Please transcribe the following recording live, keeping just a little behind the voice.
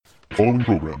following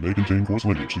program may contain coarse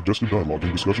language, suggestive dialogue,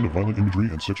 and discussion of violent imagery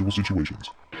and sexual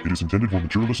situations. It is intended for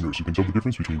mature listeners who can tell the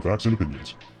difference between facts and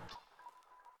opinions.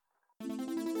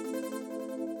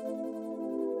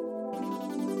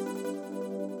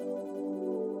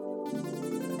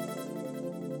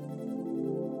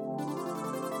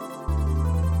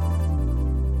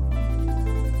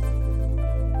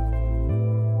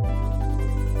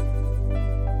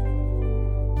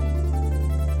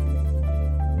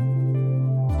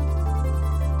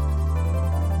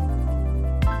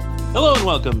 Hello and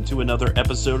welcome to another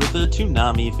episode of the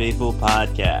Toonami Faithful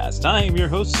Podcast. I am your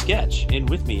host, Sketch, and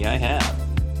with me I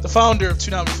have... the founder of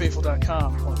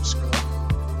ToonamiFaithful.com, Plum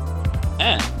Skrilla.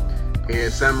 And...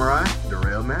 Head Samurai,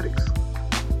 Darrell Maddox.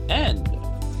 And...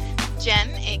 Jen,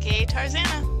 aka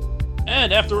Tarzana.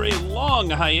 And after a long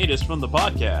hiatus from the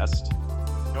podcast...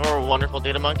 Your wonderful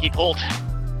Data Monkey, Colt.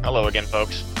 Hello again,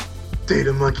 folks.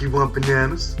 Data Monkey want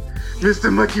bananas?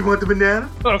 Mr. Monkey want the banana?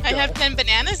 Okay. I have 10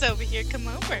 bananas over here. Come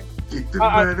over. Get the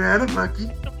banana, Monkey.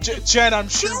 Jen, I'm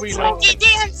sure we know. Monkey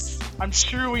dance! I'm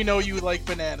sure we know you like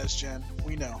bananas, Jen.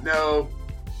 We know. No,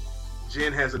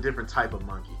 Jen has a different type of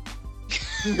monkey.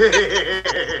 Yes,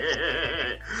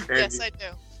 I do.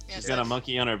 Yes, She's got a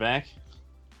monkey on her back?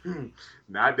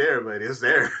 Not there, but it's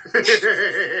there.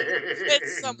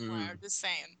 It's somewhere, I'm just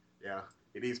saying. Yeah,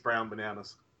 it eats brown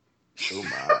bananas. Oh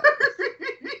my.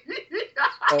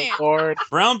 Oh, Lord.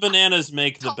 Brown bananas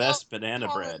make the Call- best banana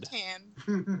call bread. it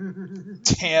tan.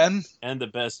 Tan? And the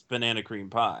best banana cream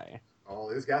pie. Oh,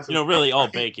 it's got some. You know, really, all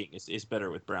baking is better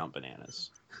with brown bananas.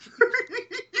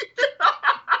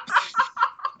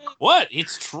 What?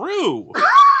 It's true!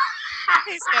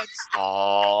 Hey, Sketch.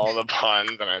 All the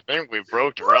puns, and I think we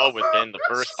broke Darrell within the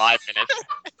first 5 minutes.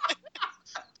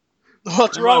 Well, My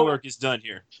Darrell, work is done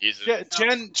here. Jesus.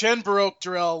 Jen broke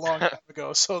Darrell a long time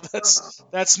ago, so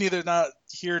that's neither not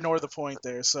here nor the point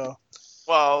there. So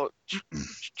Well,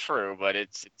 true, but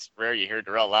it's rare you hear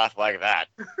Darrell laugh like that.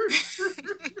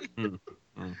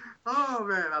 Oh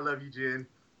man, I love you, Jen.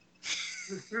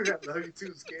 I love you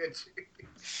too, Sketch.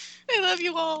 I love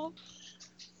you all.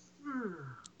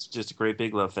 It's just a great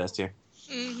big love fest here.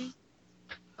 Mm-hmm.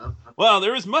 Well,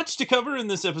 there is much to cover in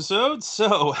this episode,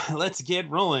 so let's get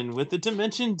rolling with the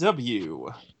Dimension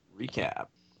W recap.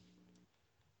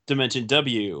 Dimension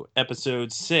W,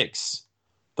 Episode 6,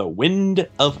 The Wind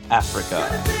of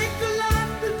Africa.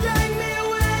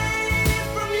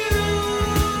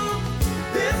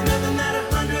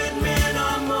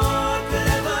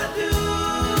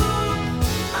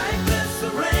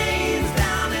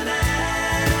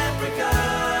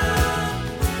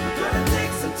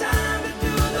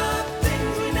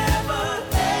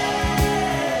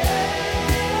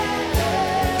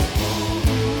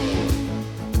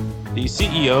 The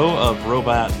CEO of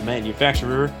robot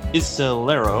manufacturer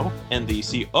Isilero and the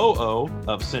COO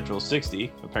of Central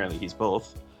 60, apparently he's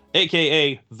both,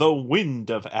 aka the Wind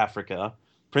of Africa,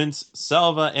 Prince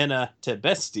Salva Enna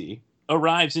Tebesti,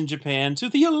 arrives in Japan to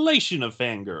the elation of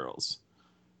fangirls.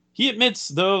 He admits,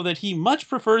 though, that he much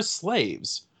prefers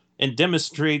slaves, and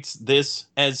demonstrates this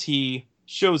as he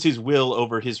shows his will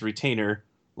over his retainer,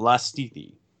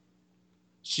 Lastiti.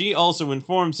 She also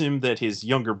informs him that his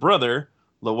younger brother,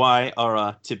 Lawai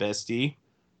Ara Tibesti,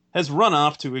 has run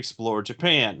off to explore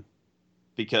Japan,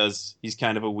 because he's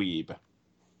kind of a weeb.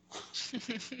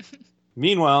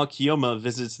 Meanwhile, Kiyoma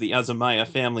visits the Azumaya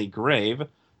family grave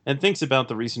and thinks about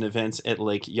the recent events at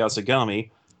Lake Yasogami,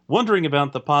 wondering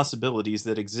about the possibilities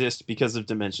that exist because of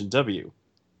Dimension W.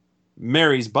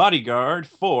 Mary's bodyguard,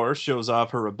 4, shows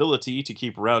off her ability to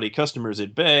keep rowdy customers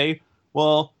at bay,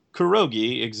 while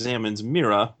Kurogi examines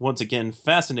Mira, once again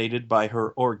fascinated by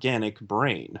her organic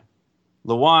brain.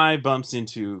 Lawai bumps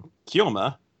into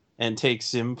Kiyoma and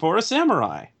takes him for a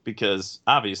samurai, because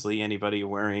obviously anybody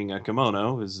wearing a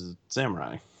kimono is a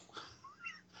samurai.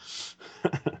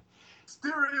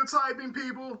 Stereotyping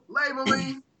people,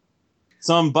 labeling.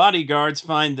 Some bodyguards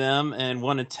find them, and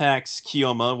one attacks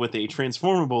Kiyoma with a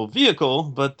transformable vehicle,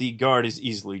 but the guard is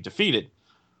easily defeated.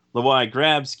 Lawai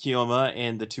grabs Kiyoma,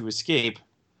 and the two escape.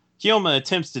 Kiyoma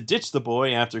attempts to ditch the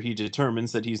boy after he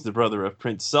determines that he's the brother of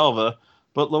Prince Salva,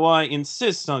 but Lawai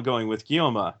insists on going with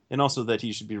Kiyoma, and also that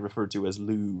he should be referred to as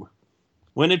Lu.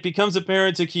 When it becomes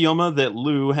apparent to Kiyoma that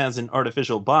Lu has an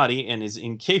artificial body and is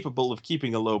incapable of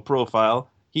keeping a low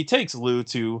profile, he takes Lu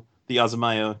to the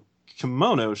Azumaya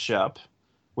kimono shop,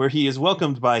 where he is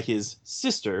welcomed by his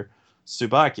sister,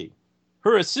 Tsubaki.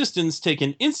 Her assistants take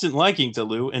an instant liking to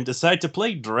Lu and decide to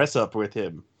play dress-up with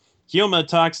him. Kiyoma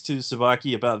talks to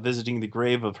Tsubaki about visiting the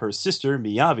grave of her sister,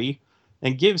 Miyabi,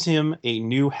 and gives him a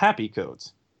new happy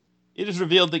coat. It is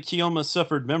revealed that Kiyoma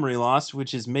suffered memory loss,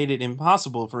 which has made it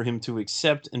impossible for him to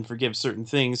accept and forgive certain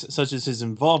things, such as his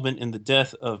involvement in the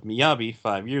death of Miyabi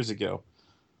 5 years ago.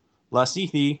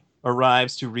 Lasithi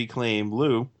arrives to reclaim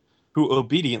Lu, who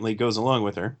obediently goes along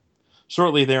with her.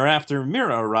 Shortly thereafter,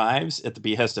 Mira arrives at the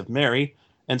behest of Mary,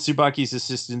 and Tsubaki's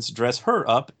assistants dress her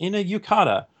up in a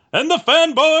yukata, and the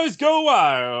fanboys go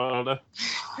wild!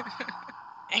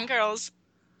 And girls.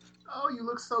 Oh, you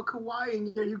look so kawaii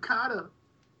in your yukata.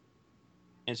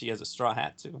 And she has a straw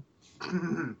hat, too.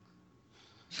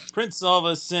 Prince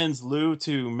Salva sends Lu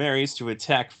to Mary's to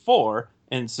attack 4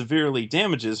 and severely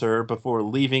damages her before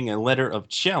leaving a letter of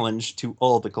challenge to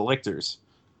all the collectors.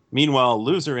 Meanwhile,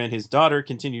 Loser and his daughter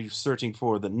continue searching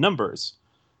for the numbers.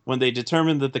 When they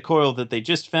determine that the coil that they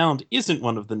just found isn't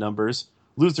one of the numbers,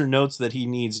 Loser notes that he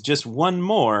needs just one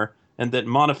more and that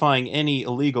modifying any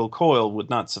illegal coil would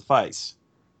not suffice.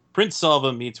 Prince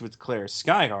Salva meets with Claire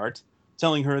Skyheart,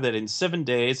 telling her that in 7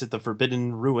 days at the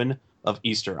forbidden ruin of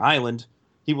Easter Island,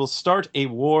 he will start a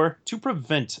war to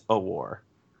prevent a war.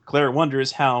 Claire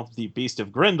wonders how the Beast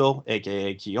of Grendel,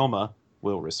 aka Kiyoma,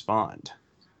 will respond.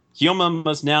 Kiyoma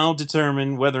must now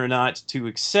determine whether or not to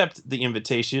accept the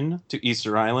invitation to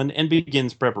Easter Island and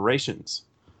begins preparations.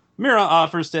 Mira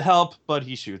offers to help, but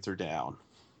he shoots her down.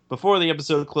 Before the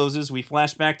episode closes, we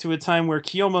flash back to a time where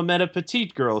Kiyoma met a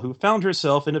petite girl who found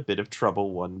herself in a bit of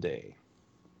trouble one day.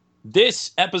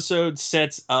 This episode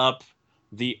sets up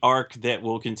the arc that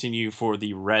will continue for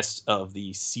the rest of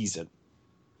the season.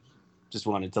 Just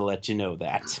wanted to let you know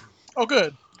that. Oh,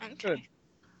 good. Okay. Good.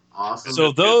 Awesome. So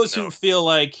Good to those know. who feel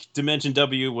like Dimension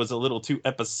W was a little too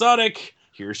episodic,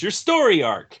 here's your story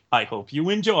arc. I hope you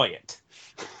enjoy it.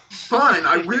 Fine,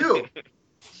 I will.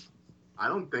 I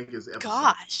don't think it's episode.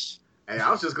 Gosh. Hey, I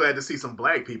was just glad to see some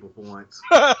black people for once.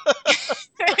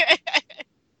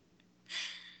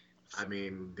 I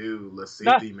mean, dude, let's see.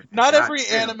 Not, man. not God every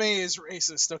damn. anime is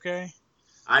racist, okay?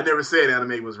 I never said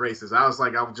anime was racist. I was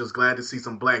like, I was just glad to see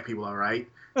some black people, all right?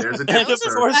 There's a And difference, of Those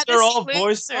are sir. course, That they're is all Loser.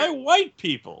 voiced by white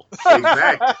people.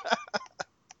 Exactly.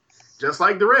 Just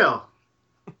like Darrell.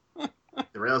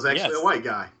 Darrell's actually Yes. a white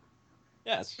guy.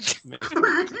 Yes.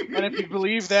 And if you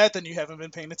believe that, then you haven't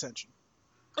been paying attention.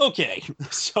 Okay,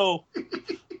 so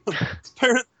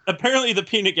apparently the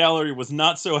Peanut Gallery was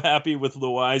not so happy with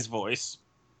Luai's voice.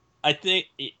 I think,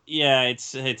 yeah,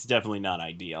 it's definitely not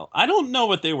ideal. I don't know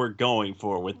what they were going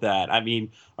for with that. I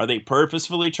mean, are they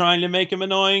purposefully trying to make him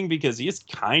annoying? Because he is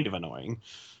kind of annoying.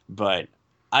 But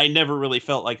I never really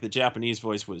felt like the Japanese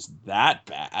voice was that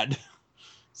bad.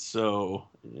 So,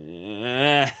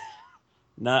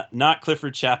 not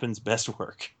Clifford Chapin's best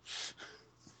work.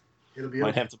 It'll be Might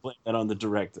okay. have to blame that on the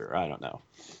director. I don't know.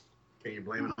 Can you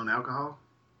blame it on alcohol?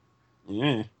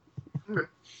 Yeah.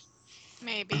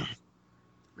 Maybe.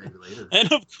 Maybe later.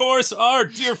 And of course, our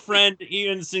dear friend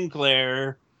Ian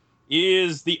Sinclair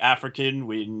is the African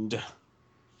Wind.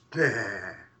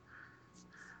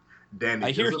 Danny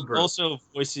I hear he Gilbert. also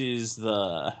voices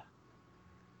the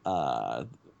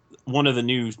one of the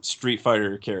new Street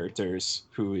Fighter characters,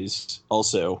 who is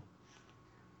also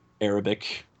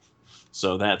Arabic.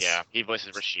 So that's Yeah, he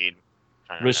voices Rashid.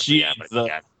 Rashid,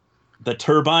 the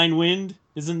Turbine Wind.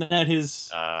 Isn't that his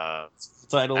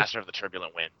title? Master of the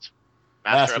Turbulent Winds.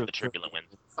 Master Master of of the Turbulent Winds.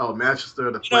 Oh,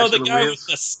 Manchester, the You know, the Flesh guy with Winds.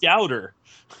 the Scouter.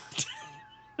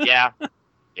 Yeah,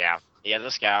 yeah. He has a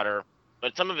scouter,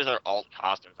 but some of his alt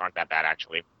costumes aren't that bad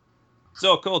actually.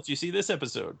 So, Colt, you see this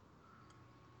episode?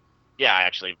 Yeah, I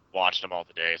actually watched them all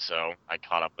today, so I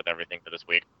caught up with everything for this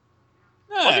week.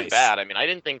 It Nice. wasn't bad. I mean, I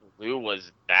didn't think Lou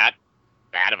was that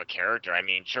bad of a character. I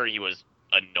mean, sure, he was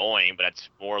annoying, but that's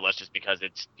more or less just because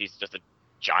he's just a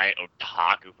giant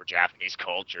otaku for Japanese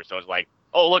culture. So it's like,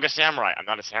 oh, look, a samurai. I'm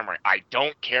not a samurai. I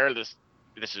don't care. This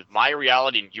is my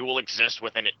reality, and you will exist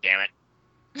within it. Damn it.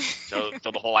 So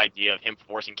the whole idea of him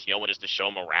forcing Kiyoma just to show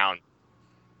him around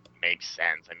makes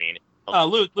sense. I mean,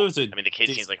 Lou's a the kid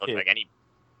seems decent like kid. any.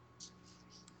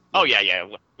 Oh yeah.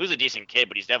 Lou's a decent kid,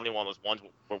 but he's definitely one of those ones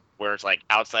where it's like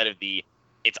outside of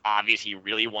it's obvious he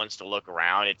really wants to look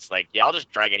around. It's like, yeah, I'll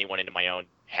just drag anyone into my own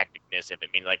hecticness if it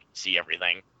means I can see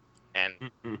everything. And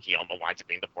Kiyoma winds up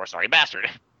being the poor sorry bastard.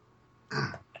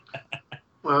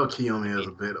 Well, Kiyoma is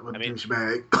a bit of a I mean-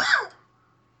 douchebag.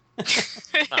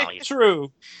 Oh, he's,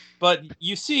 True, but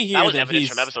you see here that was that evidence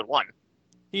from episode 1.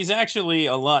 he's actually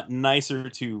a lot nicer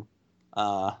to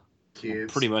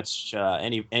Kids. pretty much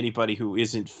anybody who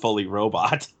isn't fully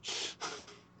robot.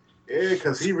 Yeah,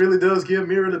 because he really does give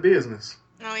Mira the business.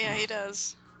 Oh yeah, he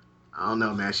does. I don't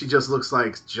know, man. She just looks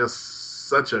like just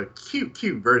such a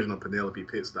cute version of Penelope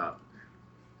Pitstop.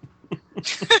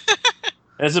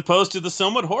 As opposed to the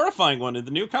somewhat horrifying one in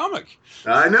the new comic.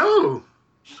 I know.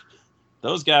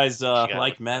 Those guys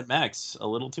like Mad Max a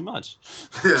little too much.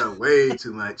 Yeah, way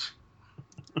too much.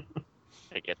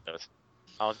 I get those.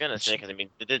 I was gonna say, because I mean,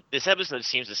 this episode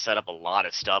seems to set up a lot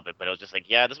of stuff, but it was just like,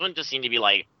 yeah, this one just seemed to be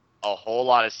like a whole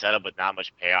lot of setup with not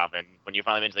much payoff. And when you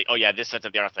finally mention, like, oh yeah, this sets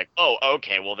up the arc, it's like, oh,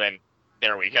 okay, well then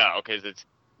there we go, because it's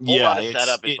a whole lot of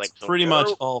setup. It's like, so pretty much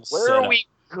all set where up. are we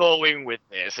going with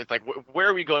this? It's like, where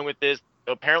are we going with this?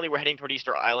 Apparently, we're heading toward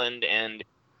Easter Island, and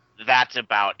that's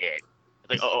about it.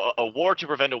 It's like a war to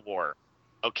prevent a war.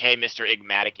 Okay, Mr.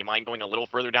 Igmatic, you mind going a little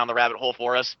further down the rabbit hole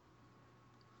for us?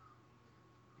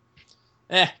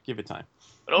 Give it time.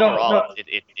 But overall,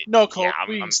 No, Cole, yeah,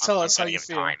 please tell us how you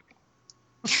feel. I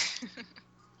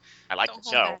like Don't the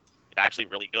hold show. back. It's actually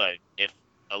really good. If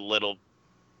a little,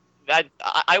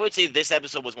 I would say this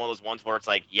episode was one of those ones where it's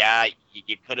like, yeah,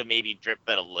 you could have maybe drip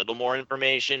fed a little more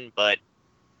information, but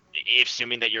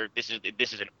assuming that this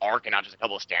is an arc and not just a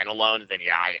couple of standalones, then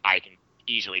yeah, I can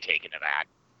easily take into that.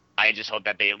 I just hope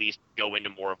that they at least go into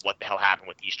more of what the hell happened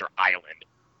with Easter Island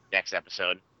next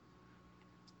episode.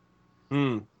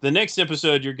 The next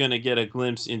episode, you're going to get a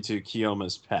glimpse into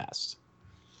Kiyoma's past.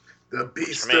 The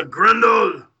Beast For me. of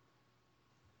Grundle.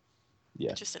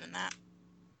 Yeah. Interested in that.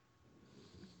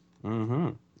 Mm-hmm.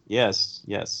 Yes.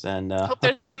 And I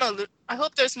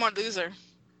hope there's more loser.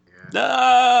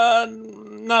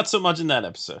 not so much in that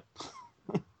episode.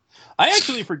 I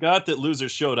actually forgot that Loser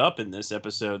showed up in this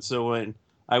episode, so when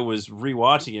I was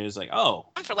rewatching it, it was like,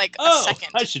 For like a second.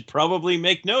 I should probably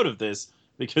make note of this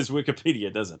because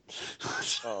Wikipedia doesn't.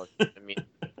 Oh, I mean,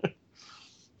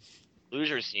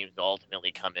 Loser seems to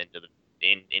ultimately come into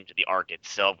the arc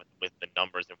itself with the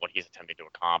numbers and what he's attempting to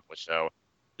accomplish. So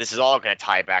this is all going to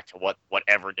tie back to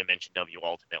whatever Dimension W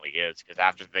ultimately is. Because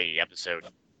after the episode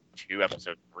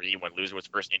 3, when Loser was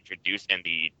first introduced in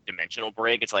the dimensional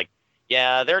break, it's like,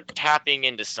 yeah, they're tapping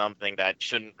into something that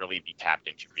shouldn't really be tapped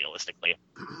into realistically.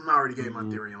 I already gave my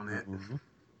theory on that. Mm-hmm.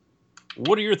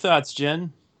 What are your thoughts,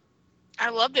 Jen? I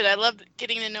loved it. I loved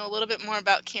getting to know a little bit more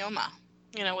about Kiyoma.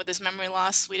 You know, with his memory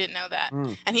loss, we didn't know that.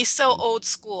 And he's so old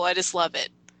school. I just love it.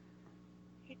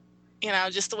 You know,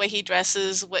 just the way he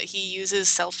dresses, what he uses,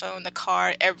 cell phone, the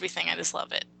car, everything. I just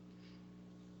love it.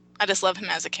 I just love him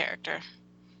as a character.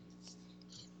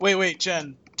 Wait,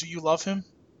 Jen, do you love him?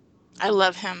 I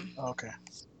love him. Oh, okay.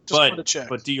 Just wanted to check.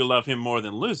 But do you love him more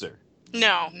than Loser?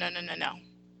 No.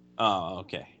 Oh,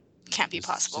 okay. Can't be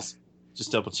possible.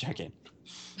 Just double checking.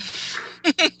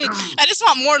 I just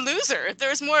want more Loser. If there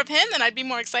was more of him, then I'd be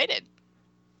more excited.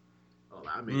 Oh,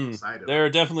 I'm excited. There are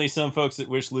definitely some folks that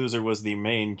wish Loser was the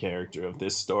main character of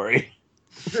this story.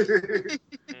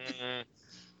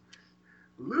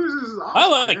 Losers is awesome. I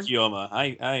like man. Kiyoma.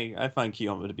 I find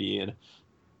Kiyoma to be an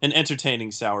entertaining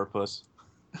sourpuss.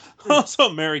 Also,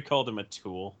 Mary called him a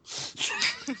tool.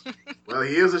 Well,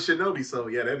 he is a shinobi, so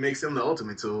yeah, that makes him the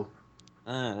ultimate tool.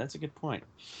 That's a good point.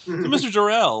 So, Mr.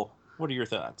 Jarrell, what are your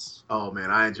thoughts? Oh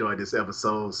man, I enjoyed this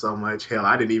episode so much. Hell,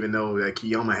 I didn't even know that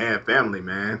Kiyoma had family,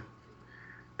 man.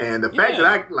 And the fact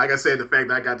that like I said, the fact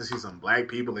that I got to see some black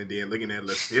people and then looking at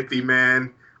Lasithi,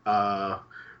 man,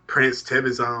 Prince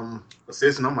Tevin's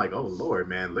assistant, I'm like, oh Lord,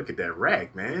 man, look at that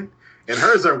rack, man. And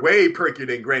hers are way perkier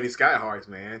than Granny Skyheart's,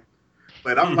 man.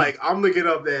 But I'm like, I'm looking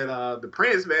up that the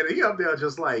Prince, man, and he up there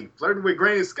just like flirting with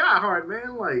Granny Skyheart,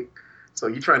 man. Like, so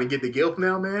you trying to get the guilt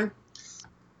now, man?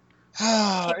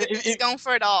 He's going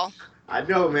for it all. I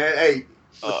know, man. Hey,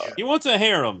 He wants a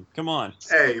harem. Come on.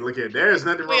 hey, look here. There's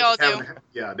nothing We wrong all with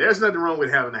having. There's nothing wrong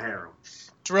with having a harem.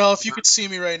 Darrell, if you could see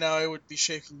me right now, I would be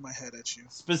shaking my head at you.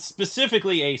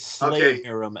 Specifically a slave Okay.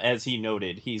 harem, as he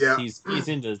noted. He's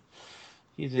into.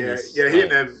 He's Yeah,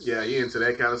 into he into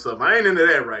that kind of stuff. I ain't into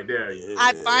that right there.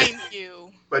 I find you.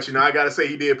 But you know, I gotta say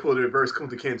he did pull the reverse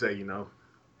Kunta Kinte, you know.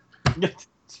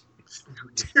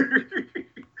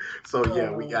 So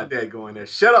yeah, we got that going there.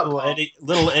 Shut up, Paul.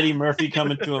 little Eddie Murphy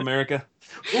coming to America.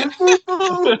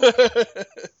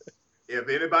 If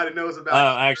anybody knows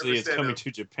about, Actually, it's coming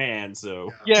to Japan.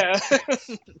 So Yeah.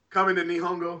 coming to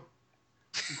Nihongo.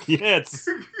 yeah, it's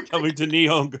coming to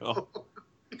Nihongo.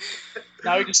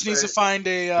 Now he just needs to find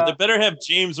They a. better have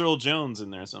James Earl Jones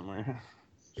in there somewhere.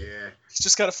 Yeah, He's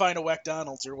just got to find a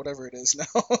McDonald's or whatever it is now.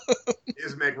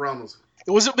 it's McReynolds.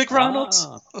 Was it McDonald's?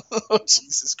 Ah. Oh,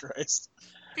 Jesus Christ.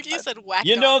 You said whack.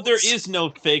 You know, there is no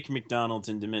fake McDonald's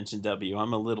in Dimension W.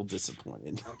 I'm a little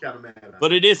disappointed. I'm kind of mad about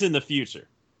But it is in the future.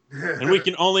 it. And we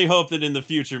can only hope that in the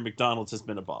future McDonald's has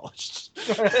been abolished.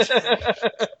 Dude,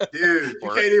 you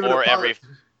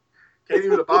can't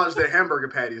even abolish the hamburger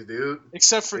patties, dude.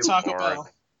 Except for They Taco were- Bell.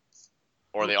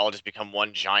 or they all just become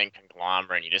one giant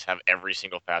conglomerate and you just have every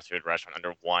single fast food restaurant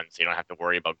under one, so you don't have to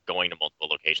worry about going to multiple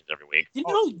locations every week. You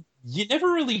know, you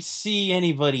never really see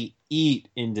anybody eat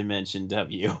in Dimension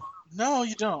W. No,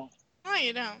 you don't. No,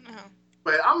 you don't. No.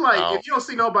 But I'm like, Oh. if you don't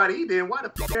see nobody eat, then why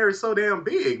the f*** is so damn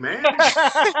big, man?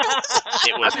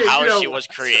 It was mean, how you know- she was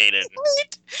created.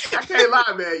 I can't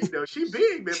lie, man. You know, she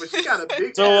big, man, but she got a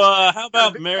big So, ass. how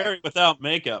about Mary without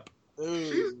makeup?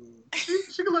 Ooh.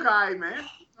 She can look alright, man.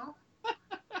 You know?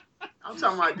 I'm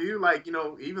talking about, dude, like, you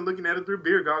know, even looking at her through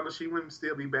beer goggles, she wouldn't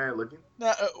still be bad looking.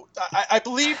 No, I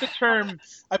believe the term.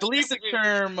 I believe the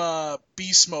term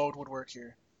beast mode would work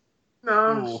here.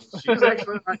 No, Ooh. she's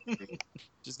actually.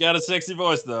 She's got a sexy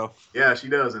voice, though. Yeah, she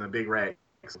does in a big rag.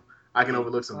 So I can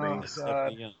overlook some Oh, things.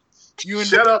 God. Yeah. You and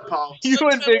Shut up, Paul. you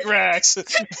and Big Rax.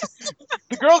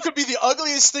 The girl could be the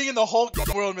ugliest thing in the whole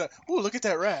world. And be like, ooh, look at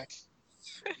that rack.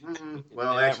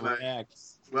 Well, Yeah, actually,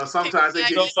 relax. well, sometimes they So,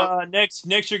 give you So, some.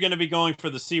 next you're going to be going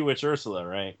for the Sea Witch Ursula,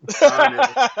 right?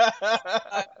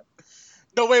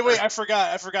 No, wait, I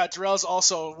forgot. Darrell's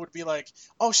also would be like,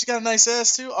 oh, she got a nice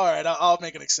ass too? All right, I'll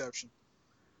make an exception.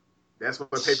 That's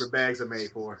what paper bags are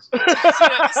made for. Bag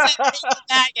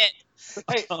it.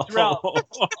 Hey,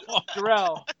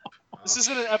 Darrell, this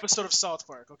isn't an episode of South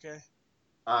Park, okay?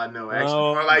 No, actually,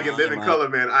 Oh, more like in my, living my. color,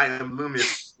 man. I am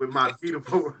Loomis with my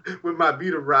beautiful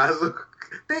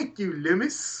Thank you,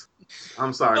 Loomis.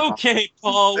 I'm sorry, Paul. Okay,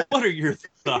 Paul, what are your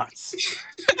thoughts?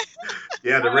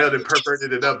 Yeah, the rail that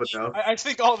perverted it up enough. I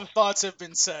think all the thoughts have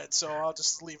been said, so I'll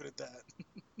just leave it at that.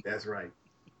 That's right.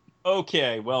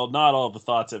 Okay, well, not all the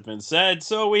thoughts have been said,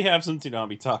 so we have some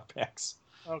Toonami talkbacks.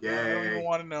 Okay, I don't even Yay.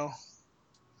 want to know.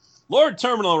 Lord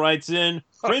Terminal writes in,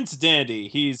 Prince Dandy.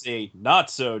 He's a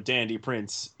not-so-dandy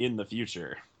prince in the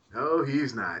future. No,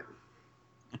 he's not.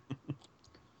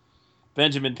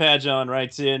 Benjamin Pajon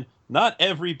writes in, not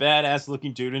every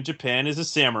badass-looking dude in Japan is a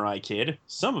samurai kid.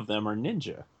 Some of them are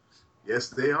ninja. Yes,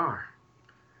 they are.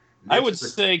 I would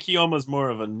say Kiyoma's more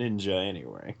of a ninja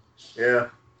anyway. Yeah.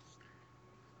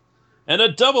 And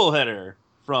a doubleheader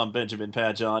from Benjamin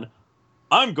Pajon.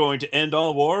 I'm going to end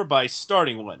all war by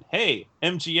starting one. Hey,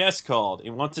 MGS called. It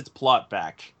wants its plot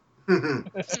back.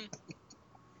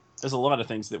 There's a lot of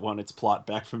things that want its plot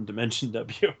back from Dimension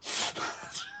W.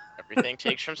 Everything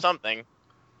takes from something.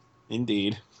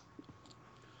 Indeed.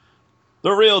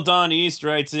 The real Don East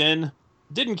writes in,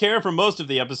 didn't care for most of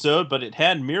the episode, but it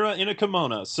had Mira in a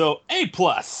kimono, so A+. It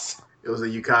was a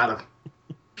yukata.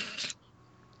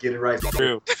 Get it right.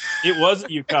 True. It was a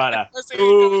yukata. Was a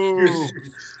Ooh.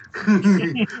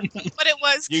 But it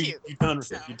was cute. You done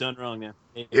So. wrong now.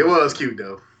 It was cute,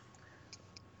 though.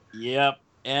 Yep.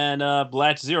 And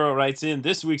Black Zero writes in,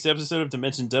 this week's episode of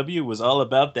Dimension W was all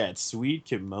about that sweet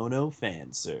kimono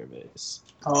fan service.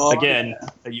 Oh, Again,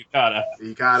 a yukata.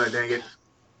 Yukata, dang it.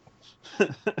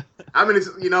 I mean,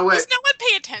 you know what? Does no one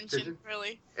pay attention,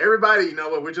 really? Everybody, you know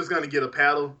what? We're just going to get a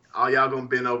paddle. All y'all going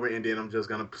to bend over, and then I'm just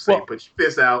going to say, Well- put your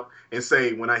fists out and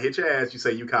say, when I hit your ass, you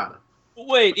say yukata.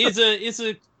 Wait, is a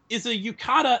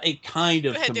yukata a kind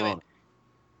of Go ahead, do kimono?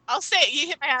 I'll say it. You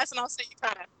hit my ass, and I'll say you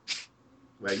got it.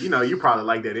 Well, you know, you probably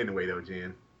like that anyway, though,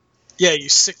 Jen. yeah, you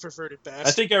sick perverted bastard.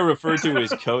 I think I referred to his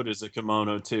coat as a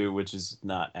kimono too, which is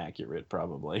not accurate,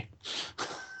 probably.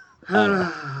 I don't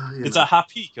know. You It's know, a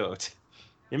happy coat.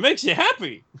 It makes you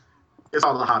happy. it's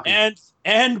all a hobby.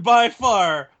 And by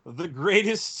far the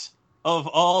greatest of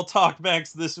all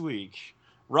talkbacks this week,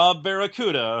 Rob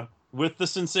Barracuda with the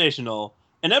sensational,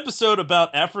 an episode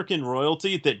about African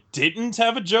royalty that didn't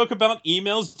have a joke about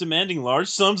emails demanding large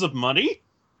sums of money.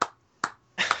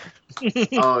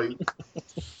 Oh,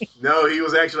 no, he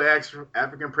was actually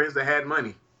African prince that had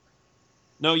money.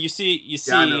 No, you see,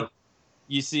 Yeah, I know.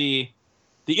 the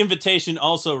invitation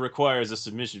also requires a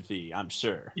submission fee, I'm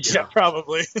sure. yeah,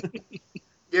 probably.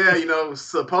 Yeah, you know,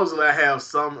 supposedly I have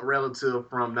some relative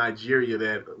from Nigeria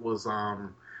that was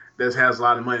that has a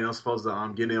lot of money. I'm supposed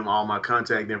to give him all my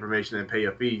contact information and pay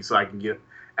a fee so I can get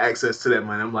access to that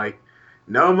money. I'm like,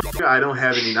 no, I don't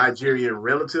have any Nigerian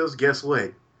relatives. Guess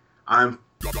what? I'm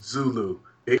Zulu.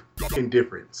 Big fucking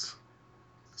difference.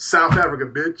 South Africa,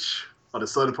 bitch, or the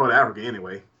southern part of Africa,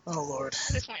 anyway. Oh Lord.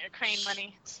 I just want your crane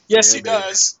money. Yes, Yeah, he baby.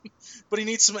 does. But he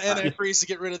needs some antifreeze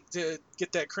to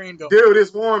get that crane going. Dude,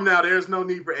 it's warm now. There's no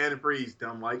need for antifreeze,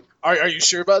 dumb like. Are you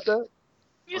sure about that?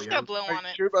 You just yeah. gotta blow Are on you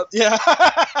it. sure about? Yeah.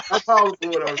 I'm probably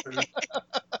blowing on things.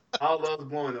 I love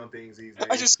blowing on things these days.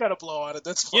 I just gotta blow on it.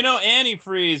 That's fine. You know,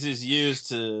 antifreeze is used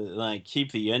to like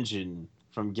keep the engine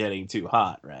from getting too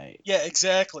hot, right? Yeah,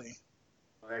 exactly.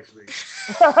 Actually,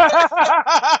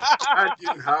 I'm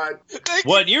getting hot. Thank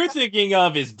What you're thinking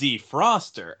of is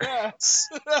defroster. you.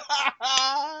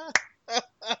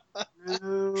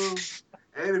 Yes.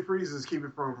 reasons to keep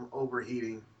it from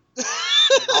overheating. And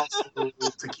also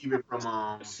to keep it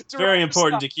from It's very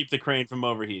important to keep the crane from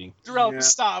overheating. Darrell, Yeah.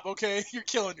 stop, okay? You're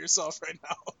killing yourself right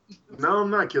now. No, I'm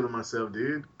not killing myself,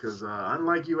 dude. Because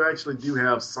unlike you, actually do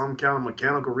have some kind of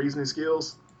mechanical reasoning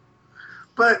skills.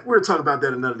 But we'll talk about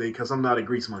that another day because I'm not a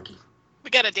grease monkey. We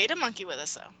got a data monkey with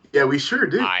us, though. Yeah, we sure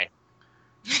do. Hi.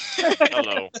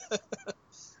 Hello.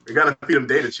 We gotta feed them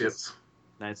data chips.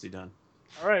 Nicely done.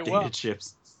 All right, Data well,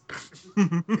 chips. Well,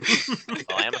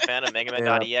 I am a fan of Mega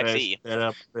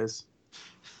Man.exe.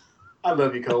 I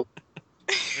love you, Cole.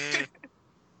 Mm,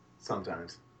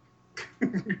 Sometimes.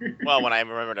 well, when I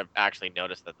remember to actually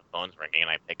notice that the phone's ringing and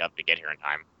I pick up to get here in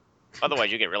time. Otherwise,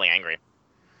 you get really angry.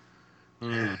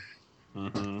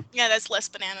 Mm-hmm. Yeah, that's less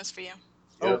bananas for you.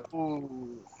 Yep.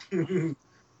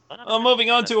 Moving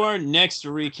on to our next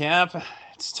recap.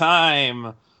 It's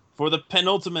time for the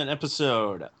penultimate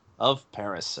episode of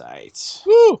Parasite.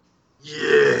 woo!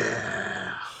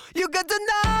 Yeah. You got to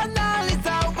know knowledge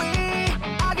that we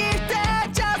are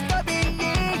gifted just for being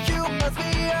humans.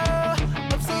 We are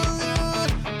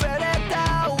absolute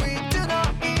predator. We do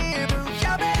not even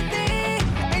have any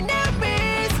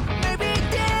enemies. Maybe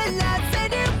they're not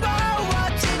anymore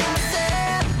watching us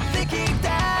and thinking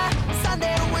that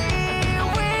someday we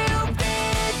will be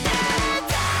dead.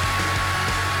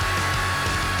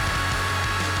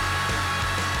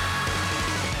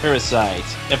 Parasite,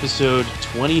 episode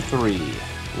 23,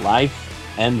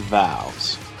 Life and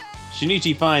Vows.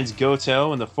 Shinichi finds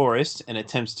Goto in the forest and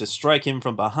attempts to strike him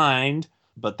from behind,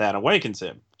 but that awakens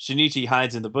him. Shinichi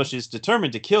hides in the bushes,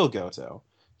 determined to kill Goto.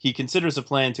 He considers a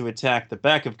plan to attack the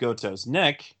back of Goto's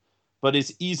neck, but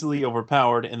is easily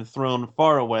overpowered and thrown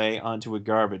far away onto a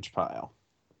garbage pile.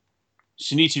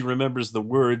 Shinichi remembers the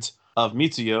words of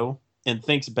Mitsuyo and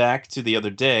thinks back to the other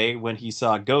day when he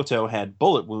saw Goto had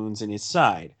bullet wounds in his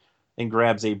side, and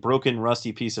grabs a broken,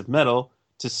 rusty piece of metal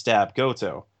to stab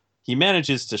Goto. He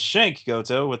manages to shank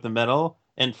Goto with the metal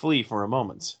and flee for a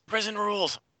moment. Prison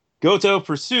rules. Goto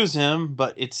pursues him,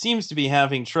 but it seems to be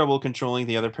having trouble controlling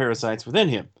the other parasites within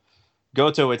him.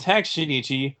 Goto attacks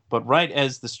Shinichi, but right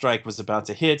as the strike was about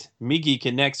to hit, Migi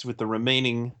connects with the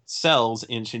remaining cells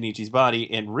in Shinichi's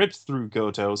body and rips through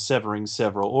Goto, severing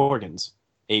several organs.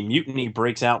 A mutiny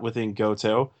breaks out within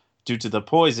Goto due to the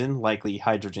poison, likely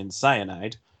hydrogen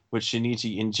cyanide, which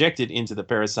Shinichi injected into the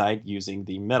parasite using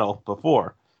the metal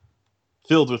before.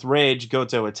 Filled with rage,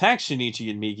 Goto attacks Shinichi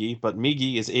and Migi, but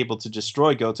Migi is able to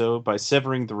destroy Goto by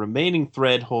severing the remaining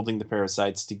thread holding the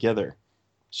parasites together.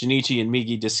 Shinichi and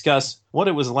Migi discuss what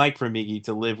it was like for Migi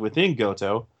to live within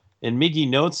Goto, and Migi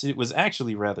notes it was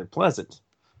actually rather pleasant.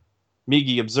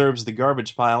 Migi observes the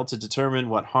garbage pile to determine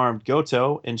what harmed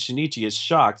Goto, and Shinichi is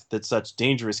shocked that such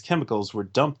dangerous chemicals were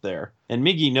dumped there, and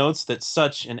Migi notes that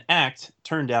such an act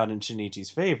turned out in Shinichi's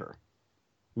favor.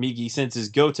 Migi senses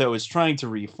Goto is trying to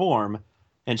reform,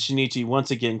 and Shinichi once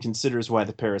again considers why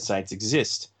the parasites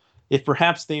exist. If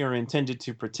perhaps they are intended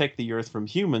to protect the Earth from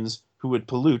humans who would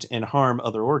pollute and harm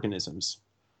other organisms.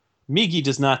 Migi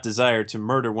does not desire to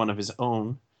murder one of his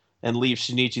own, and leaves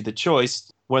Shinichi the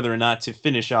choice whether or not to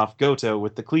finish off Goto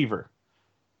with the cleaver.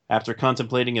 After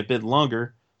contemplating a bit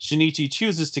longer, Shinichi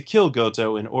chooses to kill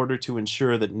Goto in order to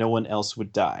ensure that no one else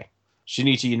would die.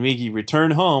 Shinichi and Migi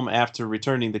return home after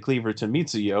returning the cleaver to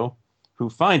Mitsuyo, who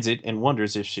finds it and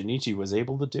wonders if Shinichi was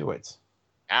able to do it.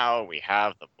 Now we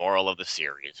have the moral of the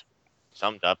series,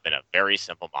 summed up in a very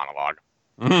simple monologue.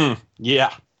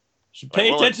 Yeah. Should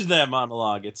pay Well, attention to that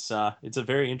monologue. It's a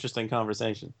very interesting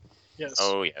conversation. Yes.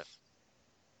 Oh yes.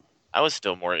 I was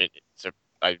still more.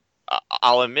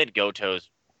 I'll admit Goto's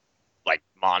like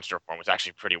monster form was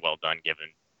actually pretty well done given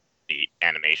the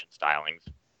animation stylings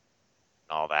and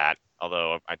all that.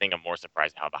 Although I think I'm more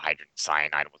surprised how the hydrogen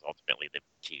cyanide was ultimately the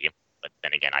key. But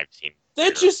then again, I've seen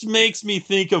That just makes me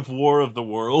think of War of the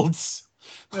Worlds.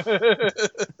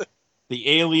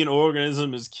 The alien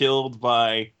organism is killed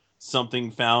by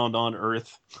something found on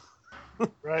Earth.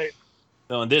 Right.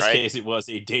 So in this Right. case, it was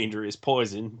a dangerous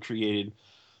poison created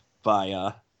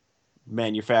by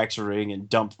manufacturing and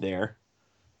dumped there.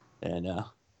 And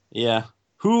yeah,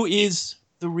 who is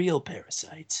the real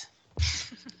parasite?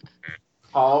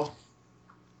 Paul,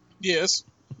 Yes.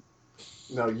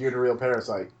 no, you're the real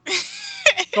parasite.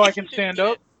 So I can stand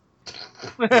up.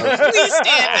 Please stand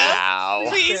up. Ow.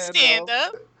 Please stand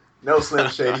up. No, Slim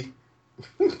Shady.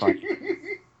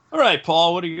 All right,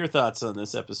 Paul, what are your thoughts on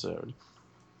this episode?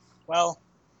 Well,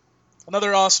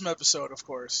 another awesome episode, of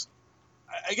course.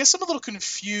 I guess I'm a little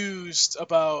confused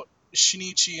about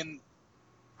Shinichi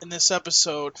in this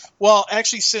episode. Well,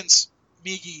 actually, since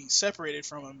Migi separated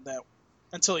from him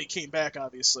until he came back,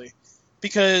 obviously,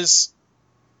 because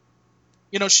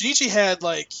Shinichi had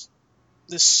like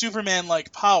this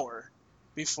Superman-like power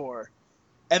before.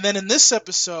 And then in this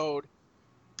episode,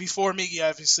 before Migi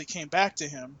obviously came back to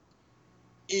him,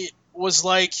 it was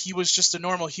like he was just a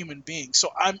normal human being. So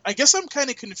I guess I'm kind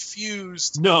of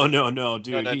confused. No, dude. No.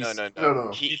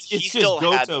 No. It's He just still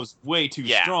had. Goto's way too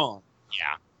Yeah. strong.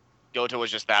 Yeah, Goto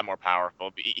was just that more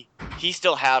powerful. But he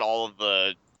still had all of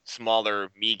the smaller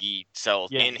Migi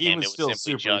cells Yeah, in he him. was It was still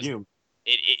simply just. superhuman.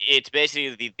 It's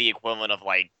basically the equivalent of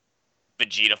like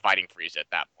Vegeta fighting Frieza at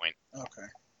that point. Okay.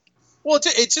 Well,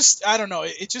 it just I don't know.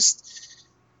 It just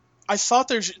I thought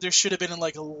there should have been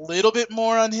like a little bit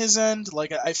more on his end.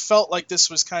 Like I felt like this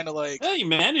was kind of like Well, he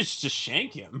managed to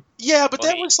shank him. yeah, but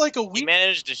Well, that was like a He weak.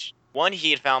 managed to. One,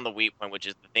 he had found the weak point, which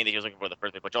is the thing that he was looking for in the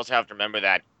first place. But you also have to remember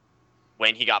that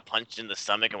when he got punched in the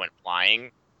stomach and went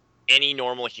flying, any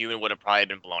normal human would have probably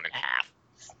been blown in half.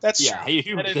 That's Yeah,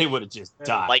 true. they would have just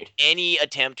died. Like any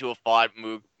attempt to have fought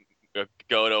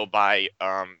Goto by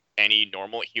any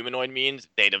normal humanoid means,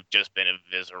 they'd have just been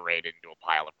eviscerated into a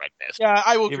pile of red mist. Yeah,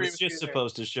 I will it agree was with you just there.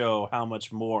 supposed to show how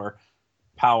much more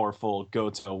powerful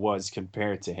Goto was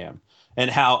compared to him, and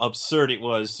how absurd it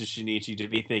was to Shinichi to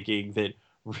be thinking that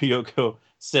Ryoko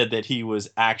said that he was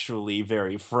actually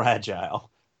very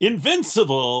fragile.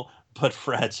 Invincible, but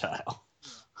fragile.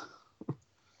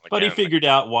 But he Again, figured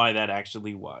out why that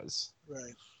actually was.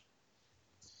 Right.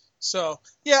 So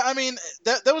yeah, I mean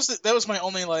that was my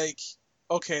only like.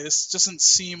 Okay, this doesn't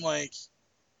seem like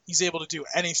he's able to do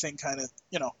anything. Kind of,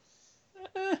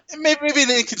 maybe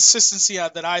the inconsistency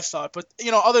that I thought, but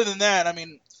other than that, I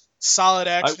mean, solid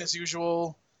action as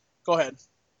usual. Go ahead.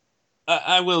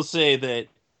 I will say that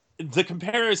the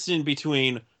comparison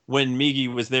between when Migi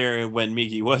was there and when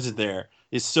Migi wasn't there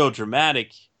is so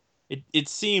dramatic. It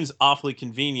seems awfully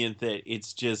convenient that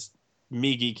it's just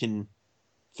Migi can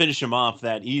finish him off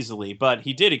that easily. But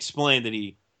he did explain that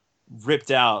he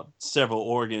ripped out several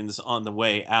organs on the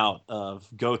way out of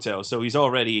Goto, so he's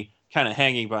already kind of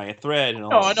hanging by a thread, and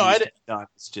all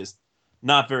it's just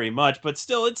not very much, but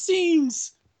still it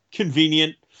seems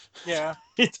convenient. Yeah.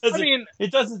 It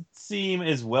doesn't seem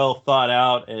as well thought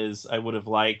out as I would have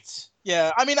liked.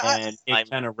 Yeah, I mean, and it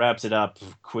kind of wraps it up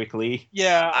quickly.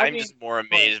 Yeah, I'm just more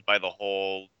amazed by the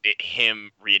whole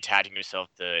him reattaching himself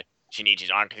to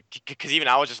Shinichi's arm, because even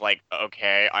I was just like,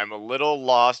 okay, I'm a little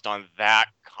lost on that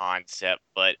concept,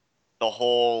 but the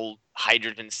whole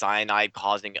hydrogen cyanide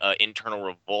causing internal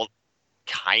revolt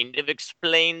kind of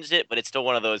explains it, but it's still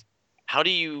one of those, how do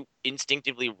you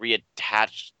instinctively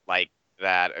reattach like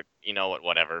that?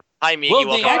 Whatever. Hi, Migi.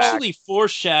 Well, they actually back.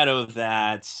 foreshadow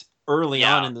that early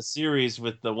on in the series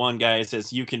with the one guy who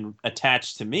says, you can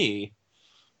attach to me.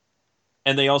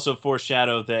 And they also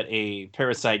foreshadow that a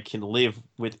parasite can live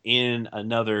within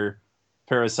another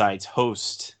parasite's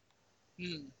host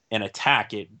and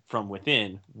attack it from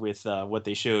within, with what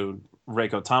they showed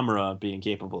Reiko Tamura being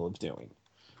capable of doing.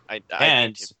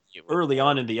 And early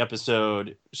on in the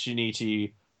episode,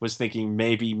 Shinichi was thinking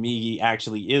maybe Migi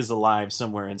actually is alive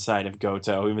somewhere inside of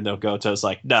Goto, even though Goto's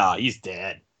like, nah, he's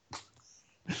dead.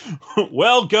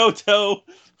 Well, Goto.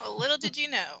 Well, little did you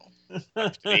know.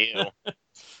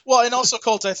 Well, and also,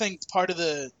 Colt, I think part of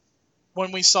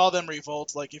when we saw them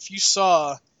revolt, like if you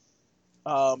saw,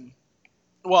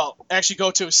 actually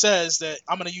Goto says that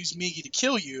I'm going to use Migi to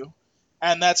kill you,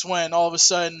 and that's when all of a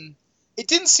sudden, it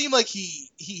didn't seem like he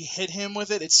hit him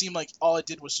with it. It seemed like all it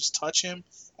did was just touch him,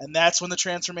 and that's when the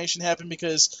transformation happened,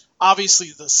 because obviously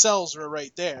the cells were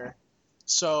right there.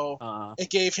 So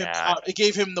it gave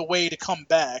him the way to come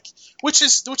back, which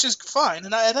is fine,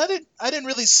 and I didn't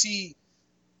really see.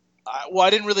 I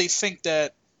didn't really think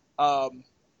that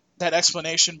that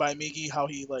explanation by Migi, how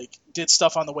he like did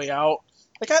stuff on the way out,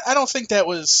 like I don't think that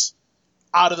was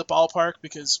out of the ballpark,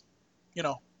 because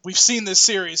we've seen this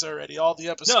series already, all the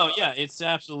episodes. No, yeah, it's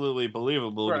absolutely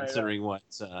believable considering what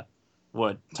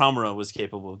Tamura was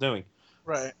capable of doing.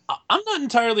 Right. I'm not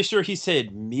entirely sure he said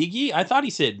Migi. I thought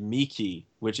he said Miki,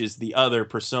 which is the other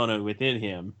persona within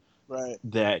him. Right.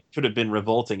 That could have been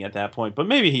revolting at that point, but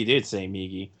maybe he did say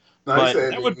Migi. No,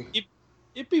 but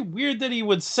it'd be weird that he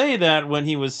would say that when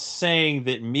he was saying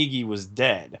that Migi was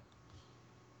dead.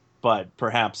 But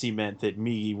perhaps he meant that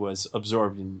Migi was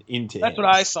absorbed into him. That's what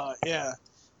I thought, yeah.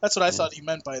 That's what I thought he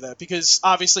meant by that, because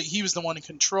obviously he was the one in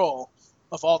control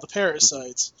of all the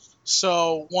parasites.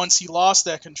 So once he lost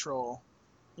that control,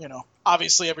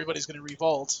 obviously everybody's going to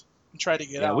revolt and try to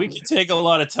get out. We can take a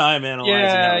lot of time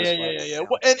analyzing. Yeah.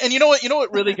 And you know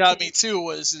what really got me too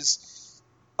was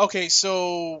okay,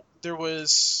 so there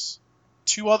was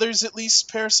 2 others at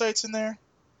least parasites in there.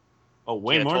 Oh,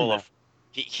 way more than that.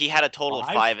 He had a total of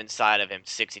 5 inside of him,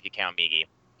 6 if you count Migi.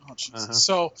 Oh, Jesus.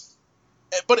 So,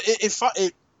 but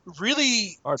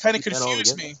really Hard to kind of put that all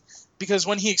confused together. me, because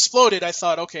when he exploded, I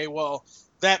thought, okay, well,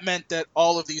 that meant that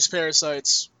all of these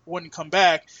parasites wouldn't come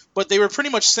back. But they were pretty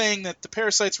much saying that the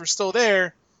parasites were still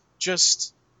there,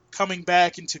 just coming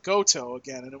back into Goto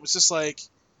again. And it was just like,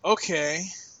 okay.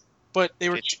 But they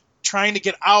were trying to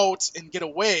get out and get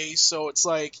away, so it's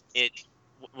like...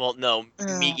 Well, no,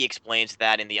 Migi explains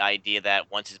that in the idea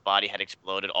that once his body had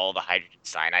exploded, all the hydrogen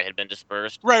cyanide had been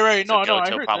dispersed. Right. So No, I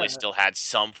Goto heard probably that. still had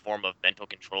some form of mental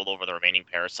control over the remaining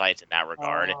parasites in that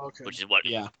regard, Oh, okay. which is what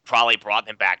Yeah. probably brought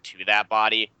him back to that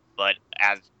body. But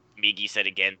as Migi said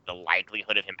again, the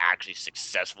likelihood of him actually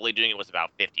successfully doing it was about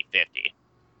 50-50.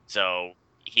 So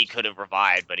he could have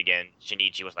revived, but again,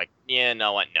 Shinichi was like, yeah,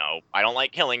 no, I don't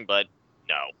like killing, but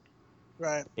no.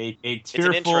 Right. A It's an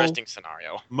tearful interesting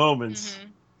scenario. moments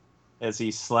as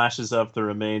he slashes up the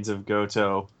remains of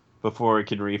Goto before it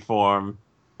can reform,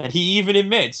 and he even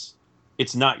admits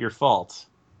it's not your fault.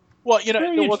 Well, you know,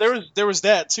 Very there was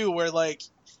that too, where like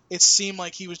it seemed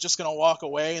like he was just gonna walk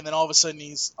away, and then all of a sudden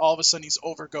he's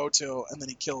over Goto, and then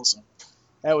he kills him.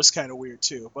 That was kind of weird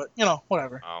too, but you know,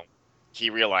 whatever.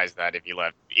 He realized that if he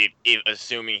left, if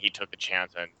assuming he took the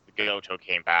chance and Goto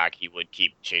came back, he would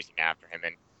keep chasing after him,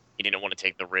 and he didn't want to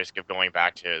take the risk of going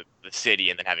back to the city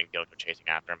and then having Goto chasing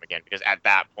after him again, because at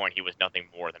that point he was nothing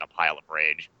more than a pile of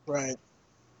rage. Right.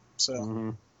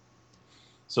 So.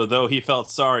 So though he felt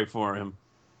sorry for him,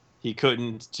 he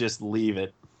couldn't just leave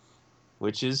it,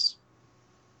 which is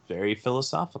very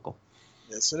philosophical.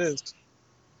 Yes, it is,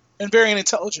 and very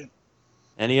unintelligent.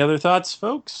 Any other thoughts,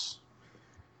 folks?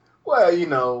 Well, you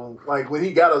know, like when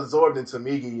he got absorbed into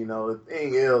Migi, you know, the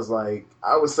thing is, like,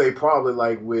 I would say probably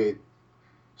like with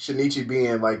Shinichi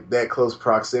being like that close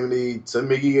proximity to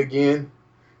Migi again,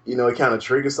 you know, it kind of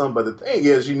triggers something. But the thing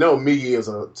is, you know, Migi is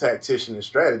a tactician and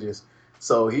strategist.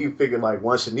 So he figured like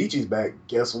once Shinichi's back,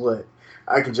 guess what?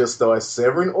 I can just start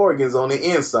severing organs on the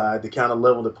inside to kind of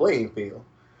level the playing field.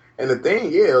 And the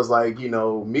thing is, like, you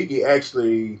know, Migi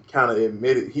actually kind of did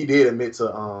admit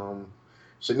to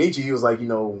Shinichi, he was like, you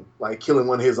know, like killing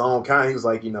one of his own kind. He was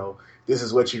like, you know, this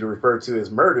is what you refer to as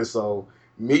murder. So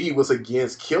Migi was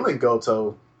against killing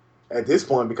Goto at this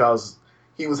point because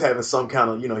he was having some kind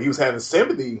of, you know, he was having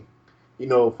sympathy, you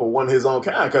know, for one of his own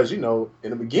kind. Because, you know, in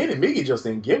the beginning, Migi just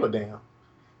didn't give a damn.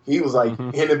 He was like,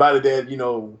 anybody that, you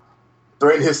know,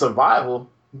 threatened his survival,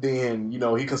 then, you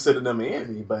know, he considered them an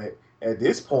enemy. But at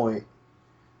this point,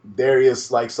 there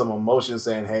is like some emotion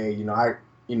saying, hey, you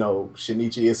know,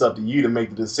 Shinichi, it's up to you to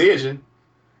make the decision.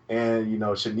 And, you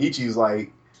know, Shinichi's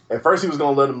like, at first he was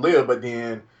going to let him live, but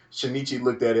then Shinichi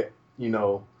looked at it, you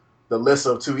know, the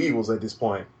lesser of two evils at this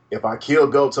point. If I kill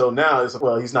Goto now,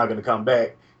 well, he's not going to come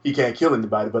back. He can't kill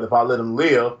anybody. But if I let him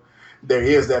live, there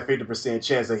is that 50%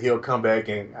 chance that he'll come back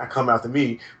and come after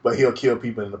me, but he'll kill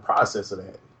people in the process of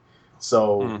that.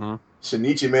 So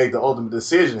Shinichi made the ultimate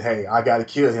decision, hey, I got to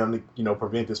kill him to, you know,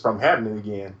 prevent this from happening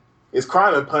again. It's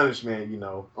crime and punishment, you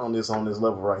know, on this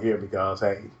level right here because,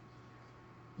 hey,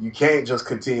 you can't just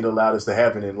continue to allow this to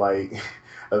happen. And, like,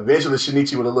 eventually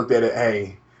Shinichi would have looked at it,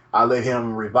 hey, I let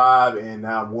him revive and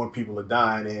now more people are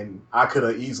dying and I could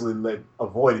have easily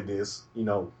avoided this, you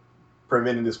know,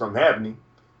 preventing this from happening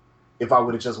if I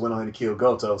would have just went on and killed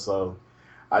Goto. So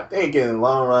I think in the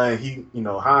long run, you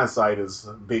know, hindsight is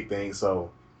a big thing.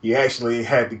 So he actually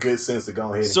had the good sense to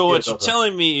go ahead and So kill what Goto. you're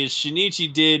telling me is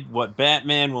Shinichi did what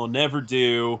Batman will never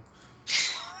do.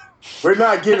 We're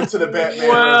not getting to the Batman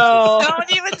Well,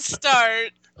 Don't even start.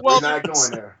 Well, We're not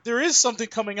going there. There is something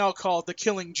coming out called The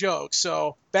Killing Joke,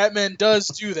 so Batman does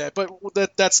do that, but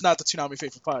that's not the Toonami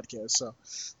Faithful podcast. So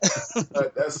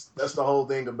that's the whole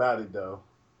thing about it, though.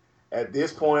 At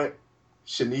this point,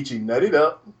 Shinichi nutted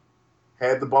up,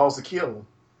 had the balls to kill him,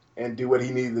 and do what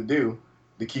he needed to do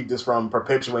to keep this from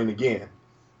perpetuating again.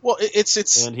 Well,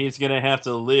 it's and he's gonna have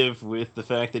to live with the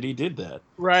fact that he did that.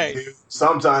 Right. Dude,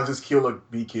 sometimes it's kill or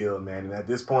be killed, man. And at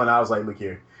this point, I was like, look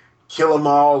here, kill them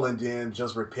all and then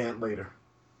just repent later.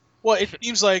 Well, it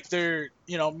seems like they're,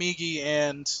 you know, Migi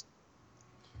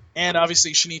and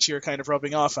obviously Shinichi are kind of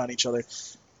rubbing off on each other.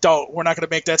 We're not going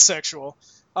to make that sexual.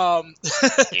 I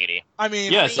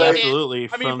mean, yes, like, absolutely.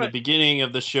 From the beginning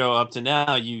of the show up to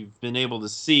now, you've been able to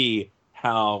see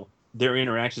how their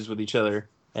interactions with each other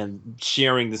and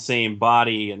sharing the same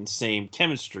body and same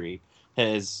chemistry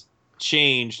has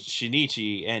changed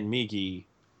Shinichi and Migi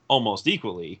almost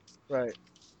equally. Right.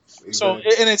 So,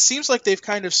 and it seems like they've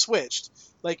kind of switched.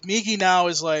 Like, Migi now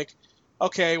is like,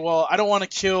 okay, well, I don't want to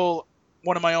kill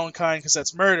one of my own kind because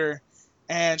that's murder.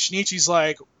 And Shinichi's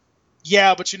like,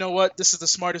 yeah, but you know what? This is the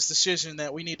smartest decision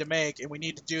that we need to make, and we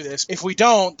need to do this. If we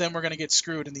don't, then we're going to get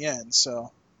screwed in the end.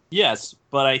 So. Yes,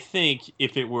 but I think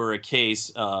if it were a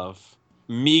case of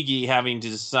Migi having to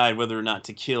decide whether or not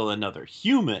to kill another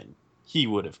human, he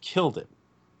would have killed him.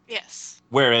 Yes.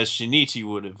 Whereas Shinichi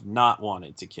would have not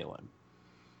wanted to kill him.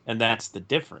 And that's the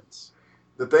difference.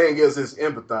 The thing is, it's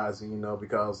empathizing,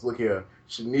 because look here,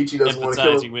 Shinichi doesn't want to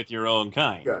kill. Empathizing with your own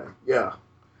kind. Yeah.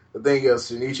 The thing is,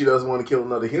 Shinichi doesn't want to kill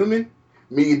another human.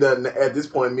 Migi doesn't. At this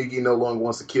point, Migi no longer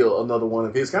wants to kill another one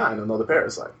of his kind, another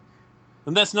parasite.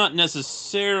 And that's not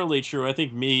necessarily true. I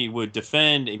think Migi would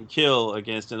defend and kill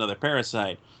against another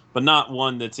parasite, but not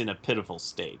one that's in a pitiful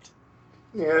state.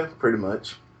 Yeah, pretty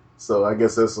much. So I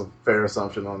guess that's a fair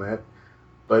assumption on that.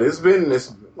 But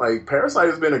Parasite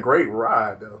has been a great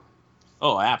ride, though.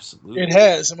 Oh, absolutely. It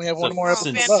has, and we have It's one a more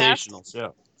episode left. sensational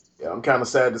show. Yeah, I'm kind of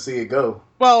sad to see it go.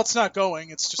 Well, it's not going.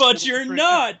 It's just. But you're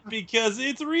not, because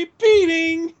it's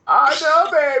repeating. I know,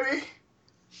 baby.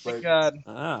 But God.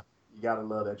 you gotta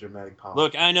love that dramatic pause.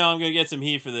 Look, I know I'm gonna get some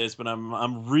heat for this, but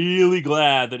I'm really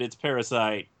glad that it's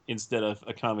Parasite instead of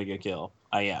Akame ga Kill.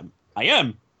 I am.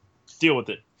 Deal with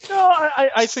it. No,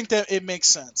 I think that it makes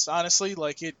sense. Honestly,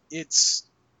 it's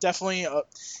definitely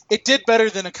it did better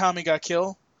than Akame ga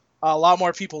Kill. A lot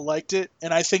more people liked it,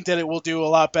 and I think that it will do a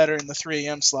lot better in the 3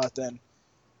 a.m. slot than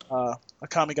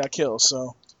Akame ga Kill.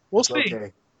 So we'll see.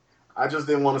 Okay. I just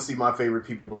didn't want to see my favorite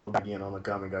people again on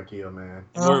Akame ga Kill, man.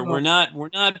 We're not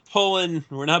pulling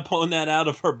that out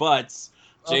of our butts.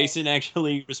 Jason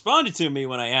actually responded to me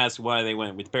when I asked why they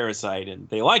went with Parasite, and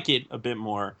they like it a bit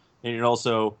more, and it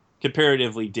also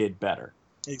comparatively did better.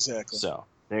 Exactly. So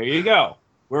there you go.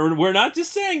 We're not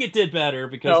just saying it did better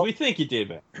because we think it did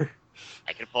better.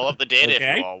 I can pull up the data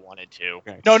Okay. if you all wanted to.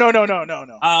 Okay. No.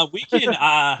 We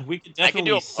can definitely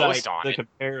do a post cite on the it.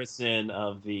 comparison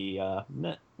of the.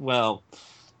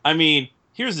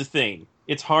 Here's the thing.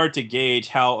 It's hard to gauge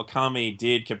how Akame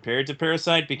did compared to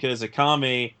Parasite because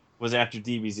Akame was after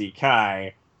DBZ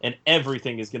Kai, and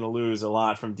everything is going to lose a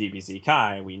lot from DBZ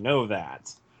Kai. We know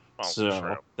that. Well, So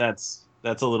true. that's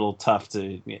a little tough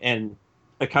to. And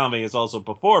Akame is also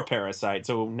before Parasite,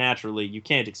 so naturally you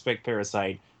can't expect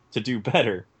Parasite to do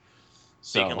better.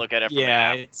 So you can look at it from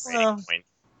yeah, an it's, average point.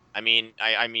 I mean,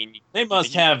 they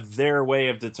must have their way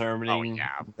of determining Oh yeah,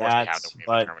 of course they that. have no way of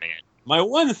But determining it. my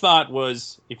one thought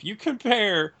was, if you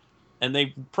compare, and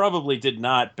they probably did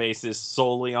not base this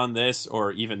solely on this,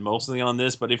 or even mostly on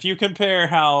this, but if you compare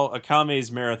how Akame's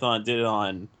marathon did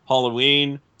on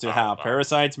Halloween to how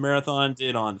Parasite's marathon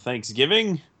did on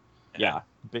Thanksgiving, yeah,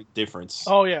 big difference.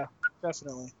 Oh yeah,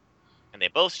 definitely. And they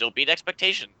both still beat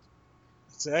expectations.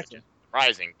 Exactly.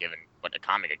 Surprising, given what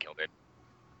Akame ga Kill did.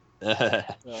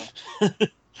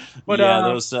 But, yeah,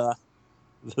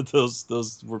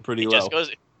 those were pretty It low. just goes.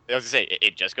 I was gonna say,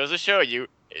 it just goes to show you,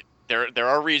 there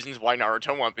are reasons why Naruto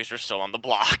and One Piece are still on the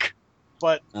block.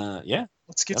 But Yeah.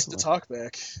 let's get to the definitely. talk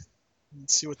back.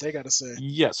 Let's see what they got to say.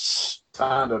 Yes.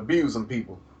 Time to abuse some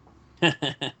people.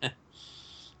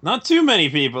 Not too many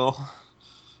people.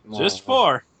 Just No.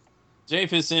 4.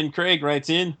 Jafison Craig writes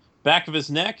in, back of his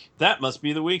neck, that must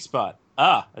be the weak spot.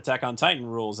 Ah, Attack on Titan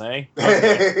rules, eh?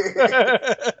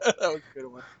 That was a good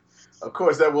one. Of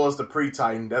course, that was the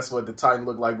pre-Titan. That's what the Titan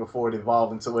looked like before it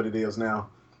evolved into what it is now.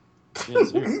 Yeah,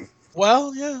 seriously.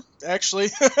 Well, yeah, actually.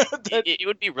 It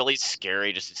would be really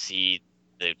scary just to see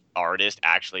the artist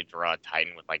actually draw a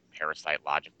Titan with like Parasite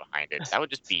logic behind it. That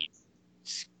would just be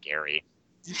scary.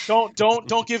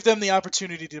 Don't give them the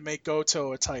opportunity to make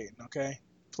Goto a Titan, okay?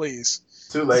 Please.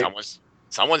 Too late.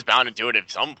 Someone's bound to do it at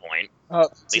some point. At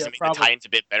least make the Titans a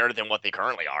bit better than what they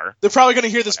currently are. They're probably going to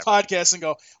hear this podcast and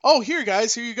go, "Oh, here,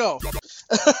 guys, here you go."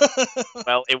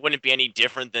 Well, it wouldn't be any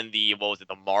different than the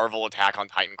Marvel Attack on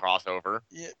Titan crossover.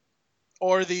 Yeah.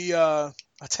 Or the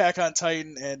Attack on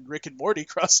Titan and Rick and Morty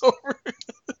crossover.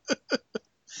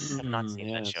 I've not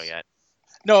seen that show yet.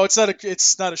 No, it's not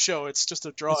a show. It's just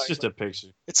a drawing. It's just a picture.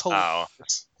 It's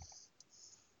hilarious.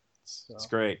 It's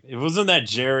great. It wasn't that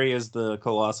Jerry as the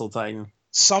Colossal Titan.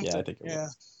 Something. Yeah, I think it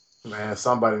was. Man,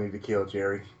 somebody need to kill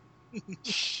Jerry. Ain't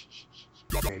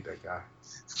that guy.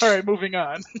 All right, moving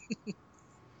on.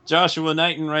 Joshua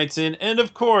Knighton writes in, and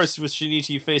of course, with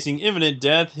Shinichi facing imminent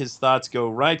death, his thoughts go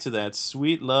right to that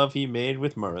sweet love he made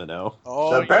with Murano.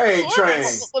 Oh, the Bang Of Train.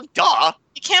 course. Well, duh.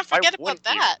 You can't forget Why about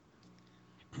wouldn't you? that.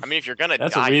 I mean, if you're gonna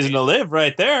That's die, a reason to live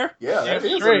right there. Yeah, that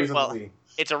is a great. reason Well, to be.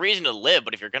 it's a reason to live.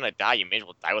 But if you're gonna die, you may as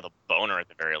well die with a boner at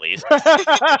the very least.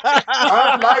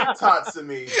 Unlike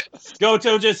Tatsumi.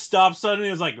 Goto just stops suddenly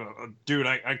and is like, dude,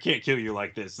 I can't kill you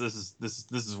like this. This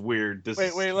is weird. This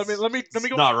wait, let me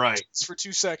go not right. for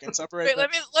 2 seconds. I'll be right Wait,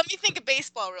 back. let me think of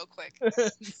baseball real quick.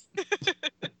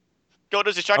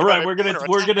 Goto's just talking All right, about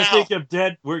we're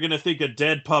gonna think of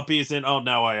dead puppies and oh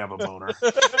now I have a boner.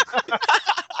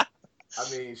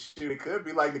 I mean, shoot, it could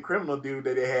be like the criminal dude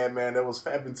that they had, man, that was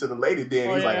fapping to the lady. Then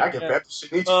Oh, he's like, yeah, I can yeah. fap to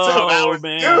Shinichi Oh, too.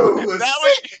 man. Dude, was That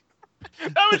was- sick.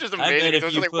 That was just I amazing. bet It if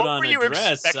was you like, put what on were a you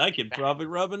dress, expecting I could to probably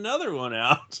rub another one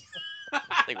out.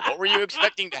 Like, what were you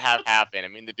expecting to have happen? I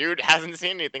mean, the dude hasn't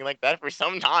seen anything like that for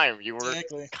some time. You were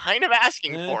Exactly. kind of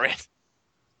asking Yeah. for it.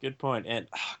 Good point. And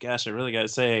oh, gosh, I really got to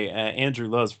say, Andrew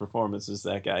Love's performance as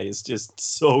that guy is just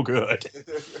so good.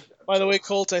 By the way,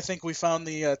 Colt, I think we found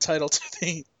the title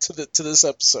to this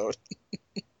episode.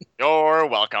 You're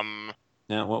welcome.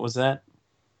 Now, what was that?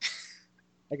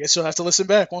 I guess you'll have to listen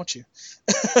back, won't you?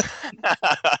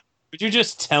 Could you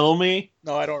just tell me?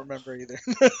 No, I don't remember either.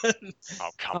 Oh,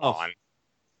 come Oh. on.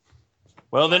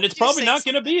 Well, Why then it's don't you probably say not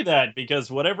going to be that,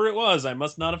 because whatever it was, I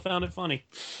must not have found it funny.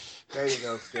 There you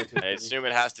go, Sketchy. I assume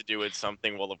it has to do with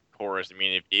something. Well, of course. I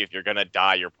mean, if you're gonna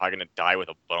die, you're probably gonna die with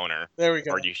a boner, There we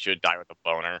go. or you should die with a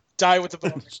boner. Die with the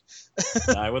boner.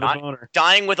 Die with a Not- boner.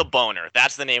 Dying with a boner.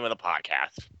 That's the name of the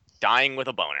podcast. Dying with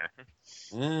a boner.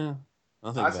 Yeah,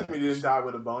 I'll think I about assume it. he didn't die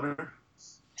with a boner.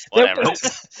 Whatever.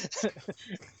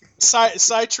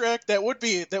 Sidetrack. That would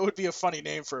be a funny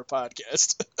name for a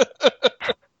podcast.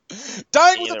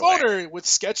 Dying with a Either way. boner with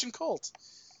Sketch and Colt.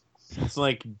 It's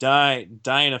like die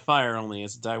in a fire, only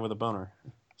it's die with a boner.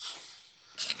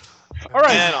 All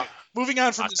right, Man, moving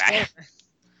on from Not this bad.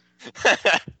 boner.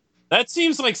 That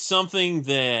seems like something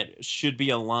that should be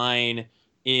a line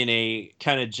in a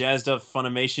kind of jazzed up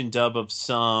Funimation dub of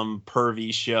some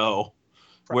pervy show,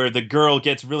 where the girl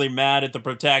gets really mad at the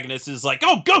protagonist and is like,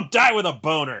 "Oh, go die with a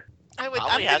boner." I'm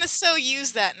Probably gonna has- so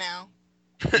use that now.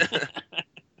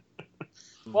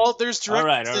 Well, there's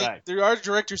directors. All right. There are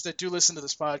directors that do listen to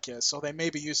this podcast, so they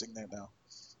may be using that now.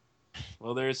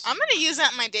 Well, there's I'm gonna use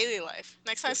that in my daily life.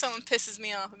 Next time someone pisses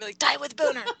me off, I'll be like, die with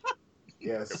boner.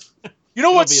 Yes. You know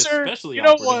it'll what, be sir? especially You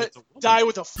know awkward if what? it's a woman. Die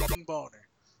with a fucking boner.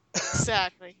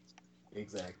 Exactly.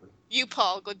 Exactly. You,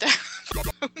 Paul, go die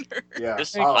with boner. Yeah.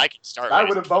 This is what I can start. Die ladies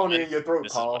with a and bone gentlemen. in your throat,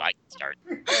 This is Paul. what I can start.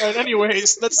 All right.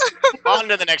 Anyways, let's. On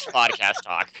to the next podcast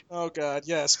talk. Oh God,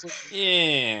 yes. Please.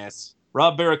 Yes.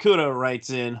 Rob Barracuda writes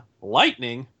in,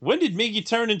 "Lightning. When did Miggy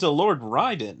turn into Lord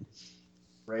Raiden?"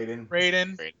 Raiden.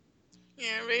 Raiden.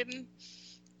 Yeah, Raiden.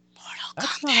 Mortal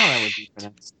That's not how that would be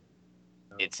pronounced.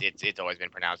 It's always been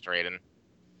pronounced Raiden.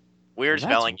 Weird Well,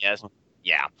 spelling, that's- yes.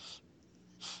 Yeah.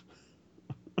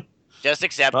 Just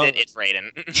accept Well- it. It's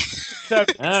Raiden. All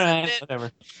right, it.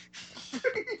 whatever.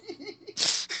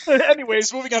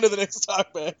 Anyways, moving on to the next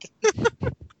topic.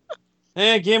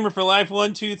 And Gamer for Life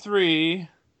 123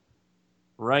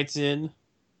 writes in,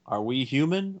 "Are we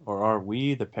human or are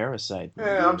we the parasite?"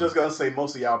 Yeah, I'm just gonna say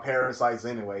most of y'all parasites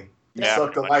anyway. You Yeah,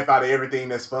 suck the pretty life out of everything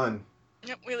that's fun.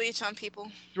 Yep, we leech on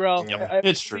people. Drell, Yep. I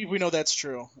It's true. believe we know that's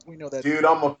true. We know that. Dude,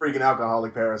 I'm a freaking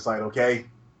alcoholic parasite, okay?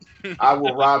 I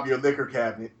will rob your liquor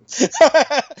cabinet.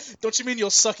 Don't you mean you'll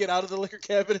suck it out of the liquor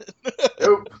cabinet?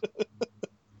 Nope.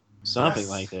 Something Yes.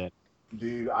 like that.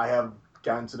 Dude, I have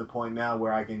gotten to the point now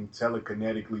where I can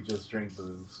telekinetically just drink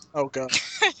booze. Oh God.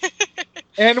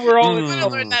 And we're all I'm in gonna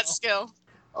trouble. learn that skill.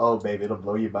 Oh, baby, it'll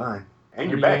blow your mind.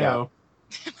 And your There back you out.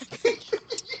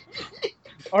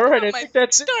 All right, Oh, I my think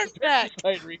that's it. dark back.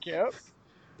 Tight recap.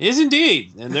 Is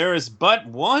indeed, and there is but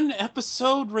one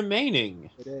episode remaining.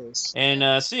 It is.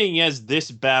 And seeing as this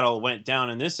battle went down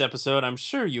in this episode, I'm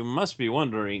sure you must be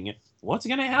wondering, what's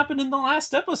going to happen in the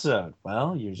last episode?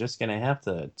 Well, you're just going to have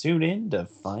to tune in to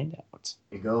find out.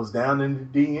 It goes down in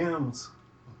the DMs.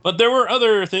 But there were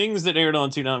other things that aired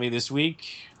on Toonami this week.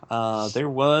 There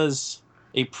was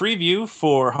a preview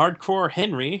for Hardcore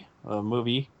Henry, a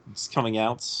movie. It's coming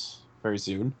out very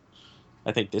soon.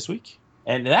 I think this week.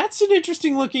 And that's an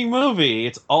interesting looking movie.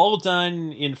 It's all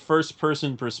done in first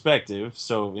person perspective,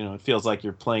 so it feels like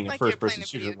you're playing a Like you're first person playing a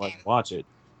shooter video while you game. watch it.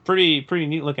 Pretty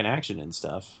neat looking action and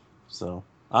stuff. So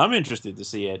I'm interested to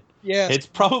see it. Yeah. It's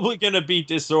probably going to be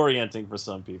disorienting for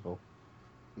some people.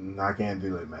 I can't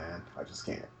do it, man. I just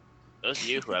can't. Those of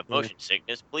you who have motion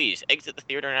sickness, please exit the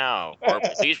theater now, or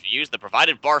please use the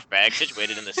provided barf bag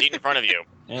situated in the seat in front of you.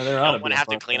 Yeah, there You ought to don't be want a to have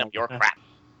to barf clean up bag. your crap.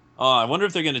 Oh, I wonder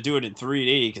if they're going to do it in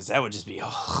 3D, because that would just be...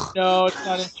 Oh, No, it's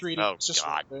not in 3D. Oh, It's just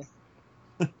God.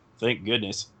 1D. thank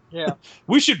goodness. Yeah.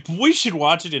 We should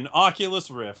watch it in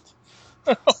Oculus Rift.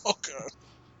 Oh God.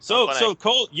 So But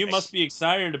Colt, you must be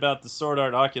excited about the Sword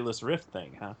Art Oculus Rift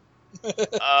thing, huh?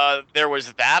 There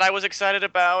was that I was excited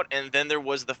about, and then there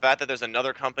was the fact that there's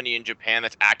another company in Japan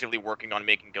that's actively working on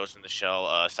making Ghost in the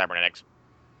Shell cybernetics.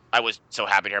 I was so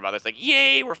happy to hear about this. Like,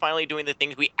 yay, we're finally doing the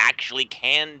things we actually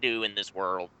can do in this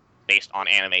world based on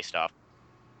anime stuff.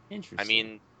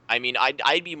 Interesting. I mean,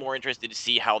 I'd be more interested to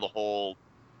see how the whole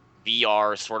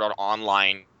VR Sword Art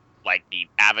Online like the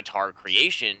avatar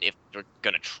creation, if they're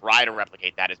gonna try to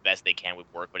replicate that as best they can,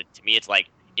 would work. But to me, it's like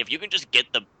if you can just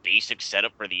get the basic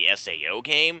setup for the SAO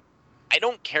game, I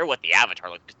don't care what the avatar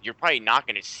looks, because you're probably not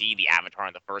going to see the avatar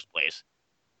in the first place.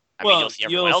 I mean, you'll see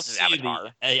everyone else's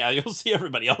avatar. Yeah, you'll see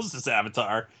everybody else's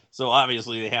avatar. So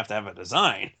obviously they have to have a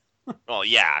design. Well,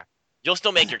 yeah. You'll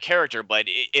still make your character, but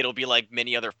it'll be like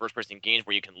many other first-person games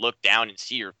where you can look down and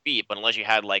see your feet, but unless you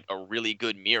had like a really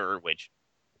good mirror, which,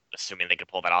 assuming they could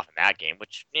pull that off in that game,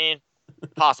 which,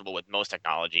 possible with most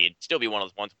technology, it'd still be one of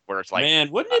those ones where it's like...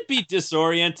 Man, wouldn't it be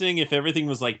disorienting if everything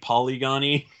was like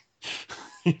polygon-y?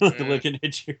 Looking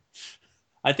at you.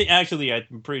 I think, actually,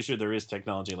 I'm pretty sure there is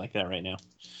technology like that right now.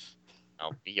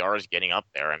 Well, VR is getting up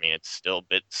there. I mean, it's still a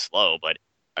bit slow, but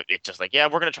it's just like, yeah,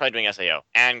 we're going to try doing SAO.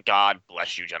 And God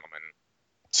bless you, gentlemen.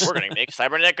 We're going to make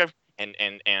Cybernetics, and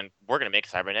we're going to make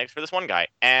Cybernetics for this one guy.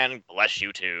 And bless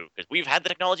you, too. Because we've had the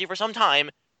technology for some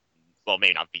time. Well,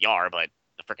 maybe not VR, but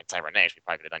the freaking Cybernetics we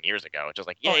probably could have done years ago. It's just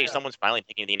like, yay, someone's finally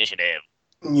taking the initiative.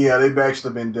 Yeah, they've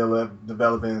actually been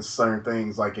developing certain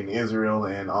things, like in Israel,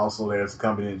 and also there's a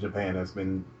company in Japan that's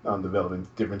been developing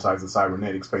different types of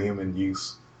cybernetics for human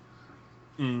use.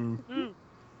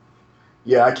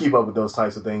 Yeah, I keep up with those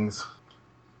types of things.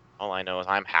 All I know is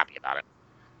I'm happy about it.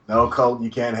 No, Colt, you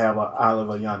can't have an Isle of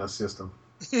Ayana system.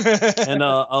 And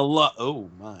a lot. Oh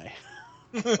my!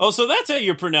 Oh, so that's how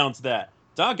you pronounce that.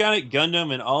 Doggone it,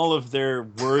 Gundam, and all of their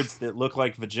words that look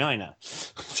like vagina.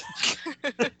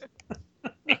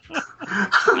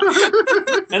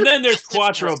 And then there's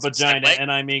Quattro Vagina,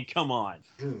 and I mean, come on.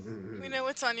 We know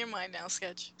what's on your mind now,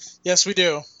 Sketch. Yes, we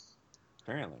do.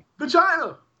 Apparently.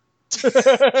 Vagina!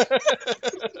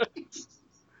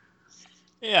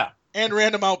 Yeah. And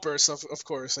random outbursts, of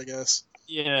course, I guess.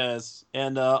 Yes.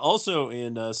 And also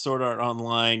in Sword Art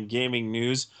Online gaming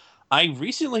news, I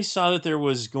recently saw that there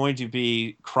was going to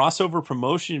be crossover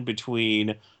promotion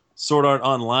between Sword Art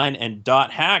Online and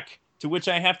Dot Hack, to which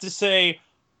I have to say,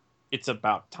 it's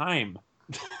about time.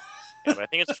 Yeah, but I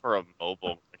think it's for a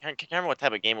mobile. I can't remember what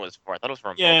type of game it was for. I thought it was for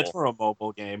a mobile. Yeah, it's for a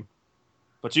mobile game.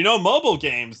 But you know, mobile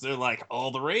games, they're like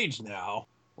all the rage now.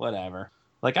 Whatever.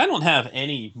 Like, I don't have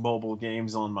any mobile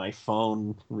games on my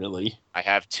phone, really. I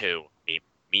have two.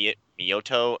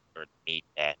 Miyoto, or the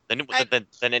Nintendo one. The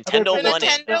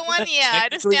Nintendo one? Yeah, I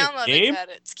just downloaded that.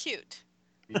 It's cute.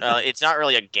 It's not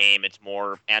really a game. It's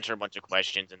more answer a bunch of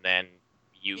questions, and then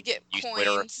you get use coins.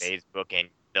 Twitter or Facebook, and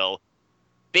they'll...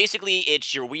 Basically,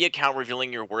 it's your Wii account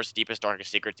revealing your worst, deepest,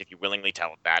 darkest secrets if you willingly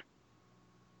tell it that.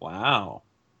 Wow.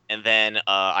 And then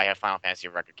I have Final Fantasy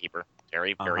Record Keeper.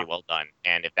 Very, very well done.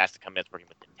 And if that's the company that's working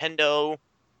with Nintendo,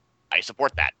 I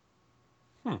support that.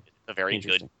 It's a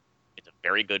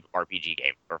very good RPG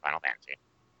game for Final Fantasy.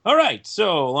 All right,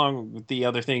 so along with the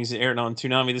other things that aired on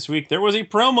Toonami this week, there was a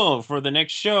promo for the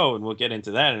next show, and we'll get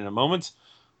into that in a moment.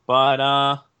 But,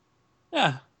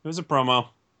 yeah, it was a promo.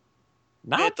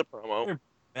 It's a promo. Their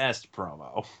best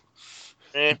promo.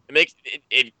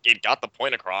 It got the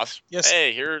point across. Yes.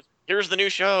 Hey, here's the new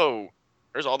show.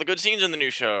 Here's all the good scenes in the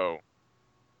new show.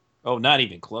 Oh, not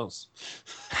even close.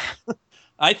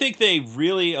 I think they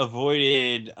really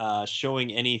avoided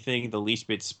showing anything the least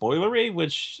bit spoilery,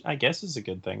 which I guess is a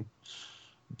good thing.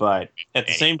 But at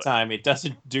the same time, it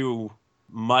doesn't do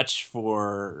much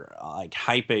for like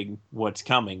hyping what's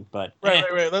coming. But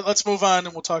right. Let's move on,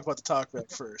 and we'll talk about the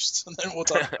talkback first, and then we'll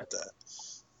talk about that.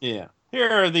 Yeah. Here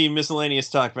are the miscellaneous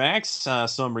talkbacks,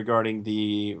 some regarding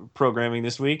the programming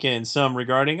this week and some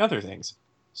regarding other things.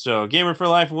 So, Gamer for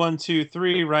Life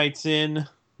 123 writes in,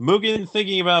 Mugen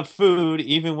thinking about food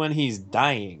even when he's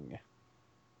dying.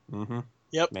 Mm-hmm.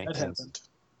 Yep, Makes that sense. happened.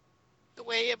 The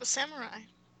way of a samurai.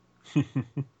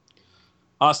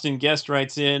 Austin Guest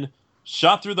writes in,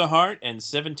 shot through the heart and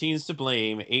 17's to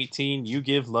blame. 18, you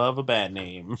give love a bad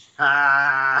name.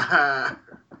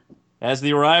 As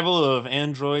the arrival of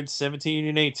androids 17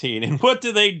 and 18. And what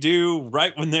do they do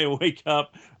right when they wake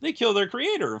up? They kill their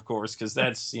creator, of course, because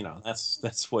that's,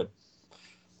 that's what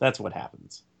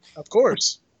happens. Of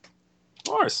course. Of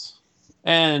course.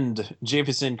 And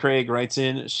Jameson Craig writes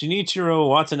in, Shinichiro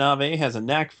Watanabe has a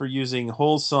knack for using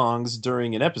whole songs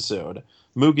during an episode.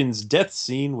 Mugen's death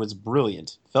scene was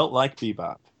brilliant. Felt like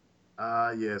Bebop.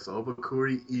 Yes,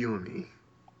 Obakuri Iumi.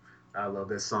 I love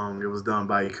that song. It was done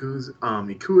by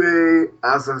Ikue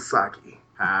Asasaki.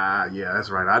 Yeah, that's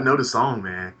right. I know the song,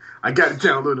 man. I got it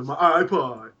downloaded on my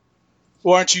iPod.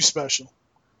 Well, aren't you special?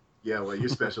 Yeah, well, you're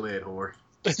special ed, whore.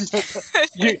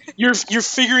 You're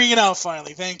figuring it out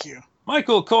finally. Thank you.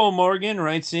 Michael Cole Morgan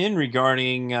writes in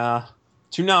regarding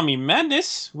Toonami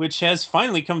Madness, which has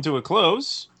finally come to a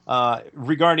close.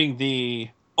 Regarding the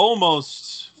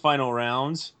almost final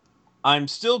rounds, I'm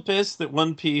still pissed that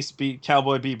One Piece beat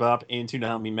Cowboy Bebop and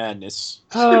Toonami Madness.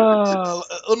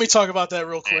 Let me talk about that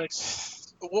real quick.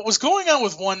 What was going on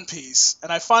with One Piece,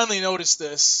 and I finally noticed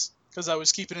this because I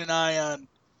was keeping an eye on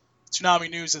Toonami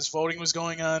News as voting was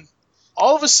going on.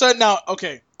 All of a sudden now,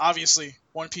 okay, obviously,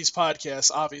 One Piece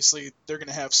podcast, obviously, they're going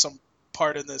to have some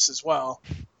part in this as well.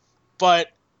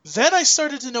 But then I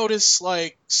started to notice,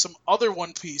 like, some other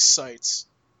One Piece sites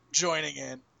joining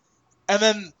in. And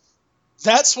then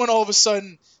that's when all of a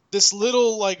sudden this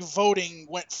little, like, voting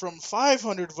went from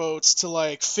 500 votes to,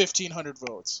 like, 1,500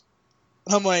 votes.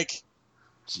 And I'm like...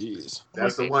 Jeez.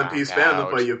 That's the One Piece fandom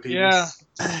for you people. Yeah.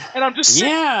 And I'm just sitting,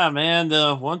 Yeah, man,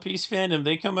 the One Piece fandom,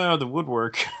 they come out of the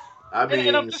woodwork. I mean,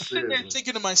 and I'm just sitting there seriously.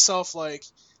 thinking to myself, like,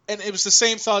 and it was the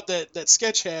same thought that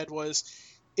Sketch had was,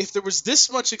 if there was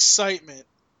this much excitement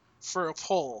for a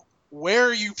poll, where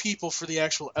are you people for the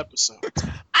actual episode?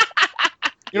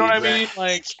 You know what I mean?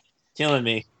 Like, Killing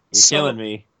me. You're So- killing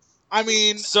me. I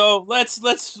mean, So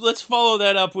let's follow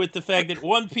that up with the fact that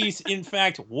One Piece, in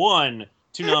fact, won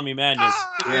Toonami Madness.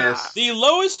 Yes. The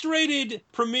lowest rated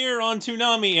premiere on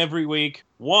Toonami every week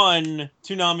won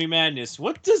Toonami Madness.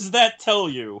 What does that tell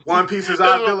you? One Piece is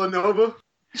out Villanova.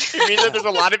 It means that there's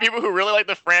a lot of people who really like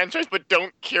the franchise but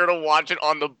don't care to watch it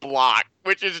on the block,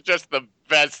 which is just the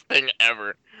best thing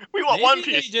ever. We want Maybe One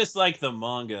they Piece. just like the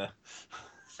manga.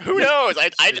 Who knows?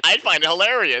 I'd find it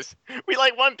hilarious. We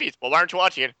like One Piece. Well, why aren't you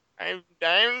watching it? I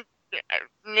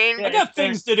I got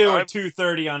things to do at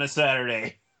 2:30 on a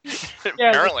Saturday, yeah,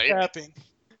 apparently. tapping.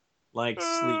 like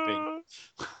sleeping.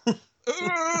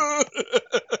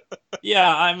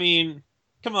 Yeah, I mean,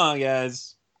 come on,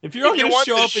 guys. If you're If all you going to want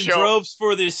show this up in show- droves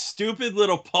for this stupid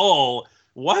little poll,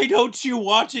 why don't you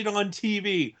watch it on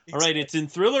TV? All right, it's in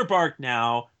Thriller Bark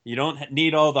now. You don't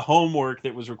need all the homework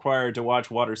that was required to watch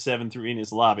Water 7 through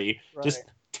Ina's Lobby. Right. Just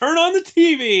turn on the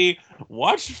TV,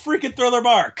 watch freaking Thriller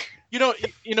Bark. You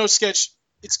know, Sketch,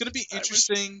 it's going to be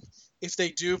interesting if they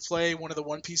do play one of the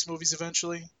One Piece movies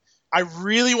eventually. I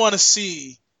really want to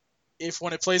see if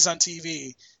when it plays on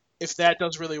TV, if that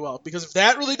does really well. Because if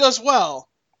that really does well,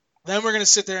 then we're going to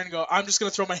sit there and go, I'm just going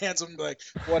to throw my hands up and be like,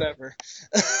 whatever.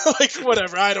 Like,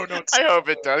 whatever, I don't know. I hope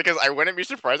it does, because I wouldn't be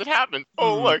surprised it happened.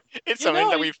 Oh, Mhm. look, it's You something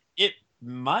know, that we've... It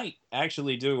might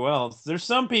actually do well. There's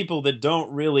some people that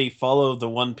don't really follow the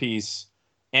One Piece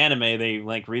anime. They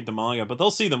like read the manga, but they'll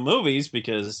see the movies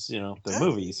because, you know, they're Yeah.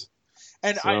 movies.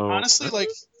 And I So- honestly, like,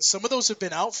 some of those have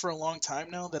been out for a long time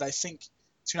now that I think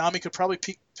Toonami could probably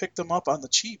pick them up on the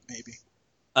cheap, maybe.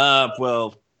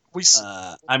 Well, We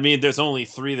I mean, there's only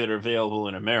 3 that are available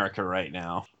in America right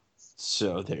now.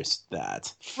 So there's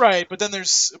that. Right, but then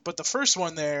but the first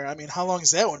one there, I mean, how long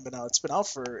has that one been out? It's been out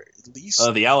for at least...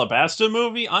 The Alabasta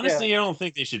movie? Honestly, I don't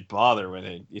think they should bother with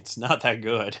it. It's not that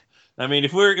good. I mean,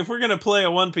 if we're gonna play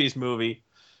a One Piece movie,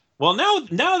 well,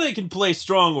 now they can play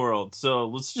Strong World. So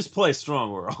let's just play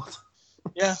Strong World.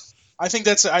 Yeah, I think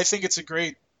it's a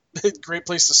great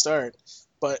place to start.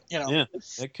 But, you know, Yeah,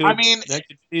 that could. I mean, that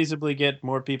could feasibly get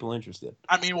more people interested.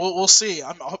 I mean, we'll see.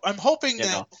 I'm hoping You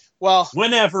that. know, Well,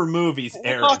 whenever movies we'll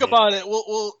air, talk again. about it.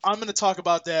 I'm going to talk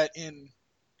about that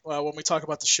when we talk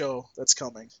about the show that's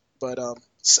coming. But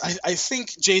I think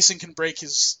Jason can break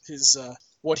his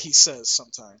what he says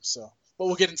sometimes. So, but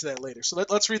we'll get into that later. So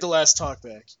let's read the last talk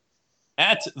back.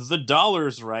 At the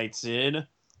Dollars writes in.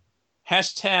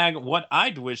 Hashtag what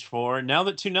I'd wish for. Now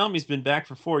that Toonami's been back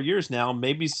for 4 years now,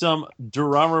 maybe some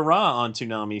Durarara on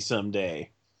Toonami someday.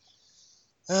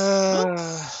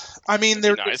 I mean,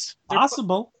 they're Nice.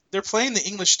 Possible. they're playing the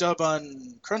English dub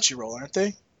on Crunchyroll, aren't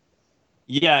they?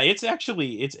 Yeah, it's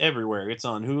everywhere. It's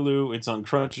on Hulu, it's on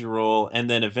Crunchyroll, and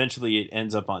then eventually it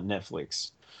ends up on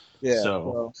Netflix. Yeah.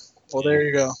 So- Well, there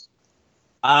you go.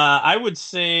 I would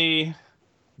say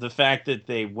the fact that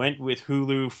they went with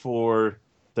Hulu for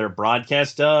their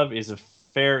broadcast dub is a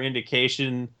fair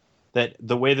indication that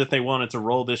the way that they wanted to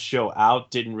roll this show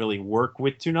out didn't really work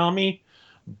with Toonami.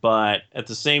 But at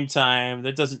the same time,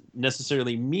 that doesn't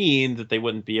necessarily mean that they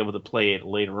wouldn't be able to play it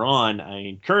later on. I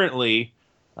mean, currently,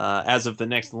 as of the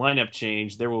next lineup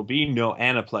change, there will be no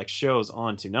Aniplex shows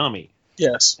on Toonami.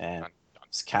 Yes. And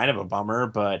it's kind of a bummer,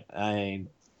 but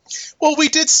Well, we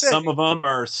did say some of them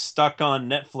are stuck on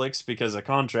Netflix because of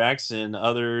contracts, and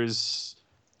others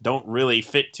don't really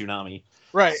fit Toonami.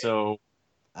 right. So,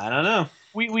 I don't know.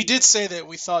 We did say that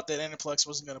we thought that Aniplex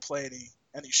wasn't going to play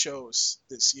any shows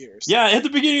this year. So. Yeah, at the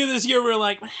beginning of this year, we were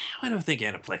like, I don't think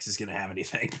Aniplex is going to have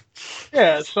anything.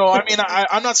 Yeah. So I mean,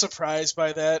 I'm not surprised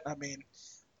by that. I mean,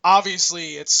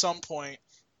 obviously, at some point.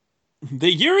 The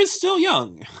year is still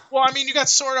young. Well, I mean, you got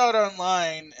Sword Art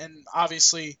Online, and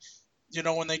obviously, you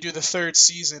know, when they do the third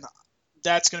season,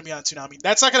 that's going to be on Toonami.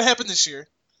 That's not going to happen this year.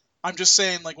 I'm just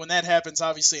saying, like, when that happens,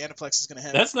 obviously Aniplex is going to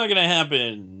have. That's not going to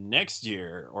happen next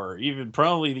year, or even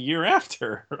probably the year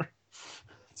after.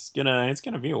 It's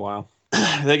gonna be a while.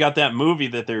 They got that movie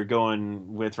that they're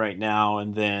going with right now,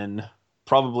 and then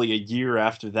probably a year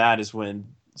after that is when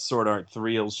Sword Art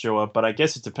 3 will show up. But I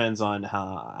guess it depends on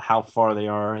how far they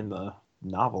are in the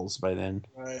novels by then.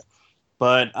 Right.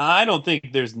 But I don't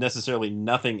think there's necessarily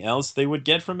nothing else they would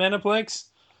get from Aniplex.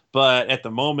 But at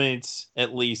the moment,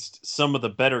 at least, some of the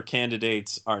better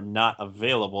candidates are not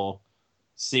available,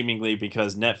 seemingly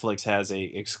because Netflix has a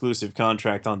exclusive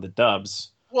contract on the dubs.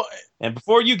 Well, and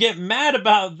before you get mad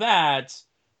about that,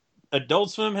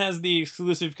 Adult Swim has the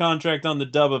exclusive contract on the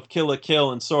dub of Kill la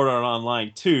Kill and Sword Art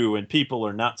Online 2, and people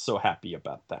are not so happy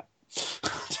about that.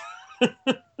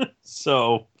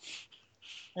 So,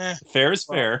 fair is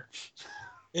fair.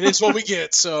 It is what we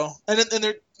get. So, and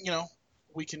they're,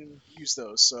 we can use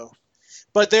those. So,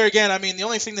 but there again, I mean, the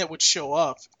only thing that would show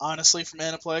up, honestly, from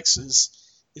Aniplex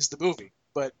is the movie.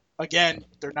 But again,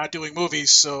 they're not doing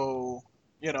movies, so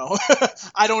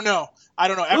I don't know.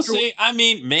 We'll see. I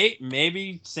mean,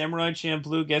 maybe Samurai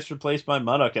Champloo gets replaced by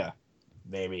Madoka.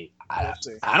 Maybe. I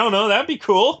don't know. That'd be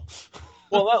cool.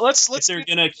 Well, let's. If they're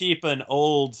gonna keep an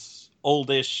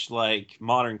oldish like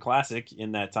modern classic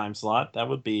in that time slot, that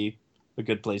would be a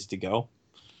good place to go.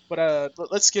 But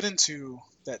let's get into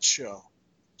that show,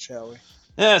 shall we?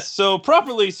 Yes. So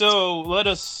let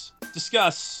us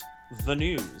discuss the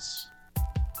news.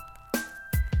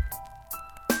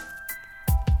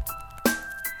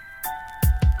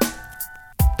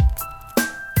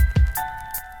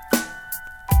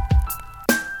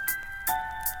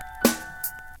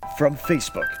 From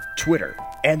Facebook, Twitter,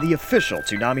 and the official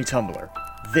Toonami Tumblr,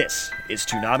 this is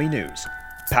Toonami News,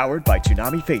 powered by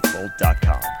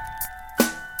ToonamiFaithful.com.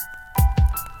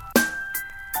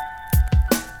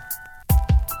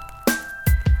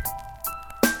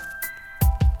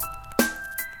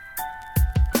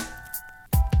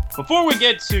 Before we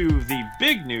get to the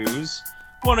big news,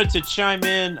 wanted to chime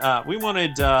in. We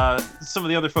wanted some of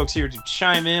the other folks here to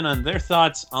chime in on their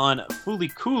thoughts on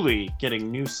Fooly Cooly getting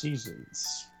new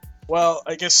seasons. Well,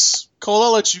 I guess, Cole,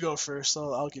 I'll let you go first.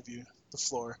 I'll give you the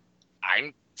floor.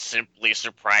 I'm simply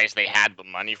surprised they had the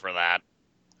money for that.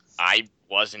 I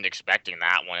wasn't expecting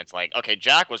that one. It's like, okay,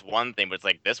 Jack was one thing, but it's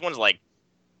like, this one's like,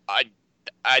 where's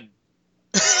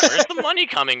the money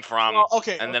coming from? Well,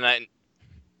 okay. And then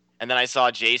I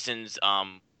saw Jason's,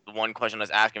 the one question I was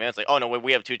asking him, it's like, oh no,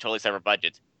 we have two totally separate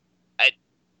budgets.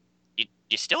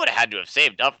 You still would have had to have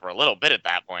saved up for a little bit at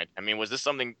that point. I mean, was this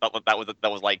something that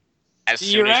was like,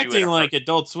 You're acting like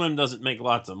Adult Swim doesn't make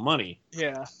lots of money.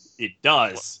 Yeah. It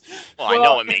does. Well, I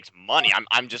know it makes money.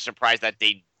 I'm just surprised that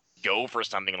they go for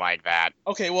something like that.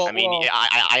 Okay, well, I mean,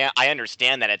 I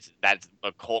understand that that's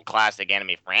a cult classic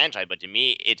anime franchise, but to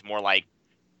me, it's more like,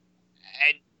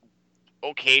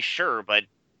 okay, sure, but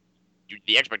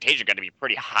the expectation got to be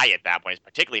pretty high at that point,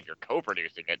 particularly if you're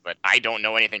co-producing it. But I don't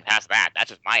know anything past that. That's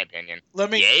just my opinion.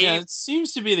 Yeah, it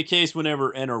seems to be the case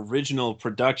whenever an original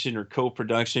production or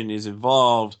co-production is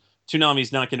involved.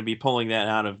 Toonami's not going to be pulling that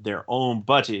out of their own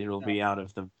budget. It'll be out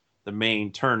of the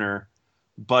main Turner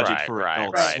budget for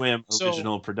Adult Swim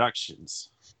original productions.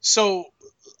 So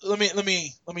let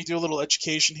me do a little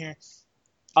education here.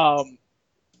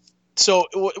 So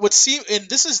what seems, and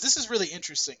this is really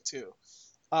interesting too.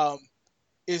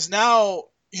 Is now,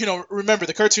 remember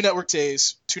the Cartoon Network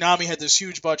days, Toonami had this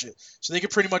huge budget, so they could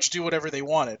pretty much do whatever they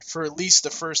wanted for at least the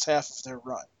first half of their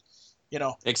run.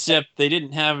 Except they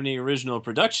didn't have any original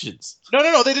productions.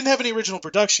 No, they didn't have any original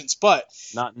productions, but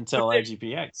not until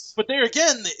IGPX. But there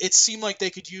again, it seemed like they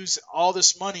could use all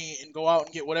this money and go out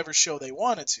and get whatever show they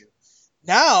wanted to.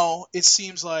 Now it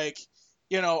seems like,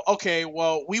 okay,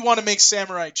 well, we want to make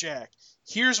Samurai Jack.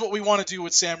 Here's what we want to do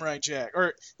with Samurai Jack.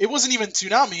 Or it wasn't even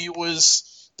Toonami, it was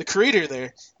the creator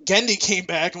there. Gendy came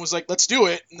back and was like, let's do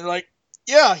it. And they're like,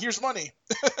 yeah, here's money.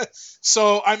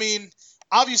 So, I mean,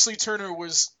 obviously Turner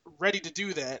was ready to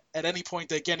do that at any point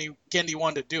that Gendy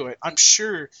wanted to do it. I'm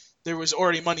sure there was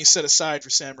already money set aside for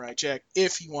Samurai Jack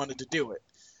if he wanted to do it.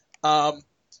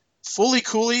 Fooly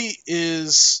Cooly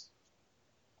is...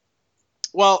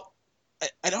 Well,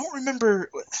 I don't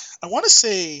remember... I want to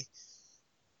say...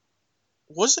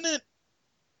 Wasn't it?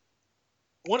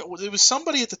 It was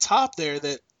somebody at the top there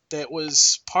that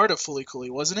was part of Fooly Cooly,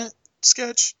 wasn't it?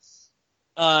 Sketch?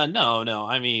 No.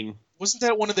 I mean, wasn't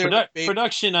that one of their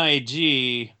Production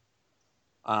IG?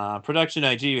 Production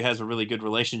IG has a really good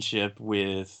relationship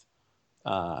with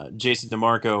Jason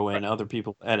DeMarco and other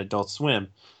people at Adult Swim,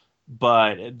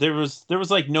 but there was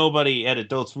like nobody at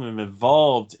Adult Swim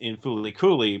involved in Fooly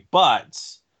Cooly,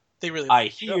 but They really. I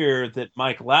hear that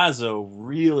Mike Lazo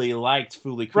really liked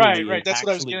Fooly Cooly. Right. And That's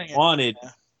what I was actually getting at. wanted. Yeah.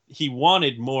 He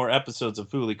wanted more episodes of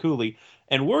Fooly Cooly.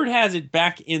 And word has it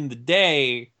back in the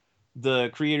day, the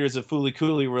creators of Fooly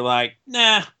Cooly were like,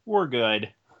 nah, we're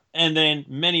good. And then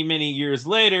many, many years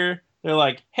later, they're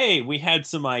like, hey, we had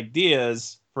some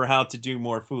ideas for how to do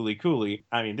more Fooly Cooly.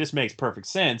 I mean, this makes perfect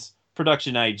sense.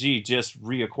 Production IG just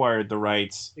reacquired the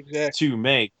rights to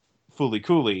make Fooly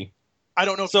Cooly. I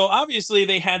don't know. So obviously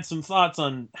they had some thoughts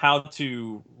on how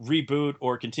to reboot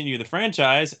or continue the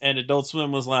franchise, and Adult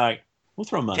Swim was like, we'll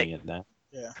throw money at that.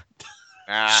 Yeah.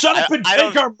 Shut up and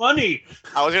take our money.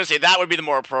 I was going to say that would be the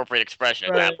more appropriate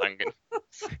expression at that point.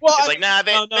 Well, it's like, nah,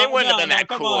 they wouldn't have been that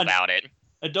cool about it.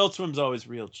 Adult Swim's always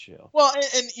real chill. Well,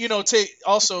 and you know,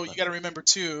 also you got to remember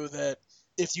too that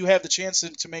if you have the chance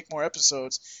to make more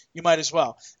episodes, you might as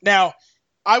well. Now,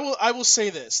 I will say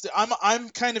this: I'm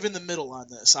kind of in the middle on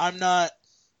this. I'm not.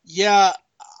 Yeah,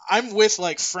 I'm with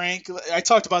like Frank. I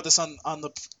talked about this on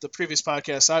the previous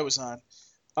podcast I was on,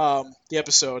 the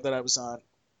episode that I was on.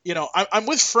 You know, I'm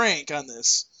with Frank on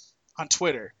this on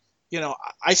Twitter. You know,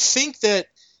 I think that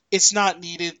it's not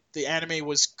needed. The anime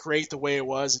was great the way it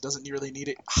was. It doesn't really need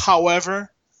it.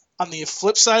 However, on the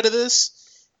flip side of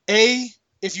this, A,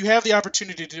 if you have the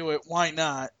opportunity to do it, why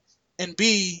not? And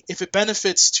B, if it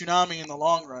benefits Toonami in the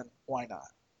long run, why not?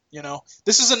 You know,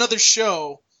 this is another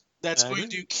show that's going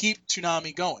to keep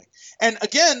Toonami going. And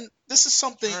again, this is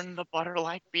something. Turn the butter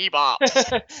like Bebop.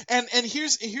 and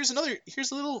here's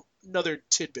another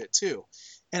tidbit too.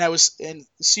 And I was telling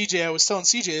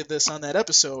CJ this on that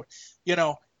episode. You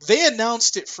know, they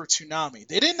announced it for Toonami.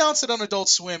 They didn't announce it on Adult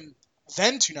Swim,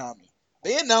 then Toonami.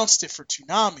 They announced it for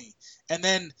Toonami, and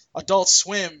then Adult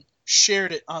Swim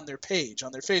shared it on their page,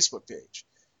 on their Facebook page.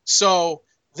 So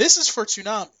this is for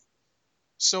Toonami.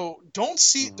 So don't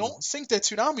think that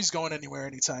Toonami's going anywhere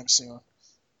anytime soon,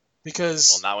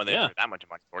 because not when they put that much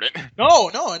money for it. No,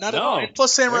 not at all. And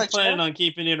plus, Samurai They're planning on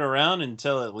keeping it around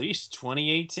until at least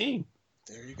 2018.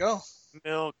 There you go.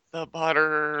 Milk the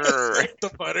butter. The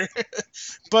butter.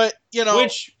 But you know,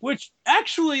 which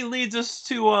actually leads us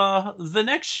to the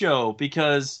next show,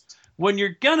 because when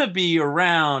you're gonna be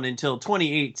around until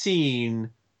 2018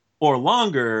 or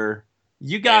longer,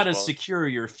 you gotta secure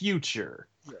your future.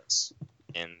 Yes.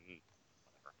 And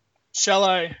shall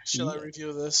I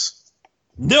review this?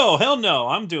 No, hell no,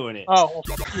 I'm doing it. Oh.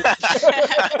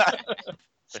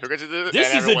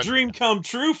 This is a dream come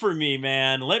true for me,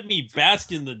 man. Let me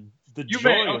bask in the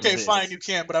joy of this. Fine, you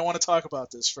can, but I want to talk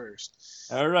about this first.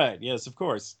 All right, yes, of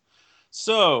course.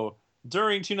 So,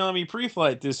 during Toonami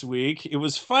Pre-Flight this week, it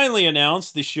was finally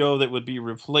announced the show that would be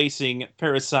replacing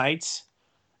Parasites.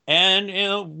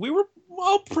 And we were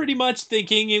all pretty much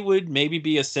thinking it would maybe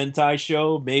be a Sentai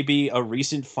show, maybe a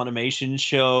recent Funimation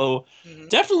show. Mm-hmm.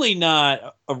 Definitely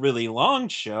not a really long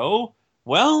show.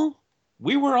 Well,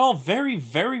 we were all very,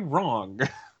 very wrong.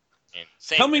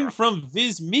 Coming from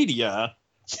Viz Media,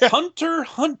 Hunter x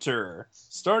Hunter,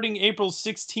 starting April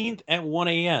 16th at 1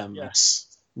 a.m. Yes.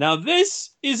 Now,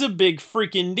 this is a big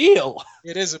freaking deal.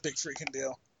 It is a big freaking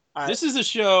deal. This is a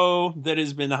show that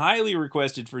has been highly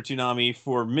requested for Toonami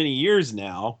for many years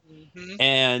now. Mm-hmm.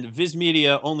 And Viz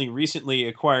Media only recently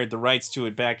acquired the rights to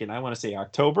it back in, I want to say,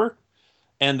 October.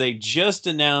 And they just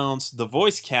announced the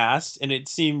voice cast, and it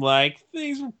seemed like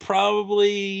things were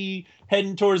probably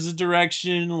heading towards the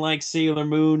direction like Sailor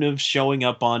Moon of showing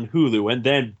up on Hulu. And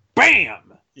then,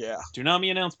 BAM! Yeah. Toonami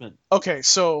announcement. Okay,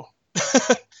 so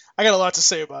I got a lot to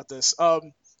say about this.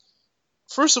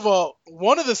 First of all,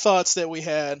 one of the thoughts that we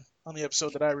had on the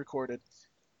episode that I recorded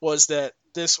was that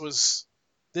this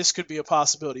could be a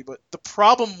possibility. But the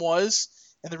problem was,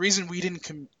 and the reason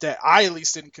that I at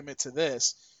least didn't commit to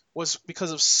this, was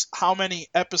because of how many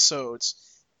episodes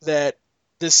that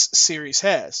this series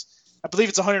has. I believe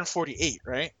it's 148,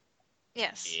 right?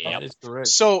 Yes. Yeah, that is correct.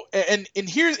 So, and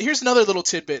here's another little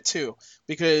tidbit too,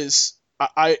 because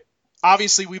I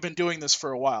obviously we've been doing this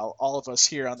for a while, all of us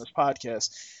here on this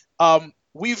podcast.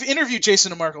 We've interviewed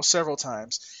Jason DeMarco several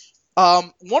times.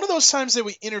 One of those times that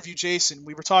we interviewed Jason,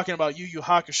 we were talking about Yu Yu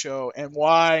Hakusho and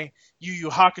why Yu Yu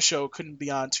Hakusho couldn't be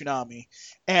on Toonami.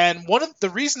 And one of the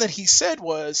reason that he said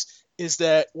is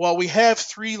that while we have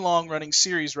 3 long-running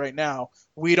series right now,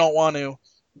 we don't want to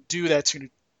do that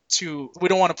we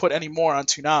don't want to put any more on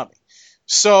Toonami.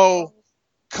 So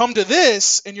come to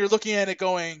this, and you're looking at it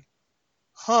going,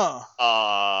 huh?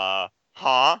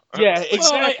 Yeah,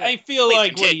 exactly. Well, I feel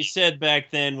like what he said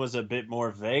back then was a bit more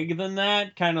vague than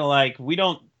that. Kind of like we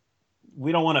don't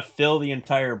want to fill the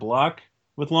entire block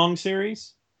with long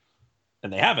series,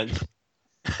 and they haven't.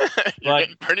 You're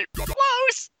getting pretty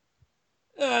close.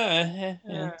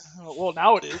 Yeah. Well,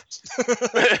 now it is.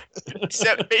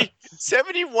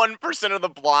 71% of the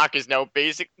block is now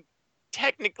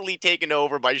technically taken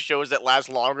over by shows that last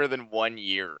longer than 1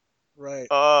 year. Right.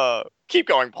 Keep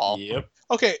going, Paul. Yep.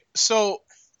 Okay, so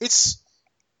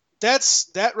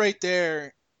that right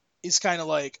there is kind of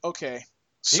like, okay.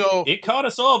 So it caught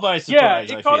us all by surprise.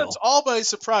 yeah, I it caught feel. us all by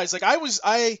surprise. Like I was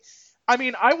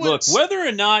Look, whether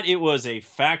or not it was a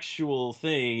factual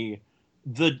thing,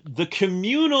 the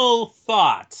communal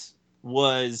thought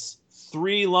was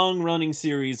 3 long-running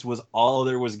series was all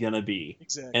there was gonna be.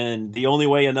 Exactly. And the only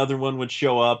way another one would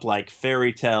show up, like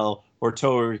Fairy Tail or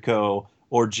Toriko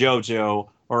or JoJo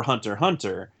or Hunter x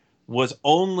Hunter, was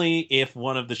only if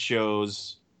one of the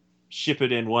shows,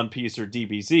 Shippuden, One Piece, or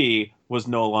DBZ, was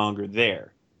no longer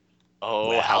there. Oh,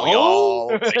 Well. how we all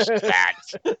wished that.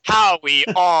 How we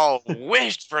all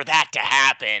wished for that to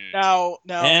happen. Now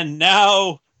And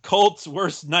now Colt's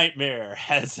worst nightmare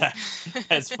has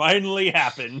finally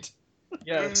happened.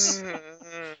 yes.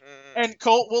 And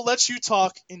Colt, we'll let you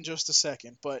talk in just a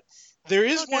second, but there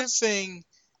is one thing,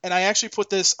 and I actually put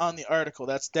this on the article.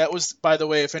 That was, by the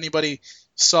way, if anybody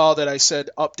saw that I said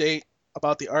update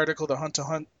about the article, the Hunter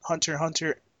x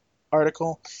Hunter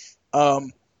article.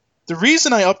 The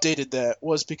reason I updated that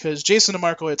was because Jason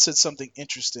DeMarco had said something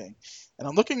interesting. And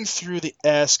I'm looking through the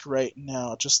ask right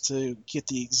now just to get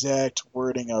the exact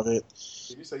wording of it.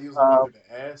 Did you say you was looking at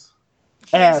the ass?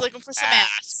 He's Ask. looking for some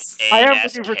ass. I am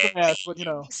looking for some ass, but you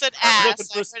know. He said I'm ass. looking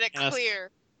I for heard it some ass.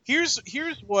 clear.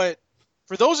 Here's what,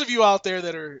 for those of you out there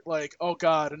that are like, oh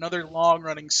god, another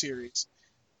long-running series.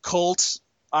 Colt,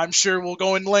 I'm sure we'll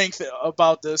go in length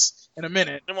about this in a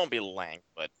minute. It won't be length,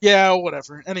 but Yeah,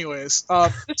 whatever. Anyways,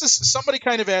 somebody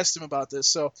kind of asked him about this.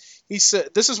 So he said,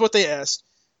 this is what they asked.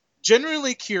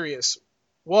 Genuinely curious,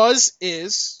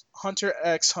 is Hunter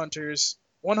x Hunter's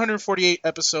 148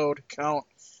 episode count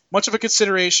much of a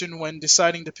consideration when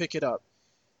deciding to pick it up?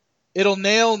 It'll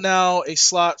nail now a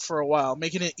slot for a while,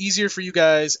 making it easier for you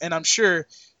guys, and I'm sure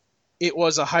it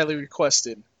was a highly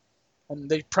requested. And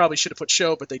they probably should have put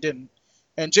show, but they didn't.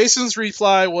 And Jason's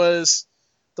reply was,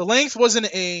 the length wasn't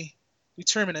a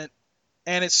determinant,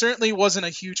 and it certainly wasn't a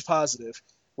huge positive.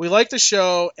 We like the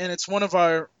show, and it's one of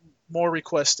our more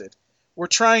requested. We're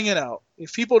trying it out.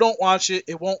 If people don't watch it,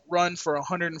 it won't run for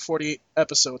 148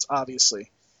 episodes,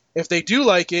 obviously. If they do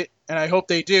like it, and I hope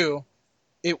they do,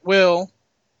 it will,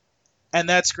 and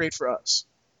that's great for us.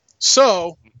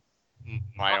 So,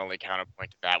 my only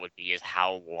counterpoint to that would be is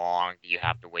how long do you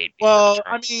have to wait well, to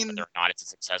I determine mean, whether or not it's a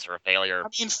success or a failure?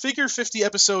 figure 50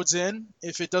 episodes in,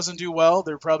 if it doesn't do well,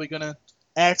 they're probably going to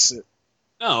axe it.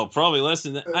 No, probably less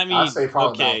than that. I mean, I'd say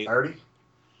probably okay, about 30.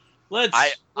 let's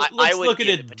I would look at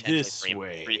give it potentially this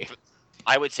way.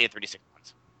 I would say 36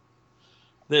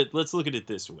 months. Let's look at it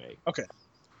this way. Okay.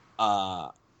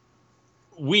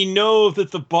 We know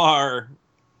that the bar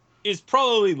is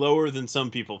probably lower than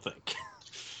some people think.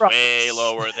 Way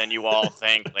lower than you all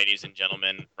think, ladies and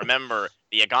gentlemen. Remember,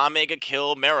 the Agamega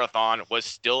Kill Marathon was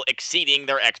still exceeding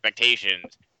their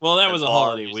expectations. Well, that The was a bar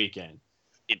holiday is- weekend.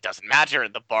 It doesn't matter.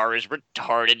 The bar is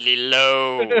retardedly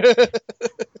low.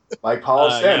 Like Paul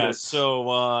Yeah, Sanders.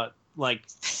 so like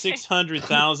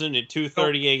 600,000 at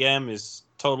 2:30 a.m. is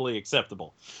totally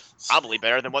acceptable. Probably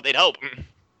better than what they'd hope.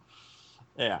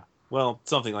 Yeah, well,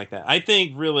 something like that. I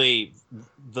think really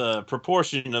the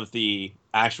proportion of the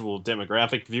actual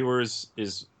demographic viewers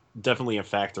is definitely a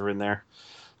factor in there.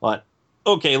 But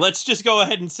okay, let's just go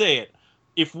ahead and say it.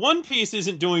 If One Piece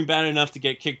isn't doing bad enough to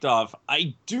get kicked off,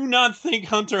 I do not think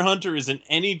Hunter x Hunter is in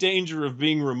any danger of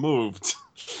being removed.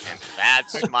 And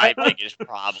that's my biggest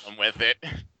problem with it.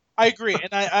 I agree,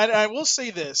 and I will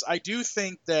say this: I do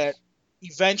think that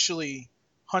eventually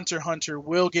Hunter x Hunter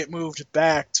will get moved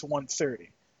back to 130.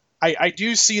 I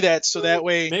do see that, so that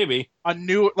way Maybe. a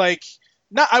new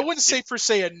I wouldn't say per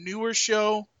se a newer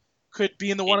show could be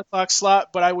in the 1 o'clock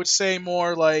slot, but I would say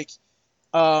more like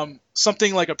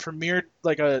something like a premiere,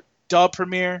 like a dub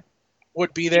premiere,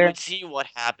 would be You there. would see what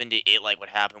happened to it, like what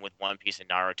happened with One Piece and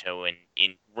Naruto, and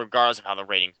in regardless of how the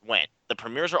ratings went, the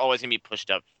premieres are always going to be pushed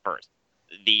up first.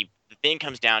 The thing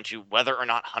comes down to whether or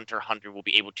not Hunter x Hunter will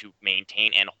be able to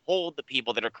maintain and hold the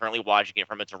people that are currently watching it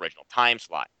from its original time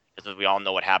slot. Because as we all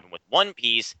know what happened with One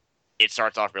Piece, it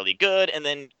starts off really good and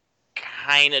then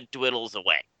kind of dwindles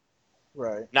away.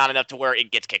 Right. Not enough to where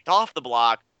it gets kicked off the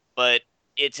block, but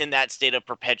it's in that state of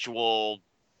perpetual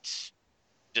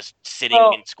just sitting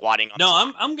Well, and squatting on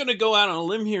No, I'm gonna go out on a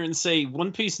limb here and say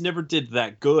One Piece never did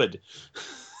that good.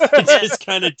 It just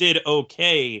kind of did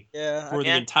okay Yeah. for the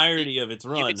Yeah, entirety of its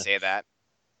You run. could say that.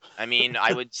 I mean,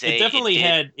 I would say It definitely did-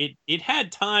 had it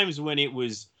had times when it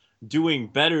was doing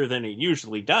better than it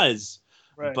usually does,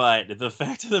 Right. But the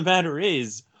fact of the matter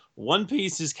is, One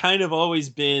Piece has kind of always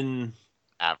been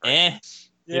Average.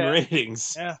 in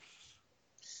ratings. Yeah.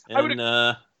 I would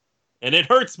And it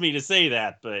hurts me to say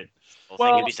that, but Well,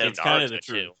 same could be said of it's kind of Naruto, the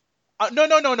truth. too.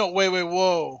 No.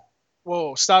 Wait.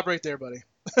 Whoa. Stop right there, buddy.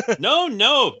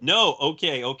 No.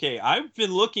 Okay. I've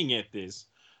been looking at this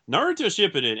Naruto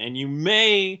Shippuden, and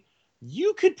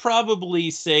you could probably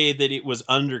say that it was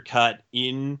undercut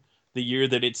in the year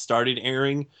that it started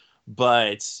airing,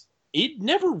 but it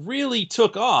never really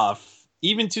took off,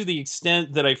 even to the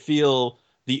extent that I feel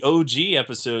the OG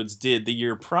episodes did the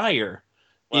year prior.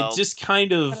 Well, it just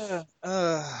kind of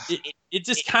it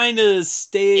just kind of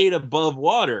stayed above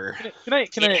water.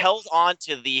 It held on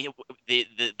to the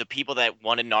people that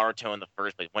wanted Naruto in the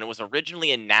first place. When it was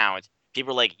originally announced,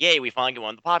 people were like, "Yay, we finally get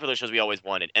one of the popular shows we always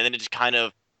wanted." And then it just kind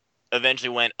of eventually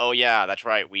went, "Oh yeah, that's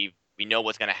right. We know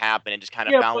what's going to happen," and just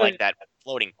kind of found like that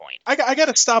floating point. I got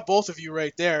to stop both of you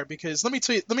right there, because let me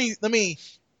tell you.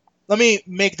 Let me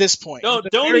make this point.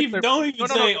 Don't even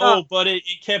say, "Oh, but it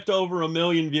kept over 1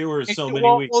 million viewers so many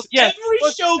weeks." Well, yeah,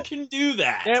 every show can do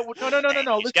that. No.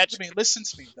 Listen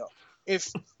to me though.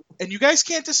 And you guys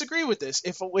can't disagree with this.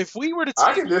 If we were to,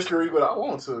 I can disagree, but I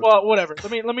want to. Well, whatever.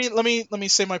 Let me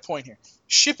say my point here.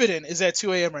 Shippuden is at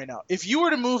 2 a.m. right now. If you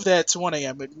were to move that to 1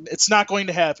 a.m., it's not going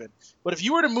to happen. But if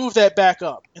you were to move that back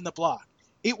up in the block,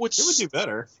 it would do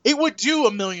better. It would do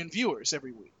 1 million viewers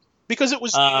every week. Because it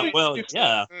was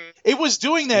it was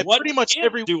doing that pretty much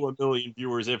every week. Do 1 million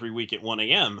viewers every week at 1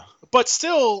 a.m. But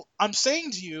still, I'm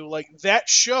saying to you, like, that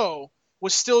show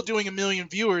was still doing 1 million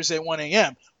viewers at 1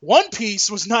 a.m. One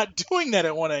Piece was not doing that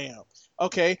at 1 a.m.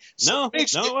 Okay? So it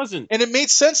wasn't. And it made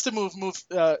sense to move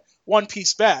One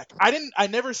Piece back. I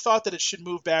never thought that it should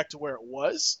move back to where it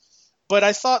was, but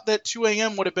I thought that 2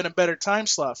 a.m. would have been a better time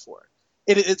slot for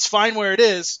it. It's fine where it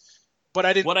is. But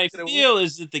I didn't. What I feel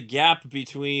is that the gap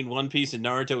between One Piece and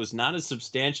Naruto is not as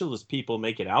substantial as people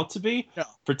make it out to be. No.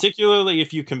 Particularly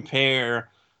if you compare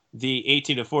the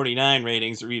 18 to 49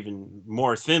 ratings, or even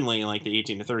more thinly, like the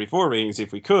 18 to 34 ratings,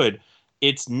 if we could.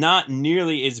 It's not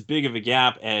nearly as big of a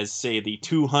gap as, say, the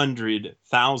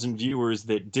 200,000 viewers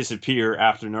that disappear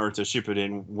after Naruto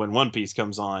Shippuden when One Piece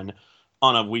comes on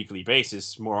a weekly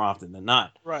basis, more often than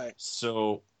not. Right.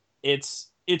 So it's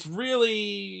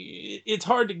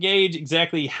hard to gauge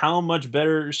exactly how much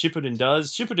better Shippuden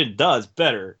does. Shippuden does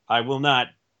better. I will not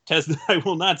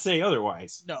say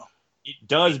otherwise. No. It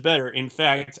does better. In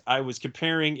fact, I was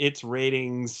comparing its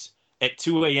ratings at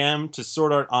 2 a.m. to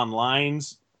Sword Art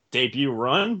Online's debut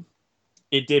run.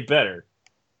 It did better.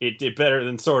 It did better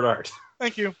than Sword Art.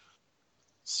 Thank you.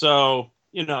 So,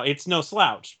 it's no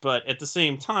slouch, but at the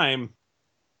same time,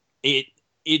 it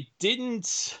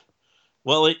didn't...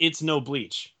 Well, it's no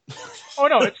Bleach. Oh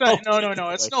no, it's not. No,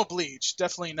 it's no Bleach.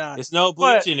 Definitely not. It's no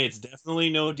Bleach, and it's definitely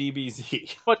no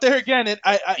DBZ. But there again,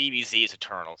 DBZ is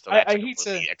eternal, so that's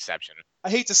an exception.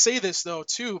 I hate to say this though,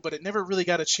 too, but it never really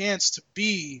got a chance to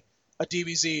be a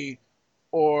DBZ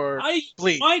or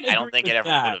Bleach. I don't think it ever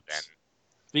would have been,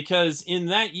 because in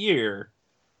that year,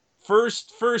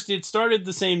 first it started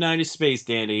the same night as Space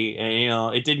Dandy,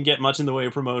 and it didn't get much in the way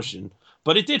of promotion,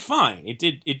 but it did fine. It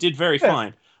did very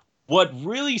fine. What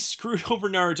really screwed over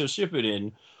Naruto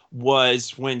Shippuden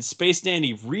was when Space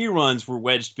Dandy reruns were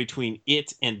wedged between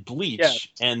it and Bleach. Yeah,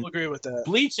 and I'll agree with that.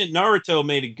 Bleach and Naruto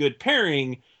made a good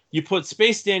pairing. You put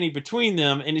Space Dandy between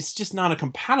them, and it's just not a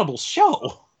compatible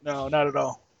show. No, not at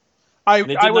all. It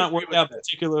did not work out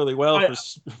particularly well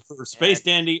for Space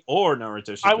Dandy or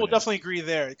Naruto Shippuden. I will definitely agree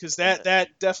there, because that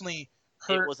definitely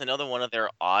hurt. It was another one of their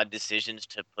odd decisions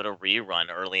to put a rerun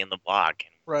early in the block.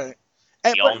 Right.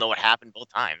 We all know what happened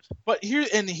both times. But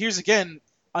here's again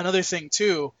another thing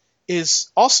too,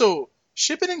 is also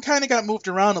Shippuden kind of got moved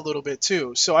around a little bit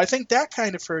too, so I think that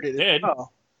kind of hurt it as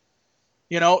well.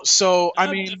 So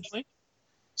I mean,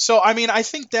 I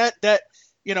think that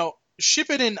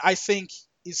Shippuden, I think,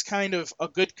 is kind of a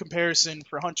good comparison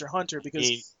for Hunter x Hunter,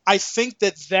 because I think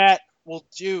that will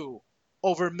do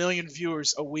over 1 million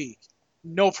viewers a week,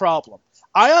 no problem.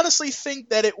 I honestly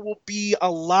think that it will be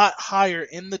a lot higher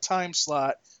in the time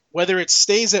slot, whether it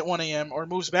stays at 1 a.m. or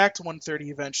moves back to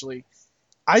 1:30 eventually.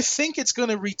 I think it's going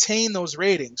to retain those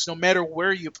ratings no matter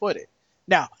where you put it.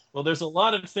 Now, well, there's a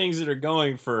lot of things that are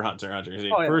going for Hunter x Hunter.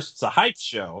 First, it's a hype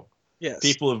show. Yes.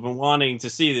 People have been wanting to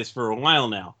see this for a while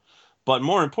now. But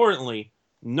more importantly,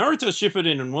 Naruto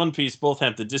Shippuden and One Piece both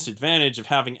have the disadvantage of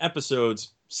having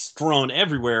episodes strewn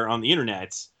everywhere on the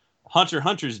internet. Hunter x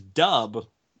Hunter's dub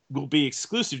will be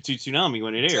exclusive to Toonami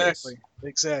when it airs.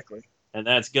 Exactly. And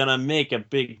that's going to make a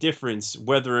big difference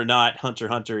whether or not Hunter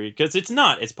x Hunter... Because it's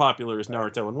not as popular as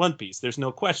Naruto and One Piece. There's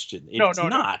no question. It's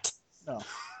not. No.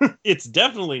 It's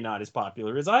definitely not as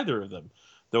popular as either of them,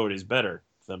 though it is better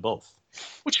than both.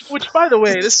 Which, by the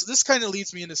way, this kind of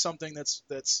leads me into something that's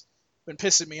been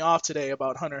pissing me off today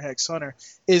about Hunter x Hunter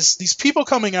is these people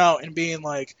coming out and being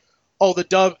like, "Oh, the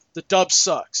dub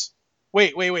sucks."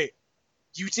 Wait.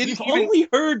 You didn't You've even... only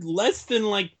heard less than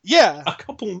like Yeah. a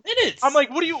couple minutes. I'm like,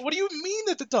 what do you mean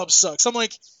that the dub sucks? I'm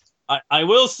like, I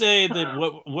will say that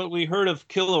what we heard of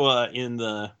Killua in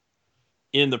the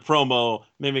promo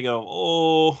made me go,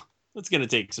 oh, that's gonna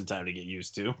take some time to get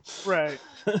used to. right.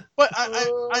 But I'm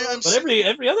But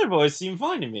every other voice seemed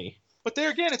fine to me. But there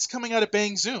again, it's coming out of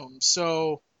Bang Zoom,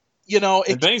 so it,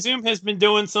 And Bang Zoom has been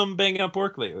doing some bang up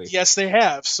work lately. yes, they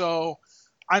have. So,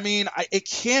 I mean, it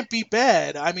can't be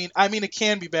bad. I mean, it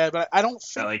can be bad, but I don't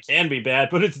think. Well, it can be bad,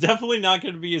 but it's definitely not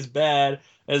going to be as bad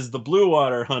as the Blue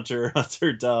Water Hunter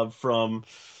dub from,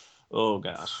 oh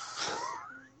gosh,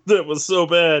 that was so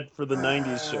bad for the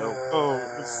 '90s show. Oh,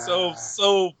 it was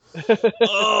so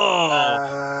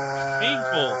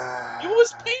painful. It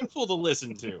was painful to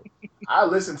listen to. I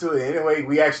listened to it anyway.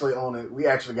 We actually own it. We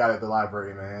actually got it at the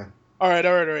library, man. All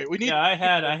right. We need. Yeah, I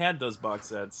had those box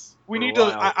sets. We for a need to.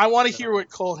 while. I want to hear what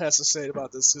Cole has to say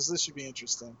about this because this should be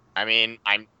interesting. I mean,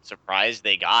 I'm surprised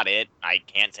they got it. I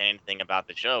can't say anything about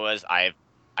the show as I've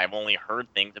only heard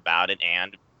things about it,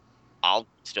 and I'll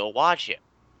still watch it.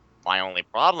 My only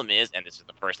problem is, and this is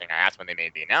the first thing I asked when they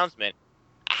made the announcement,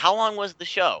 how long was the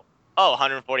show? Oh,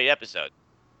 148 episodes.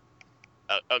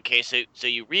 Okay, so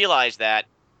you realize that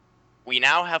we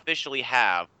now officially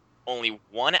have only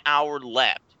 1 hour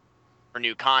left for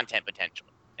new content potentially.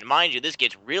 And mind you, this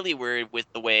gets really weird with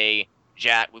the way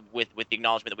Jack, with the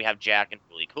acknowledgement that we have Jack and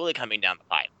Fooly Cooly coming down the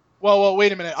pipe. Well,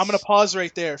 wait a minute. I'm going to pause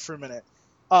right there for a minute.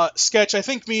 Sketch, I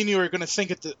think me and you are going to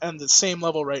think on the same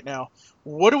level right now.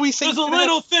 What do we think? There's a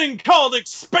little thing called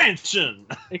expansion.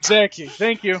 Exactly.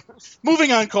 Thank you.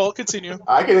 Moving on, Cole. Continue.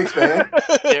 I can expand.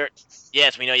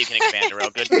 Yes, we know you can expand, Darrell.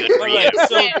 Good for Right,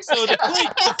 you. so to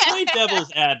play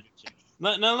devil's advocate.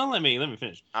 No, let me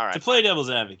finish. All right. To play devil's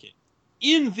advocate,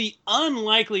 in the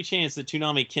unlikely chance that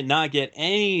Toonami cannot get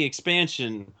any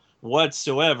expansion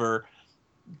whatsoever,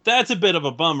 that's a bit of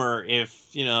a bummer if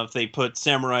they put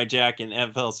Samurai Jack and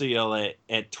FLCL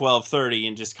at 12:30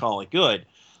 and just call it good.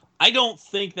 I don't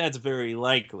think that's very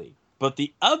likely. But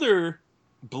the other,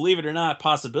 believe it or not,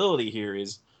 possibility here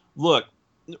is, look,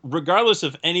 regardless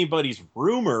of anybody's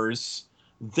rumors,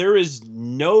 there is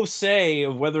no say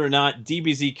of whether or not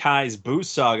DBZ Kai's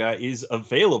Boost Saga is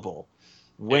available.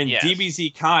 When Yes.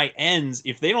 DBZ Kai ends,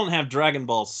 if they don't have Dragon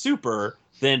Ball Super,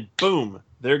 then boom,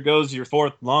 there goes your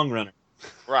fourth long runner.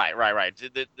 Right.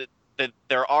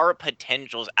 There are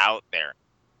potentials out there.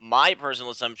 My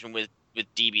personal assumption with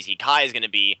DBZ Kai is going to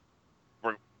be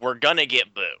we're going to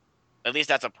get Boo. At least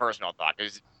that's a personal thought.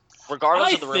 Because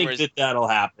regardless of the rumors, I think that'll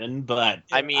happen, but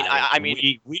I mean,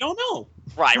 we don't know.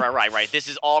 Right. This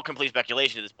is all complete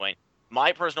speculation at this point.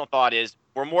 My personal thought is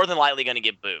we're more than likely going to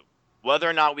get Boo. Whether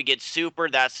or not we get Super,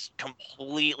 that's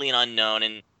completely an unknown,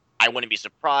 and I wouldn't be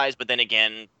surprised. But then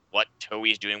again, what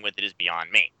Toei's doing with it is beyond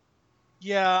me.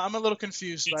 Yeah, I'm a little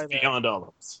confused by It's that. beyond all of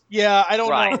us. Yeah, I don't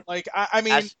know. Right. Like, I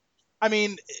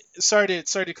mean, sorry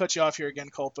to cut you off here again,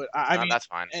 Colt, but I mean, That's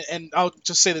fine. and I'll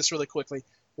just say this really quickly.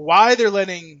 Why they're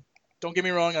letting, don't get me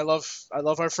wrong, I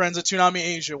love our friends at Toonami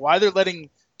Asia. Why they're letting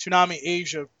Toonami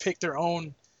Asia pick their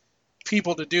own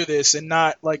people to do this and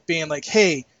not like being like,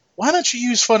 hey, why don't you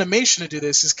use Funimation to do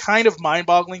this is kind of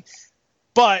mind-boggling.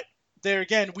 But there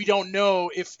again, we don't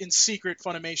know if in secret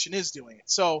Funimation is doing it.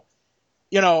 So,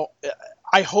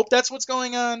 I hope that's what's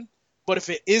going on. But if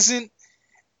it isn't,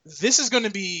 this is going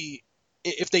to be,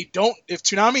 if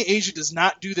Toonami Asia does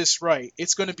not do this right,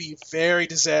 it's going to be very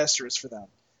disastrous for them.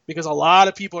 Because a lot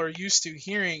of people are used to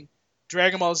hearing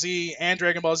Dragon Ball Z and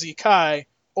Dragon Ball Z Kai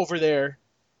over there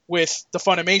with the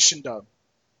Funimation dub,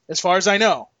 as far as I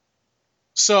know.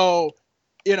 So,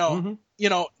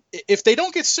 if they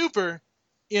don't get Super,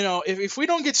 if we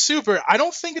don't get Super, I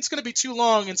don't think it's going to be too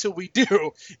long until we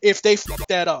do, if they fuck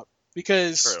that up.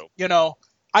 Because, True.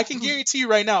 I can guarantee you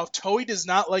right now, if Toei does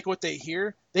not like what they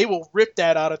hear, they will rip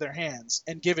that out of their hands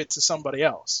and give it to somebody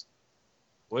else.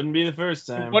 Wouldn't be the first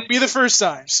time. It wouldn't be the first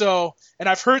time. So, and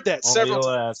I've heard that Won't several be the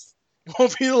times. last. It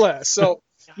won't be the last. So,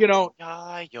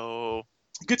 Yo.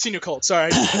 continue, Colt. Sorry, I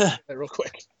just did that real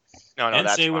quick. No, And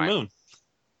that's Sailor fine. Moon.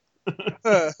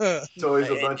 Toei's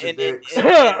a bunch of And- dicks.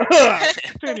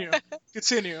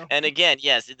 Continue. And again,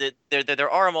 yes, there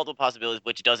are multiple possibilities,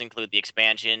 which does include the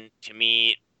expansion. To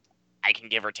me, I can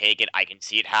give or take it. I can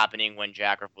see it happening when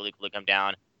Jack or Fooly Cooly come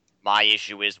down. My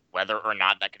issue is whether or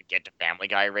not that could get to Family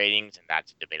Guy ratings, and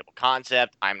that's a debatable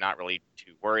concept. I'm not really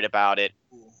too worried about it.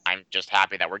 I'm just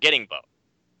happy that we're getting both.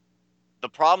 the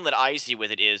problem that I see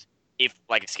with it is, if,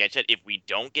 like Sketch said, if we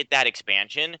don't get that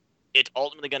expansion, it's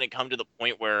ultimately going to come to the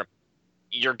point where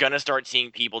you're going to start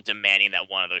seeing people demanding that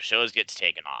one of those shows gets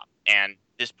taken off. And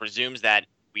this presumes that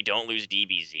we don't lose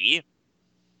DBZ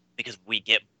because we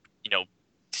get,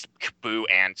 Boo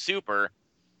and Super.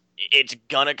 It's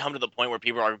going to come to the point where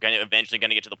people are eventually going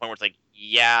to get to the point where it's like,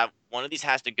 yeah, one of these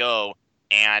has to go.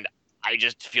 And I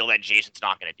just feel that Jason's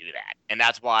not going to do that. And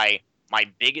that's why my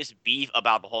biggest beef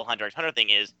about the whole Hunter x Hunter thing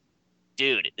is,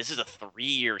 dude, this is a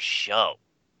 3-year show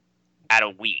at a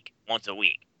week, once a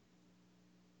week.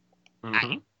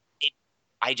 Mm-hmm.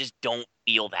 I just don't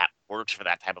feel that works for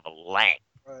that type of a length.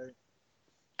 Right.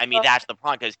 I mean, that's the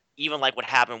problem, because even like what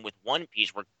happened with One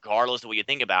Piece, regardless of what you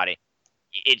think about it,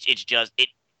 it's just it.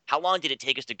 How long did it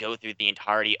take us to go through the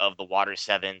entirety of the Water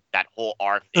 7, that whole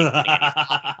arc thing?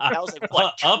 That was like,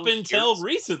 what, 2 up until years?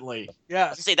 recently. Yeah. I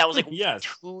was gonna say that was like Yes.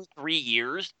 2-3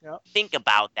 years. Yep. Think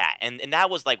about that, and that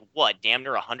was like what, damn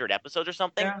near 100 episodes or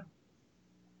something. Yeah.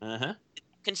 Uh-huh.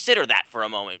 Consider that for a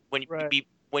moment when Right.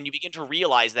 when you begin to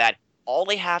realize that all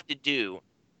they have to do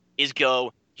is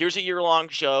go, here's a year-long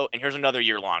show and here's another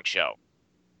year-long show.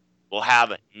 We'll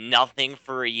have nothing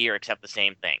for a year except the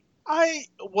same thing. I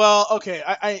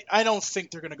don't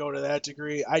think they're going to go to that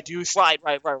degree. I do.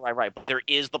 Right. But there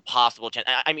is the possible chance.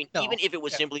 I mean, No. even if it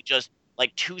was Yeah. simply just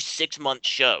like 2 6-month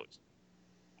shows,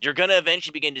 you're gonna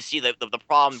eventually begin to see the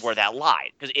problem where that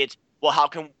lied. Because it's, well, how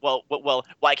can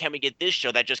why can't we get this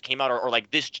show that just came out, or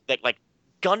like this, that, like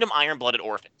Gundam Iron Blooded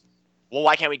Orphans? Well,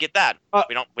 why can't we get that?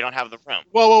 We don't have the room.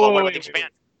 Whoa, Well, what wait. about the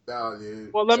expansion? No,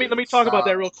 dude. Well, let me talk about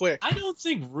that real quick. I don't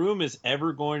think room is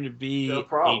ever going to be No a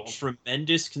problem.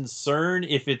 tremendous concern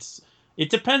if it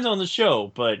depends on the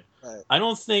show, but Right. I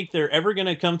don't think they're ever going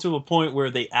to come to a point where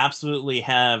they absolutely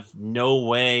have no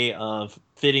way of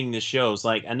fitting the shows.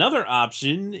 Like, another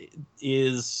option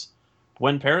is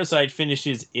when Parasite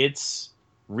finishes its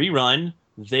rerun,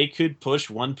 they could push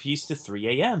One Piece to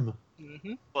 3 a.m.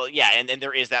 Mm-hmm. Well, yeah, and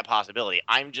there is that possibility.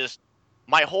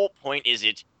 My whole point is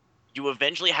you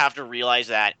eventually have to realize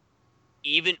that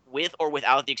even with or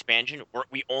without the expansion,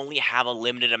 we only have a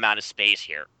limited amount of space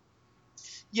here.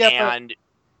 Yeah, And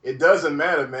It doesn't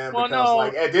matter, man, Well, because no.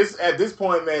 like at this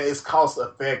point, man, it's cost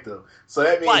effective. So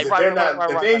that means Right, if they're not,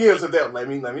 the thing is, right. if they're, let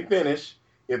me finish.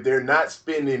 If they're not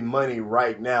spending money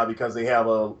right now because they have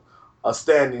a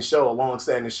standing show, a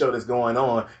long-standing show that's going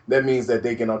on, that means that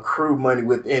they can accrue money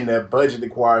within that budget to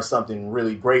acquire something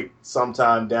really great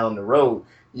sometime down the road.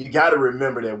 You got to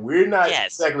remember that we're not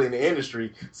Yes. exactly in the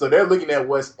industry, so they're looking at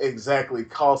what's exactly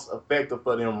cost effective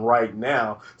for them right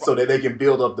now, so that they can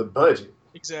build up the budget.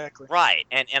 exactly. right,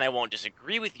 and I won't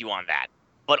disagree with you on that.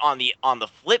 But on the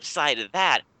flip side of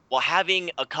that, while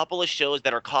having a couple of shows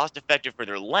that are cost effective for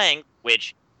their length,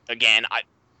 which again,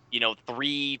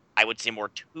 3, I would say more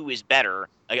 2 is better.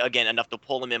 Again, enough to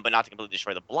pull them in, but not to completely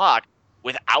destroy the block.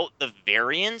 Without the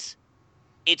variance,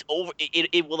 it's over.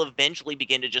 It will eventually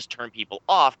begin to just turn people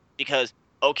off because,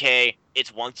 okay,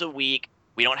 it's once a week.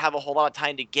 We don't have a whole lot of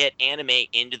time to get anime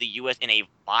into the U.S. in a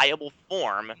viable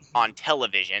form on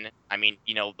television. I mean,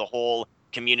 the whole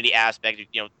community aspect,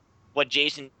 what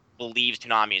Jason believes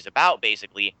Toonami is about,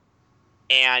 basically.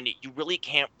 And you really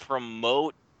can't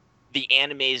promote the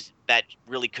animes that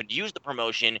really could use the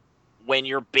promotion when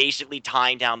you're basically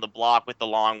tying down the block with the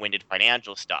long-winded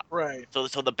financial stuff. Right. So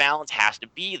the balance has to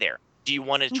be there. Do you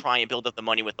want to try and build up the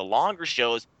money with the longer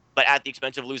shows, but at the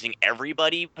expense of losing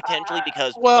everybody potentially?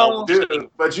 Because well, we're just Dude,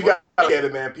 but you got to get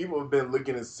it, man. People have been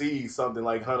looking to see something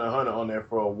like Hunter x Hunter on there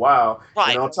for a while.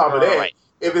 Right. And on top of that, Right.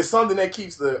 if it's something that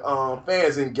keeps the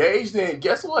fans engaged, then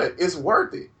guess what? It's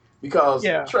worth it. Because,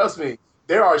 Yeah. trust me,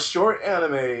 there are short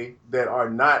anime that are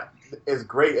not as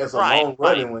great as a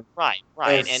long-running one. Right.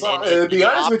 And, to be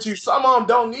honest with you, some of them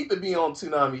don't need to be on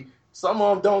Toonami. Some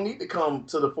of them don't need to come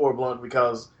to the forefront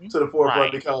because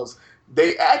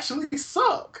they actually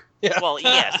suck. Yeah. Well,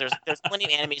 yes, there's plenty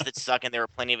of animes that suck, and there are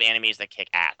plenty of animes that kick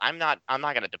ass. I'm not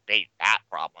going to debate that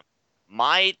problem.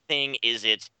 My thing is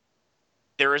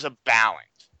there is a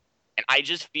balance, and I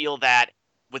just feel that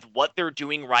with what they're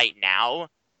doing right now,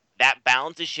 that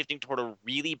balance is shifting toward a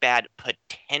really bad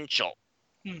potential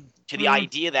to the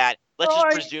idea that let's just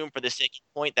presume, for the sake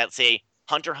of point, that say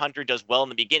Hunter x Hunter does well in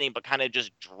the beginning, but kind of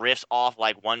just drifts off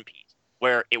like One Piece,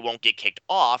 where it won't get kicked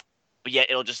off, but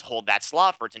yet it'll just hold that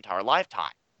slot for its entire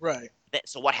lifetime. Right.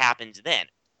 So what happens then?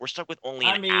 We're stuck with only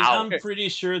an hour. I'm pretty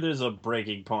sure there's a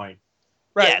breaking point.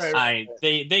 Right. Yes. Right.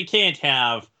 They can't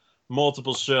have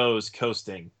multiple shows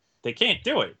coasting. They can't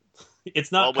do it.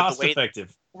 It's not Well, with cost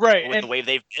effective. Right. With And the way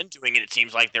they've been doing it, it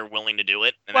seems like they're willing to do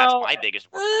it, and Well, that's my biggest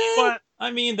worry. but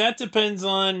I mean, that depends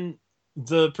on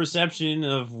the perception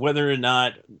of whether or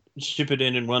not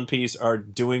Shippuden and One Piece are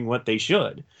doing what they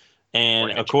should.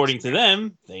 And according to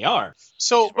them, they are.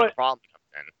 So, Where the problem comes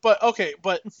in.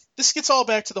 but this gets all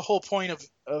back to the whole point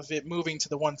of it moving to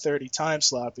the 130 time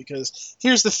slot, because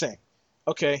here's the thing.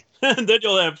 Okay. And then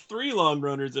you'll have 3 long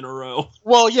runners in a row.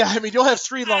 Well, yeah, I mean, you'll have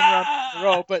 3 long runs in a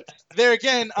row, but there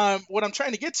again, what I'm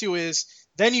trying to get to is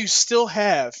then you still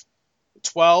have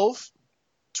 12,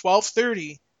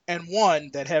 12:30, and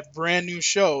 1 that have brand new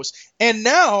shows. And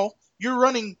now you're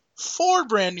running 4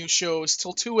 brand new shows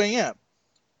till 2 a.m.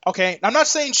 Okay? I'm not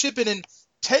saying Shippuden,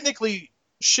 technically,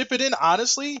 Shippuden,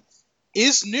 honestly,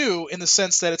 is new in the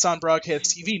sense that it's on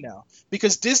broadcast TV now,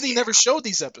 because Disney never showed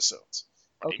these episodes.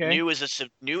 Okay.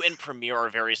 New and premiere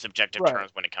are very subjective Right. terms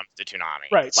when it comes to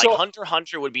Toonami. Right, Like so- Hunter x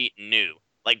Hunter would be new.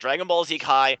 Like Dragon Ball Z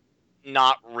Kai,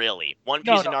 not really. One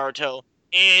No, Piece and Naruto,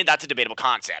 that's a debatable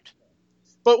concept.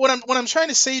 But what I'm trying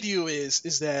to say to you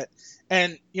is that,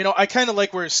 and I kind of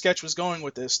like where Sketch was going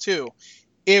with this too.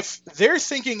 If they're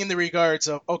thinking in the regards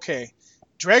of, okay,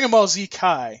 Dragon Ball Z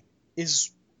Kai is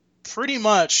pretty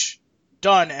much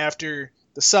done after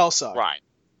the Cell Saga. Right.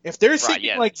 If they're thinking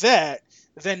yeah. like that,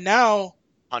 then now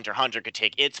Hunter x Hunter could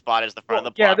take its spot as the front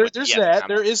of the yeah, block. there's with that. TF.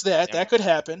 There is that. Yeah. That could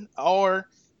happen. Or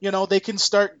they can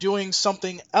start doing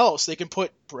something else. They can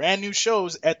put brand new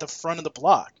shows at the front of the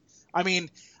block. I mean,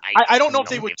 I don't know if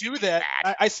they would do that.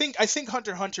 I think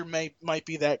Hunter x Hunter might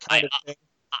be that kind of thing.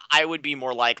 I would be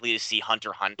more likely to see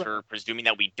Hunter x Hunter, presuming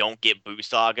that we don't get Boo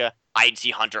Saga. I'd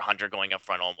see Hunter x Hunter going up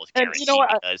front almost And guaranteed you know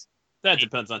what? because. That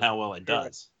depends on how well it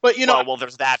does. But well,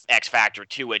 there's that X factor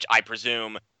too, which I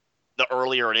presume the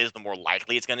earlier it is, the more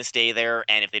likely it's going to stay there.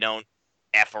 And if they don't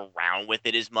F around with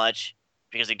it as much,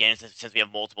 because again, since we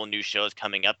have multiple new shows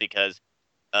coming up, because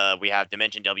we have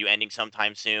Dimension W ending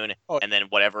sometime soon, and then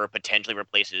whatever potentially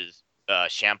replaces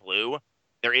Shampoo,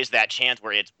 there is that chance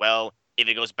where it's, well, if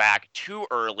it goes back too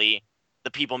early, the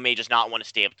people may just not want to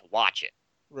stay up to watch it.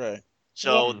 Right.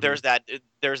 So there's that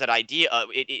idea of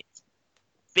it.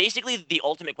 Basically, the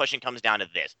ultimate question comes down to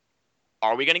this: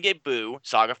 are we going to get Boo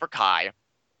Saga for Kai?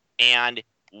 And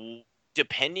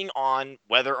depending on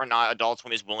whether or not Adult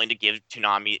Swim is willing to give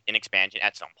Toonami an expansion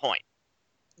at some point,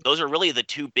 those are really the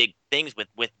 2 big things with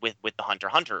the Hunter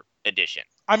x Hunter edition.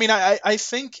 I mean, I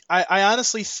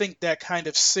honestly think that kind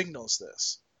of signals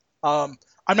this. I'm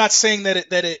not saying that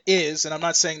it is, and I'm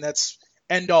not saying that's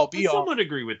end all be I all. somewhat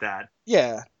agree with that.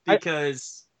 Yeah,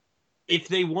 because if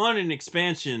they want an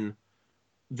expansion,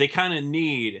 they kind of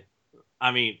need.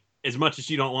 I mean, as much as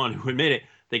you don't want to admit it,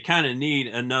 they kind of need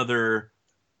another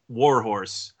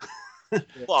Warhorse.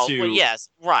 Well, yes,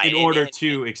 right. In order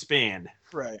to expand,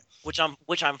 right. Which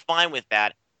I'm fine with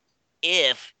that.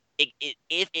 If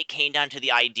it came down to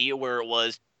the idea where it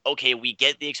was, okay, we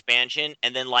get the expansion,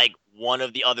 and then like one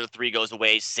of the other 3 goes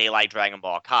away, say like Dragon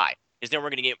Ball Kai, because then we're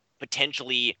going to get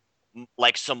potentially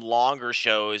like some longer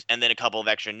shows and then a couple of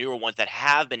extra newer ones that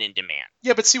have been in demand.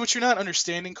 Yeah, but see, what you're not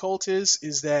understanding, Colt,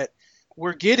 is that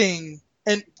we're getting,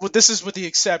 and this is with the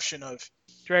exception of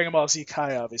Dragon Ball Z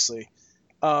Kai, obviously.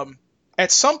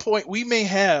 At some point, we may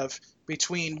have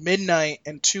between midnight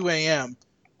and 2 a.m.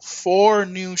 4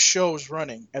 new shows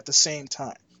running at the same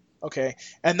time. Okay,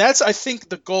 and that's, I think,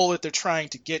 the goal that they're trying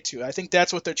to get to. I think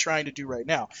that's what they're trying to do right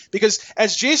now. Because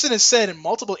as Jason has said in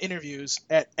multiple interviews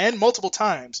and multiple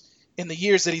times in the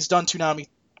years that he's done Toonami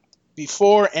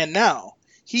before and now,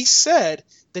 he said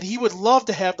that he would love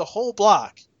to have the whole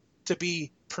block to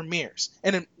be premieres.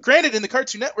 And granted, in the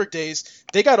Cartoon Network days,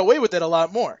 they got away with it a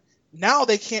lot more. Now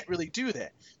they can't really do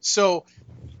that. So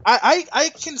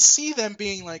I can see them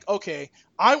being like, okay,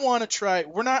 I want to try.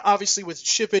 We're not obviously with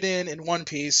Shippuden and One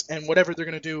Piece and whatever they're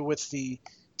going to do with the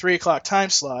 3 o'clock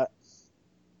time slot.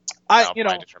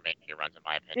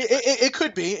 It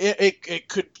could be. It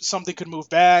could, something could move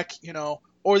back,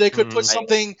 or they could put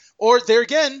something, or there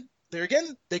again,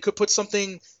 they could put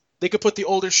something. They could put the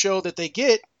older show that they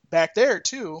get back there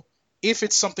too, if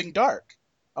it's something dark.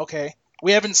 Okay,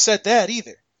 we haven't said that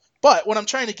either. But what I'm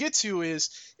trying to get to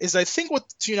is I think what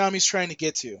Toonami's trying to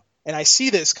get to, and I see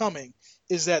this coming,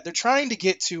 is that they're trying to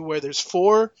get to where there's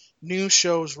 4 new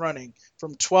shows running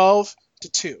from 12 to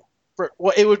 2.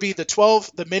 Well, it would be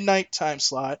the midnight time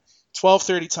slot,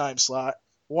 12:30 time slot,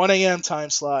 1 a.m. time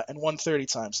slot, and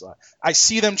 1:30 time slot. I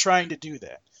see them trying to do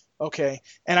that. Okay,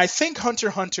 and I think Hunter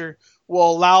x Hunter will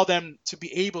allow them to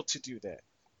be able to do that.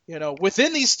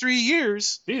 Within these 3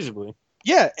 years, feasibly.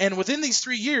 Yeah, and within these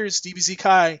 3 years, DBZ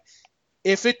Kai,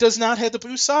 if it does not have the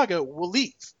Boo Saga, will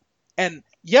leave. And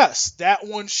yes, that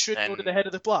one should go to the head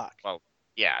of the block. Well,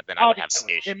 yeah, then I would have an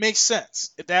issue. It makes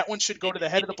sense. That one should go to the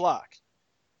head of the block.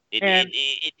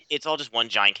 It's all just one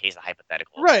giant case of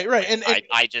hypothetical. Right. And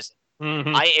I just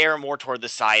Mhm. I err more toward the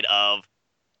side of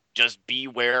just be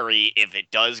wary if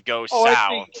it does go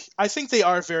south. I think they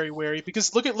are very wary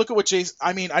because look at what Jason.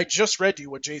 I mean, I just read you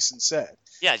what Jason said.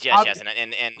 Yes,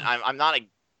 and I'm not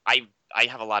I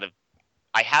have a lot of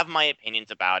I have my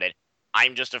opinions about it.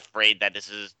 I'm just afraid that this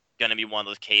is going to be one of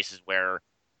those cases where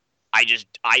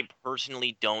I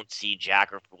personally don't see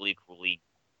Jack or Fooly Cooley,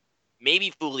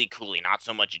 maybe Fooly Cooley, not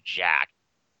so much Jack,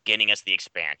 getting us the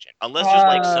expansion. Unless there's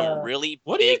like some really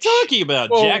What are you big talking about?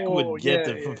 Jack would get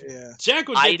Jack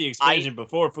would get the I- expansion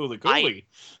before Fooly Cooley.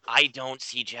 I don't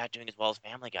see Jack doing as well as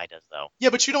Family Guy does, though.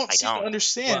 Yeah, but you don't I seem to don't.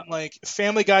 understand. Like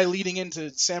Family Guy leading into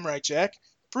Samurai Jack,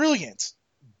 brilliant.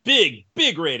 Big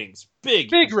ratings. Big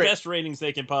best ratings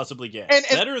they can possibly get. And-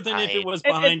 Better than if it was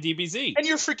behind DBZ. And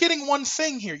you're forgetting one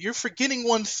thing here. You're forgetting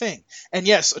one thing. And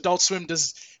yes, Adult Swim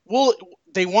does. Well,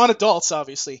 they want adults,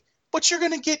 obviously, but you're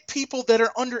going to get people that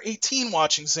are under 18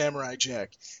 watching Samurai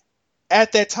Jack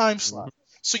at that time slot.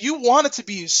 So you want it to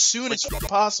be as soon as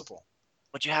possible.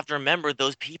 But you have to remember,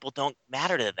 those people don't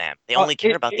matter to them. They only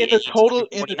care about the age total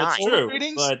 49. True,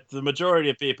 ratings? but the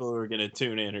majority of people who are going to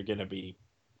tune in are going to be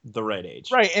the right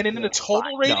age. Right, and in the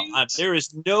total ratings? No, there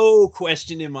is no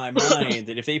question in my mind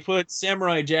that if they put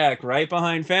Samurai Jack right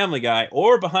behind Family Guy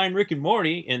or behind Rick and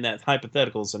Morty in that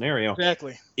hypothetical scenario,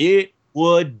 exactly, it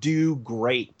would do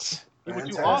great. It would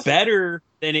do awesome. Better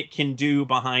than it can do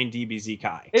behind DBZ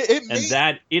Kai.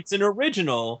 That it's an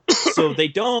original, so they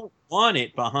don't want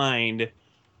it behind.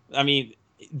 I mean,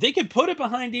 they could put it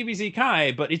behind DBZ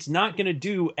Kai, but it's not going to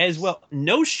do as well.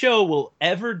 No show will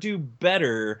ever do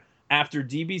better after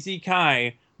DBZ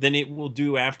Kai than it will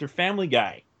do after Family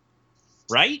Guy.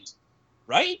 Right?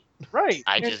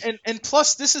 And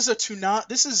plus this is it's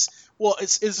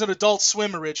an Adult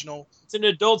Swim original. It's an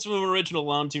Adult Swim original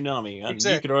on Toonami.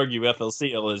 Exactly. You could argue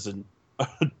FLCL is a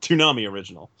Toonami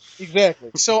original.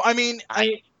 Exactly. So I mean,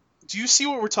 do you see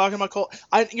what we're talking about, Cole?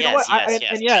 Yes.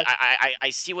 I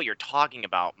see what you're talking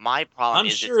about. My problem I'm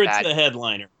is sure it's that, the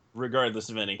headliner, regardless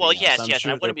of anything. Well, else. yes, I'm yes.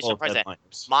 sure I wouldn't be they're both surprised that.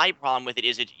 headliners. My problem with it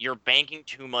is you're banking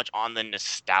too much on the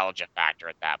nostalgia factor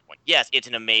at that point. Yes, it's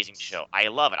an amazing show. I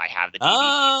love it. I have the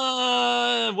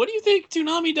DVD. What do you think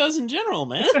Toonami does in general,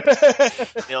 man?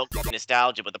 Milk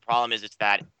nostalgia, but the problem is it's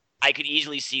that I could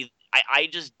easily see. I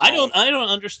don't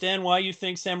understand why you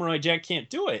think Samurai Jack can't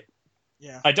do it.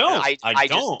 Yeah, I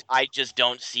don't. I just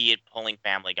don't see it pulling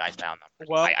Family Guy style numbers.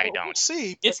 Well, I don't we'll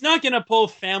see. It's not going to pull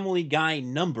Family Guy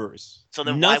numbers. So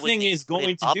then nothing is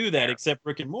going to do that except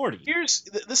Rick and Morty.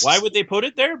 Why would they put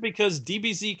it there? Because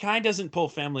DBZ Kai doesn't pull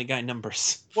Family Guy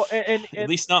numbers. Well, and at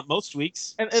least not most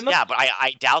weeks. Yeah, but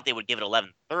I doubt they would give it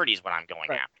 11:30 is what I'm going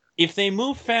after. If they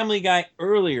move Family Guy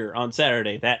earlier on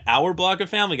Saturday, that hour block of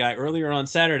Family Guy earlier on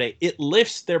Saturday, it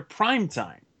lifts their prime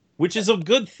time, which is a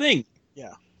good thing.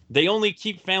 Yeah. They only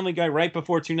keep Family Guy right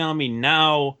before Toonami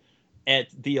now at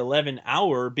the 11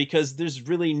 hour because there's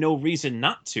really no reason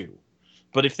not to.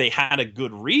 But if they had a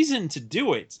good reason to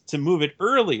do it, to move it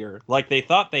earlier, like they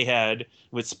thought they had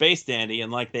with Space Dandy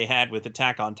and like they had with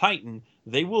Attack on Titan,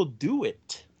 they will do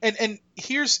it. And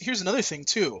here's another thing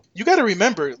too. You got to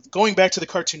remember, going back to the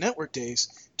Cartoon Network days,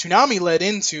 Toonami led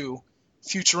into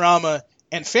Futurama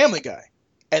and Family Guy,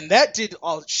 and that did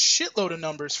a shitload of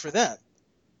numbers for them.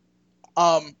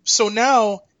 So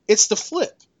now it's the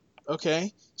flip,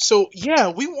 okay? So yeah,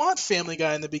 we want Family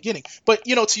Guy in the beginning, but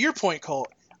to your point,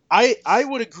 Colt, I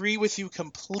would agree with you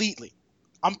completely.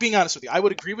 I'm being honest with you. I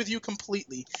would agree with you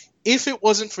completely if it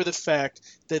wasn't for the fact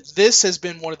that this has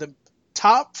been one of the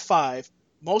top 5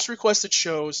 most requested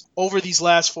shows over these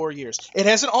last 4 years. It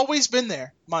hasn't always been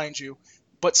there, mind you,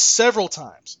 but several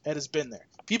times it has been there.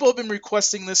 People have been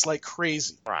requesting this like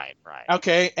crazy. Right.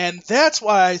 Okay, and that's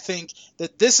why I think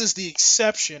that this is the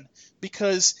exception,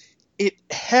 because it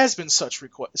has been so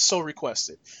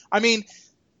requested. I mean,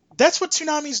 that's what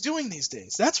Toonami is doing these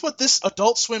days. That's what this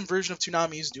Adult Swim version of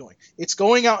Toonami is doing. It's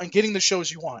going out and getting the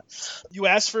shows you want. You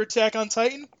asked for Attack on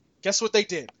Titan? Guess what they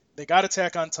did? They got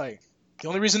Attack on Titan. The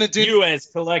only reason it did... You as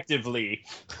collectively...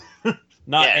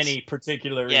 Not any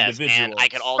particular individual. And I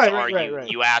could also argue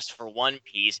you asked for One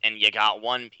Piece and you got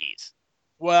One Piece.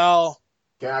 Well...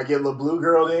 Can I get La Blue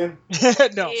Girl in?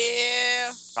 No.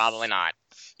 Yeah. Probably not.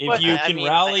 If you can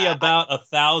rally about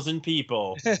 1,000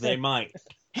 people, they might.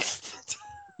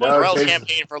 Girls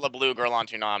campaign for La Blue Girl on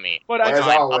Toonami. But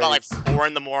about like 4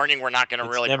 in the morning, we're not going to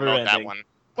really promote that one.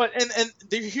 But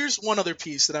here's one other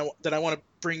piece that I want to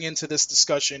bring into this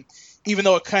discussion, even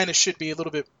though it kind of should be a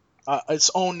little bit its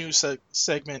own news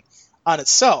segment on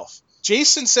itself.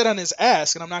 Jason said on his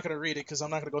Ask, and I'm not going to read it because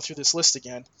I'm not going to go through this list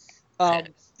again.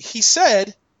 He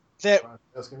said that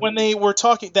when they were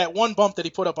talking, that one bump that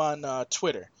he put up on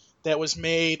Twitter, that was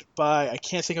made by, I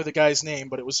can't think of the guy's name,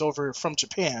 but it was over from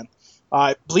Japan.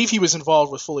 I believe he was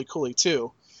involved with Fully Cooley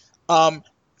too.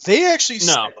 They actually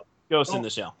No, Ghost in the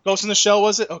Shell. Ghost in the Shell,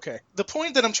 was it? Okay. The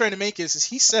point that I'm trying to make is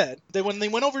he said that when they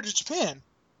went over to Japan,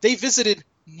 they visited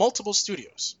multiple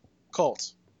studios,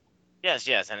 Cult. Yes,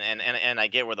 and I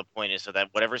get where the point is, so that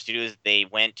whatever studios they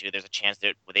went to, there's a chance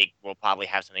that they will probably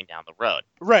have something down the road.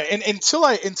 Right, and until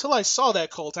I saw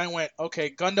that Cult, I went, okay,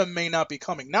 Gundam may not be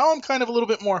coming. Now I'm kind of a little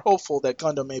bit more hopeful that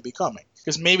Gundam may be coming,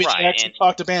 because maybe they actually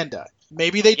talked to Bandai.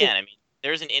 Maybe they did. I mean,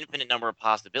 there's an infinite number of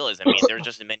possibilities. I mean, there's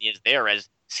just as many as there as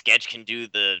Sketch can do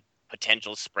the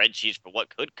potential spreadsheets for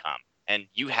what could come. And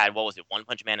you had, what was it, One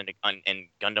Punch Man and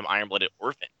Gundam Iron Blooded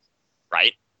Orphans,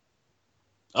 right?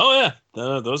 Oh yeah,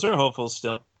 those are hopeful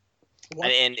still.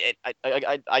 And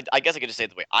I guess I could just say it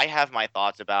the way I have my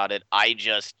thoughts about it.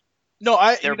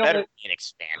 They're better in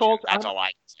expansion. Colt, That's all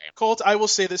I can say. Colt, I will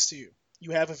say this to you: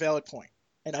 you have a valid point,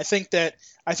 and I think that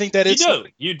is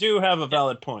you do have a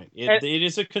valid point. It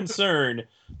is a concern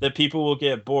that people will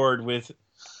get bored with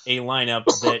a lineup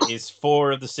that is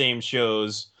 4 of the same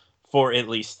shows for at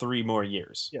least 3 more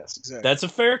years. Yes, exactly. That's a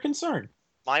fair concern.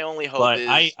 My only hope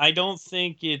is... I don't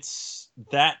think it's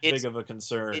that big of a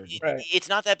concern. It's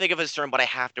not that big of a concern, but I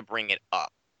have to bring it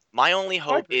up. My only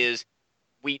hope is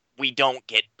we don't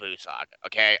get Boo Saga,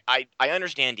 okay? I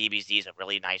understand DBZ is a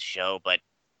really nice show, but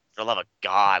for the love of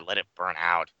God, let it burn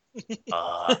out.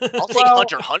 I'll take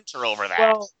Hunter x Hunter over that.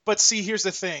 Well, but see, here's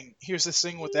the thing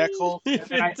with that, Cole.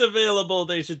 If it's available,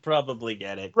 they should probably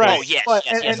get it. Right. Oh, yes,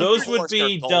 yes. Those would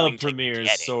be dub premieres,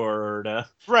 sorta.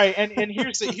 Right, and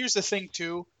here's the thing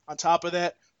too. On top of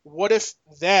that, what if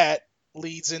that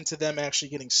leads into them actually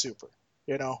getting Super?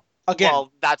 You know, again.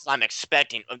 Well, that's what I'm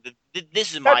expecting.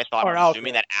 This is my thought. I'm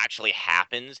assuming that actually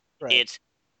happens. Right. It's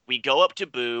we go up to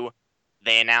Boo,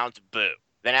 they announce Boo.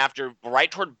 Then after, right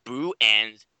toward Boo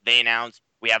ends, they announce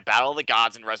we have Battle of the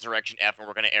Gods and Resurrection F, and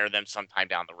we're going to air them sometime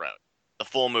down the road. The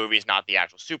full movie is not the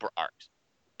actual Super arcs.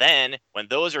 Then, when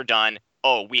those are done,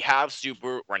 we have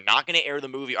Super. We're not going to air the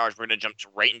movie arcs. We're going to jump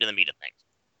straight into the meat of things.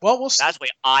 Well, we'll see. That's the way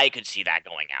I could see that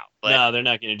going out. But no, they're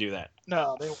not going to do that.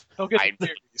 No, they'll get the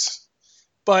series.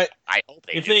 But I hope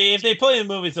if they play the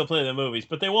movies, they'll play the movies,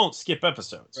 but they won't skip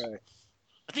episodes. Right.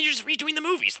 But then you're just redoing the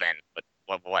movies then. But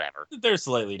whatever. They're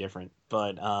slightly different,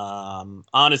 but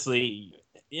honestly,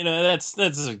 that's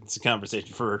a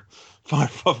conversation for far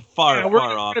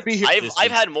off.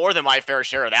 I've had more than my fair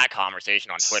share of that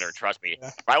conversation on Twitter. Trust me.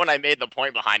 Yeah. Right when I made the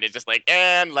point behind it, just like,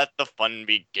 and let the fun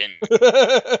begin.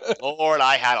 Lord,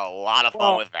 I had a lot of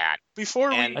fun with that.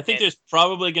 I think there's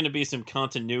probably going to be some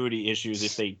continuity issues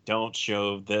if they don't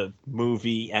show the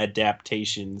movie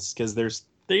adaptations because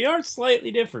they are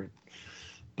slightly different.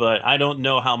 But I don't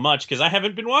know how much because I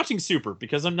haven't been watching Super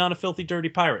because I'm not a filthy, dirty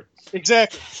pirate.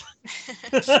 Exactly.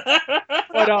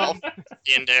 But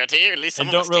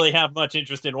and don't really have much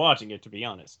interest in watching it, to be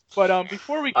honest. But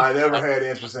before we, I never had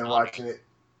interest in watching it.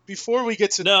 Before we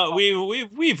get to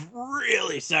we've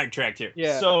really sidetracked here.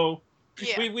 Yeah. So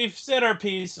we've said our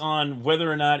piece on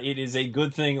whether or not it is a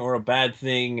good thing or a bad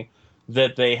thing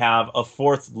that they have a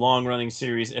 4th long-running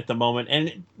series at the moment,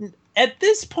 and at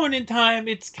this point in time,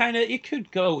 it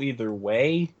could go either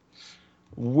way.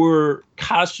 We're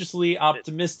cautiously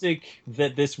optimistic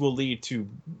that this will lead to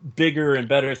bigger and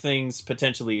better things,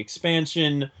 potentially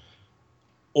expansion,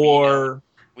 or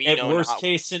at worst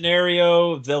case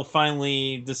scenario, they'll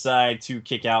finally decide to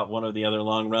kick out one of the other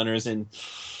long runners, and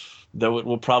though it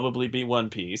will probably be One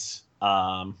Piece.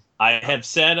 I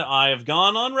have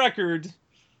gone on record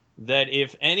that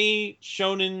if any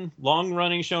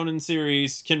long-running shonen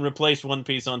series can replace One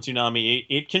Piece on Toonami,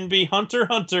 it can be Hunter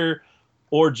x Hunter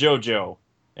or JoJo.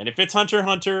 And if it's Hunter x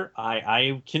Hunter,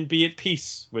 I can be at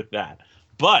peace with that.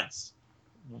 But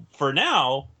for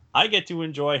now, I get to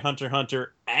enjoy Hunter x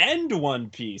Hunter and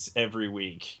One Piece every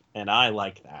week, and I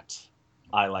like that.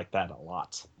 I like that a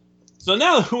lot. So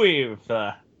now that we've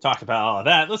talked about all of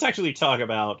that, let's actually talk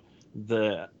about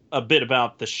a bit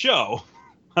about the show,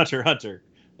 Hunter x Hunter,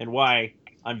 and why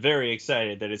I'm very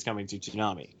excited that it's coming to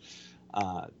Toonami.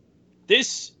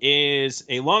 This is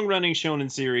a long-running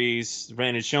shonen series,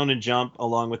 ran in Shonen Jump,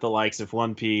 along with the likes of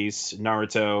One Piece,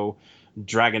 Naruto,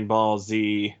 Dragon Ball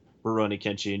Z, Rurouni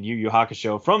Kenshin, and Yu Yu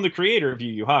Hakusho, from the creator of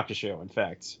Yu Yu Hakusho, in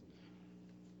fact.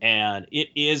 And it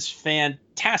is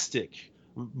fantastic.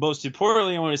 Most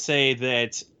importantly, I want to say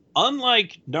that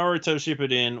unlike Naruto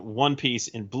Shippuden, One Piece,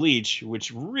 and Bleach,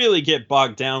 which really get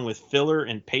bogged down with filler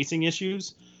and pacing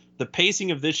issues, the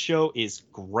pacing of this show is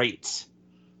great.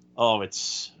 Oh,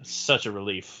 it's such a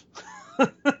relief.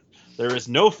 There is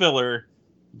no filler.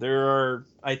 There are,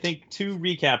 I think, 2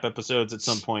 recap episodes at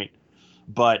some point.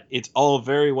 but it's all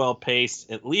very well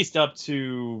paced, at least up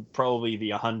to probably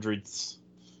the 100s.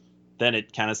 Then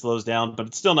it kind of slows down, but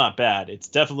it's still not bad. It's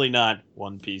definitely not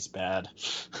One Piece bad.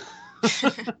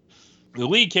 The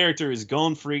lead character is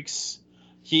Gon Freaks.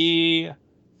 He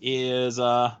is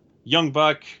a young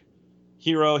buck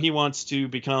hero. He wants to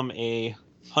become a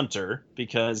hunter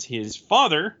because his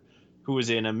father, who is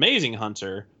an amazing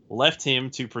hunter, left him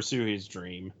to pursue his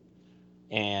dream.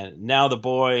 And now the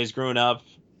boy has grown up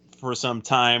for some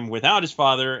time without his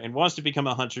father and wants to become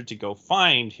a hunter to go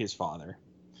find his father.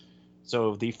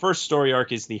 So the first story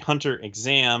arc is the Hunter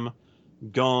Exam.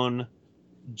 Gon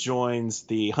joins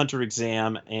the Hunter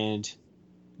Exam and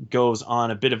goes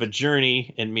on a bit of a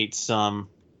journey and meets some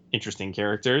interesting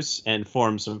characters and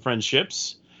forms some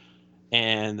friendships.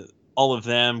 And all of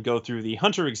them go through the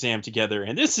Hunter Exam together.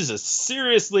 And this is a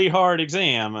seriously hard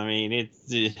exam. I mean, it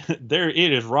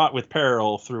is wrought with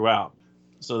peril throughout.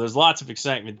 So there's lots of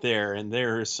excitement there. And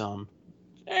there are some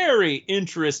very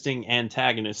interesting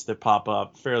antagonists that pop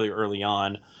up fairly early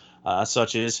on,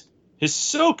 such as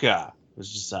Hisoka,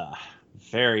 which is a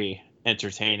very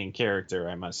entertaining character,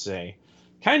 I must say.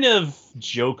 Kind of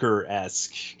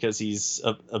Joker-esque, because he's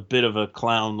a bit of a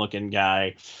clown-looking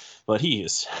guy, but he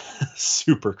is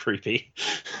super creepy.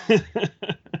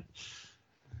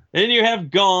 Then you have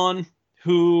Gon,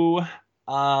 who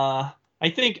I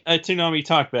think Toonami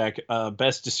Talkback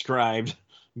best described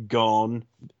Gon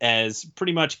as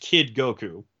pretty much Kid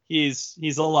Goku.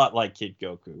 He's a lot like Kid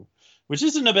Goku, which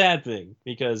isn't a bad thing,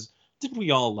 because didn't we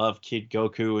all love Kid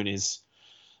Goku and his,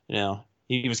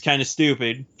 he was kind of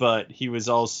stupid, but he was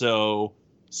also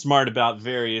smart about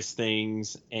various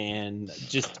things and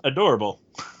just adorable.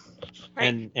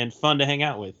 Right. And fun to hang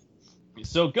out with.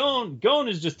 So Gon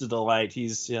is just a delight.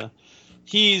 He's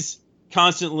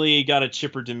constantly got a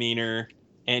chipper demeanor,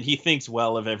 and he thinks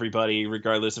well of everybody,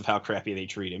 regardless of how crappy they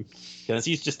treat him, because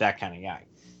he's just that kind of guy.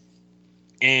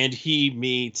 And he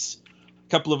meets a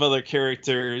couple of other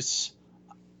characters.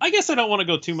 I guess I don't want to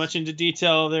go too much into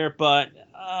detail there, but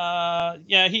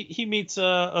he meets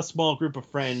a small group of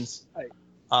friends,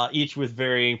 each with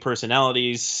varying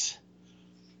personalities,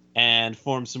 and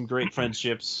forms some great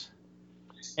friendships.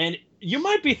 And you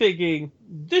might be thinking,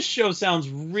 this show sounds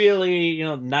really,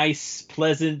 nice,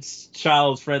 pleasant,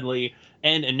 child-friendly.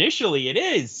 And initially it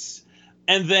is.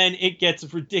 And then it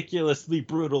gets ridiculously,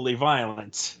 brutally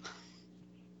violent.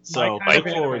 So look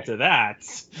forward to that.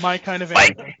 My kind of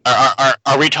anime.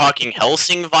 Are we talking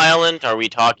Hellsing violent? Are we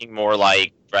talking more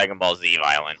like Dragon Ball Z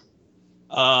violent?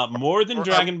 More than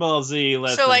Dragon Ball Z,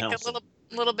 less than like Hellsing.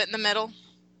 a little bit in the middle?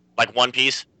 Like One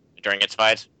Piece during its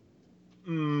fights?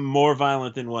 More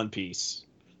violent than One Piece.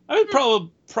 I would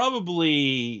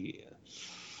probably...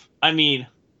 I mean,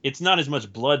 it's not as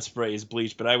much blood spray as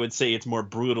Bleach, but I would say it's more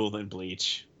brutal than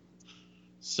Bleach.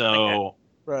 So...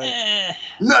 Right.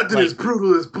 Nothing as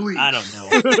brutal as Bleach. I don't know.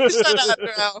 Shut up,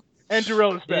 bro. And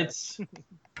Jarrell is best.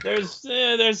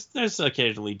 There's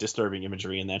occasionally disturbing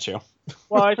imagery in that show.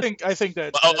 Well, I think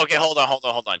that. Okay,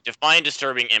 hold on. Define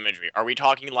disturbing imagery. Are we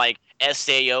talking like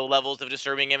SAO levels of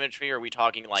disturbing imagery, or are we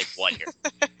talking like what here?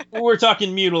 We're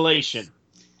talking mutilation.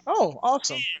 Oh,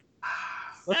 awesome.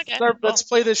 Let's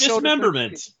play this show.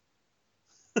 Dismemberment.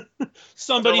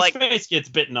 Somebody's face gets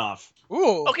bitten off.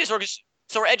 Ooh. Okay, so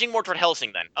we're edging more toward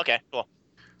Hellsing then. Okay, cool.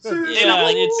 Yeah,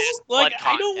 it's like,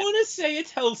 I don't want to say it's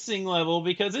Hellsing level,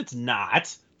 because it's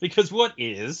not. Because what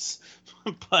is?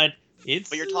 But it's...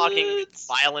 But you're talking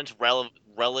violent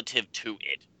relative to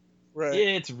it. Right.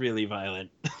 It's really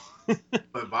violent.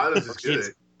 But violence is good.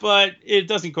 But it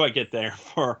doesn't quite get there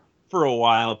for a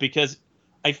while, because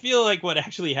I feel like what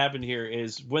actually happened here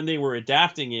is when they were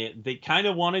adapting it, they kind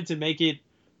of wanted to make it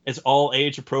as all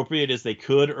age appropriate as they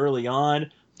could early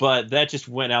on, but that just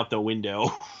went out the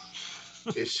window.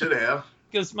 It should have.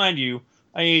 Because, mind you,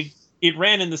 it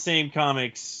ran in the same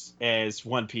comics as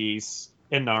One Piece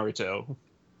and Naruto.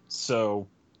 So,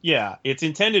 yeah, it's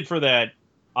intended for that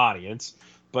audience,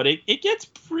 but it gets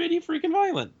pretty freaking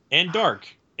violent and dark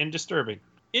and disturbing.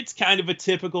 It's kind of a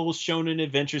typical shonen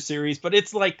adventure series, but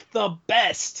it's like the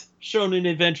best shonen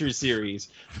adventure series.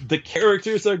 The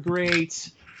characters are great.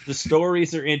 The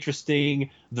stories are interesting.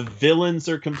 The villains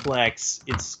are complex.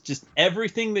 It's just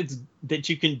everything that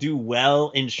you can do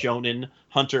well in shonen,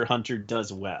 Hunter x Hunter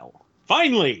does well.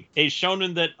 Finally, a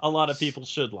shonen that a lot of people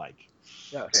should like.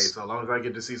 Yes. Okay, so as long as I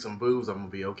get to see some boobs, I'm gonna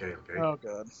be okay. Oh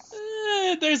god.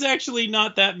 There's actually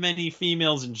not that many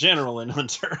females in general in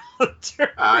Hunter x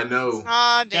Hunter. I know.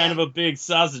 Aw, damn. Kind of a big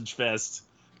sausage fest.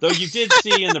 Though you did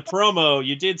see in the promo,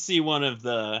 you did see one of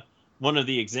the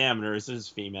examiners is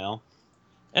female.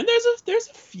 And there's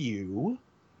a few,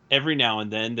 every now and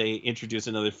then they introduce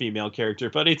another female character,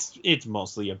 but it's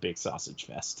mostly a big sausage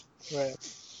fest. Right.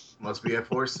 Must be at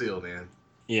Forest Seal, then.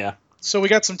 Yeah. So we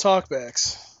got some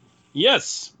talkbacks.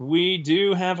 Yes, we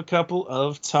do have a couple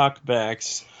of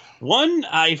talkbacks. One,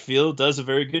 I feel, does a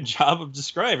very good job of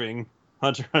describing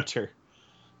Hunter x Hunter.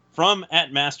 From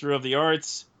 @Master of the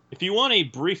Arts, if you want a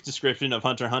brief description of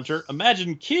Hunter x Hunter,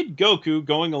 imagine Kid Goku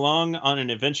going along on an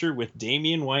adventure with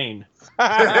Damian Wayne.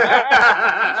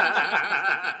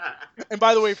 And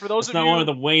by the way, for those It's of not you, one of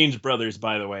the Wayans brothers,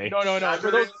 by the way. no.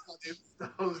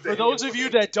 For those of you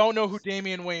that don't know who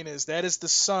Damian Wayne is, that is the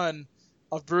son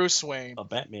of Bruce Wayne. A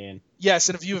Batman. Yes,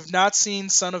 and if you have not seen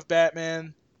Son of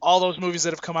Batman, all those movies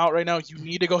that have come out right now, you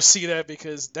need to go see that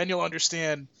because then you'll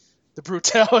understand the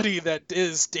brutality that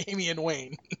is Damian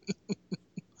Wayne.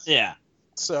 Yeah.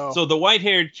 So the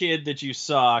white-haired kid that you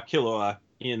saw, Killua,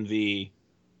 in the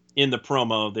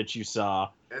promo that you saw,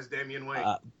 That's Damian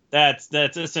Wayne. that's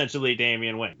essentially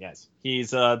Damian Wayne. Yes,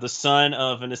 he's the son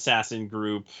of an assassin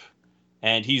group,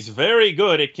 and he's very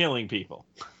good at killing people.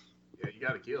 Yeah, you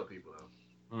gotta kill people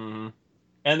though. Mm-hmm.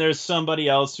 And there's somebody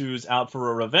else who's out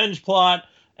for a revenge plot,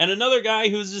 and another guy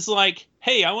who's just like,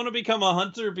 "Hey, I want to become a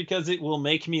hunter because it will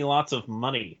make me lots of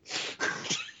money."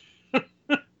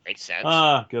 Makes sense.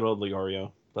 Good old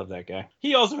Leorio. Love that guy.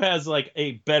 He also has like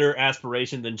a better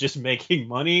aspiration than just making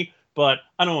money, but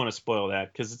I don't want to spoil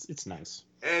that because it's nice.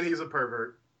 And he's a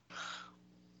pervert.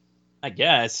 I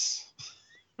guess.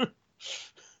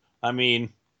 I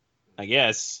mean, I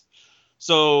guess.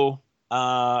 So,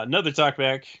 another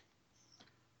talkback.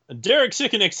 Derek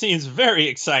Sikonek seems very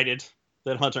excited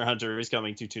that Hunter x Hunter is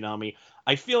coming to Toonami.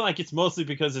 I feel like it's mostly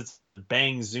because it's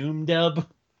Bang Zoom dub,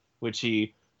 which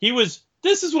he was...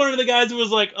 This is one of the guys who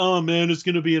was like, "Oh man, it's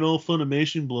going to be an all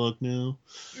Funimation block now."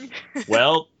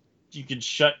 Well, you can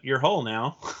shut your hole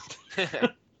now.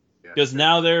 Because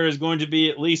now there is going to be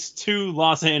at least 2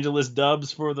 Los Angeles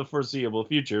dubs for the foreseeable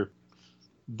future.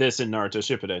 This and Naruto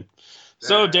Shippuden.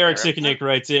 So Derek Sikonek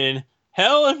writes in,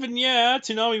 "Hell effing yeah,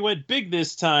 Toonami went big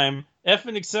this time.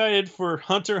 Effing excited for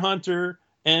Hunter x Hunter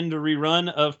and a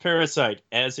rerun of Parasite,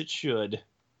 as it should."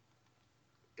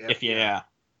 If yeah.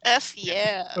 F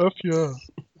yeah. F yeah.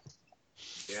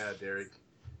 Yeah, Derek.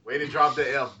 Way to drop the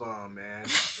F-bomb, man.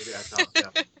 Way to drop the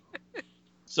F-bomb.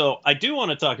 So I do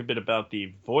want to talk a bit about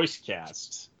the voice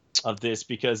cast of this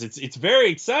because it's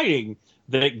very exciting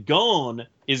that Gon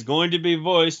is going to be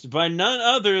voiced by none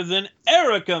other than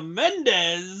Erica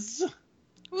Mendez.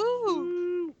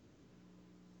 Woo.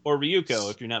 Or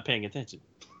Ryuko, if you're not paying attention.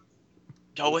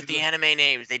 Go with the anime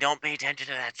names. They don't pay attention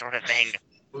to that sort of thing.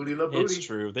 Booty la booty. It's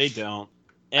true, they don't.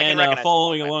 I can And recognize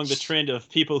following them, but- along the trend of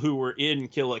people who were in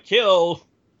Kill la Kill,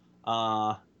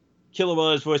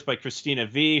 Killua is voiced by Christina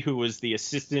V, who was the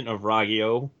assistant of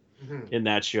Ragyo in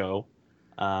that show.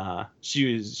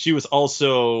 She was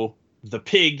also the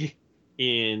pig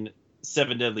in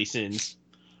Seven Deadly Sins.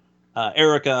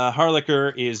 Erica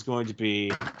Harlacher is going to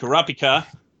be Kurapika,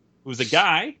 who's a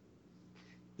guy.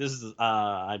 This is,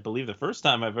 I believe, the first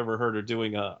time I've ever heard her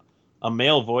doing a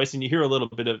male voice, and you hear a little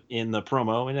bit of in the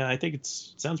promo, and I think it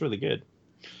sounds really good.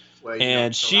 Well,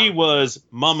 And she was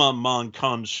Mama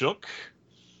Monkonshuk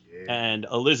and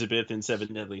Elizabeth in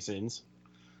Seven Deadly Sins.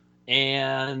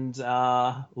 And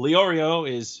Leorio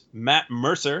is Matt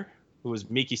Mercer, who was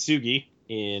Mikisugi,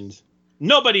 and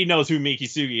nobody knows who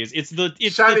Mikisugi is. It's the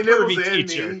Shiny pervy nipples and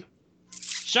teacher. me.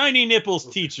 Shiny Nipples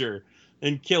teacher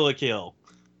in Kill la Kill.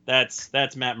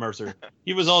 That's Matt Mercer.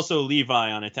 He was also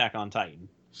Levi on Attack on Titan.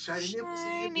 Shiny nipples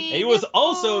and me. Shiny He was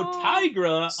also nipples.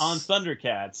 Tigra on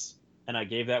Thundercats, and I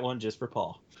gave that one just for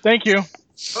Paul. Thank you.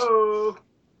 Oh.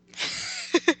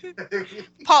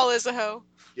 Paul is a hoe.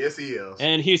 Yes, he is.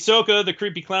 And Hisoka, the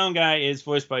creepy clown guy, is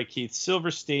voiced by Keith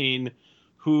Silverstein,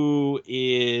 who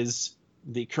is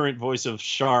the current voice of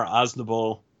Char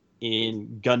Aznavour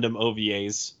in Gundam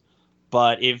OVAs.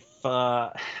 But if,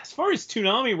 as far as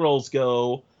Toonami roles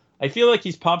go, I feel like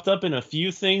he's popped up in a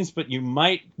few things, but you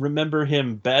might remember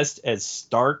him best as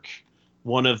Stark,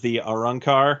 one of the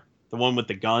Arrancar, the one with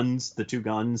the guns, the 2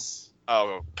 guns.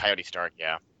 Oh, Coyote Stark,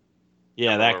 yeah.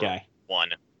 Yeah, Number that guy. 1,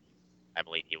 I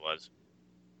believe he was.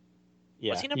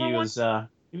 Yeah, Was he number 1?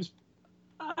 He was.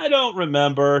 I don't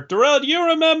remember. Darrell, do you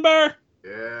remember?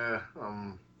 Yeah,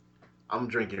 I'm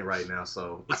drinking right now,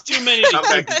 so. It's too many to I'm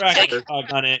back keep to track check.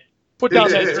 of on it. Put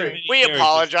down Yeah. that Too drink. many We characters.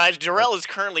 apologize. Darrell is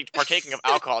currently partaking of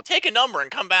alcohol. Take a number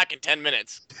and come back in 10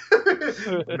 minutes. make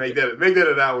that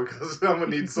an hour because I'm gonna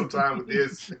need some time with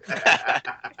this.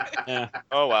 Yeah.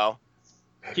 Oh, well.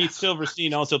 Keith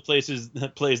Silverstein also plays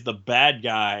the bad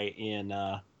guy in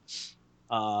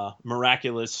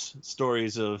Miraculous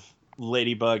Stories of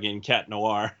Ladybug and Cat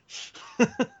Noir.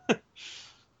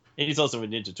 And he's also in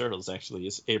Ninja Turtles, actually,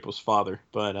 is April's father.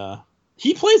 But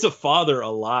he plays a father a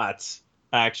lot,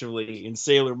 actually, in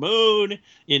Sailor Moon,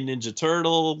 in Ninja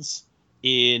Turtles,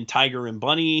 in Tiger and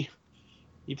Bunny.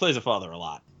 He plays a father a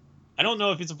lot. I don't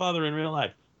know if he's a father in real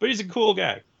life, but he's a cool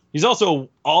guy. He's also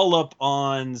all up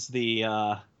on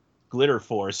the Glitter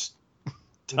Force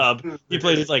tub. He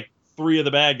plays like 3 of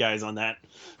the bad guys on that.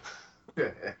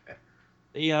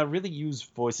 They really reuse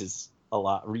voices a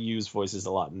lot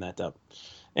in that dub.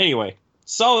 Anyway,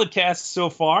 solid cast so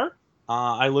far.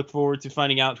 I look forward to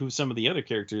finding out who some of the other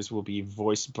characters will be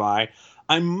voiced by.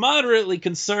 I'm moderately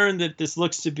concerned that this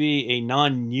looks to be a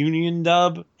non-union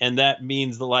dub, and that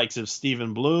means the likes of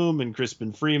Stephen Bloom and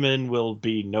Crispin Freeman will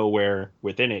be nowhere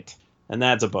within it. And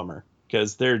that's a bummer,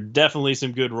 because there are definitely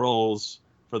some good roles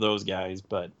for those guys,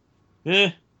 but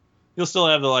you'll still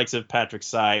have the likes of Patrick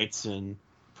Seitz and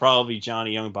probably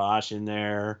Johnny Young Bosch in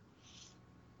there.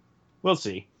 We'll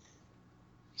see.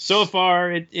 So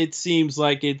far, it seems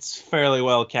like it's fairly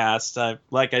well cast.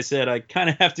 Like I said, I kind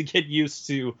of have to get used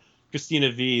to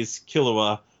Christina V's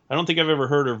Killua. I don't think I've ever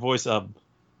heard her voice a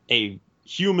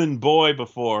human boy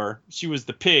before. She was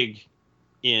the pig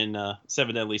in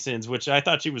Seven Deadly Sins, which I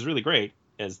thought she was really great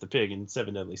as the pig in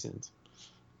Seven Deadly Sins.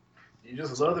 You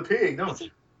just love the pig, don't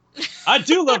you? I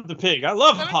do love the pig. I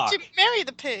love Why Hawk. don't you marry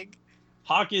the pig?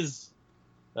 Hawk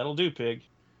that'll do, pig.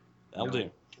 That'll do.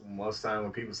 Most time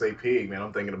when people say pig, man,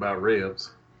 I'm thinking about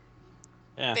ribs.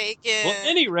 Yeah. Bacon. Well, at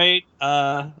any rate,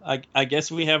 I guess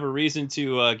we have a reason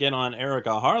to get on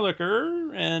Erica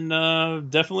Harlacher and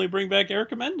definitely bring back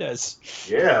Erica Mendez.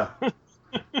 Yeah.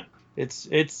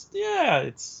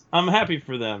 I'm happy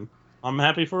for them. I'm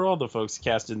happy for all the folks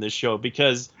cast in this show,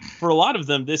 because for a lot of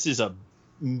them, this is a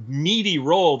meaty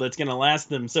role that's going to last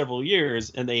them several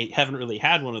years, and they haven't really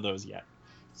had one of those yet.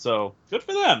 So good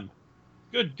for them.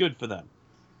 Good for them.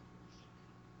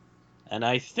 And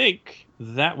I think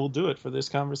that will do it for this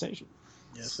conversation.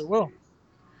 Yes, it will.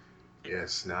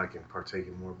 Yes, now I can partake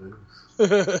in more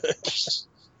booze.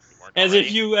 As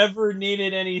if you ever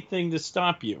needed anything to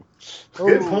stop you.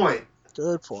 Good point.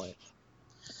 Good point.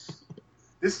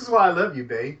 This is why I love you,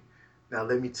 babe. Now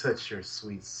let me touch your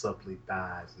sweet, supple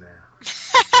thighs now.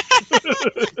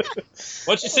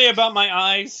 What you say about my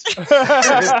eyes?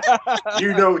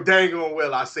 You know dang on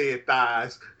well I said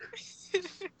thighs.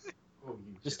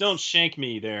 Just don't shank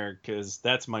me there, because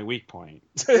that's my weak point.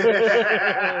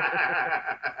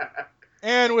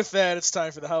 And with that, it's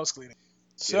time for the house cleaning.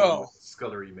 So,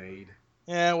 scullery maid.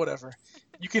 Yeah, whatever.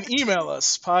 You can email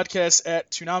us,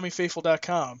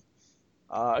 podcast@toonamifaithful.com.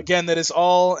 Again, that is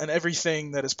all and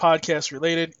everything that is podcast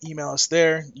related. Email us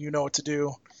there. You know what to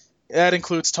do. That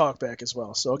includes talkback as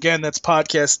well. So again, that's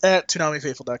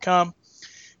podcast@toonamifaithful.com.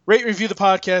 Rate and review the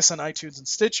podcast on iTunes and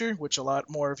Stitcher, which a lot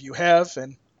more of you have.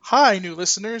 And hi, new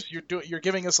listeners. You're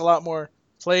giving us a lot more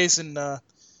plays and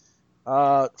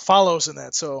follows in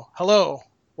that. So hello,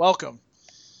 welcome.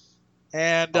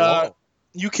 And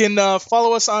you can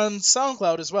follow us on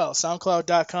SoundCloud as well.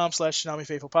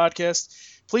 SoundCloud.com/ToonamiFaithfulPodcast.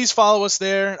 Please follow us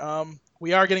there.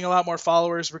 We are getting a lot more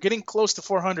followers. We're getting close to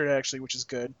 400 actually, which is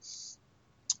good.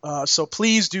 So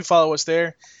please do follow us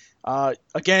there.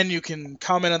 Again, you can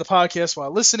comment on the podcast while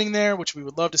listening there, which we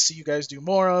would love to see you guys do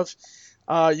more of.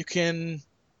 You can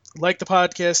like the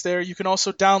podcast there. You can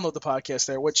also download the podcast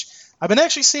there, which I've been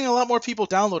actually seeing a lot more people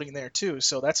downloading there too,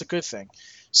 so that's a good thing.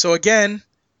 So again,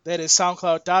 that is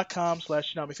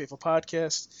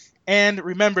SoundCloud.com/ToonamiFaithfulPodcast. And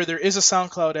remember, there is a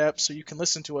SoundCloud app, so you can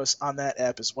listen to us on that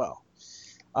app as well.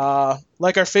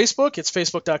 Like our Facebook, it's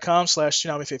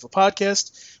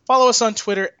Facebook.com/ToonamiFaithfulPodcast. Follow us on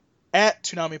Twitter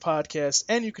 @ToonamiPodcast,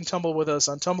 and you can tumble with us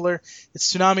on Tumblr.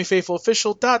 It's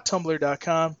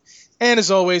ToonamiFaithfulOfficial.tumblr.com. And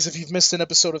as always, if you've missed an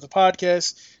episode of the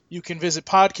podcast, you can visit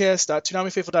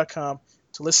podcast.ToonamiFaithful.com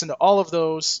to listen to all of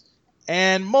those.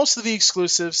 And most of the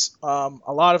exclusives, a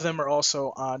lot of them are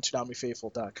also on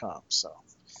ToonamiFaithful.com. So,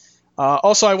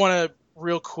 also, I want to,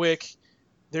 real quick,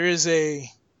 there is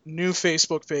a new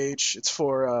Facebook page. It's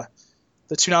for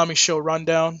the Toonami Show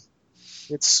Rundown.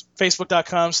 It's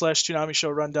Facebook.com/Toonami Show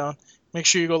Rundown. Make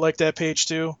sure you go like that page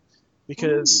too,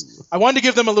 because I wanted to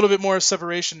give them a little bit more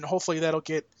separation. Hopefully that'll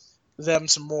get them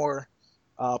some more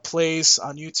plays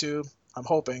on YouTube. I'm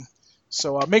hoping.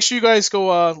 So make sure you guys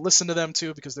go listen to them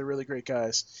too, because they're really great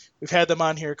guys. We've had them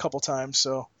on here a couple times,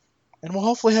 so, and we'll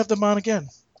hopefully have them on again.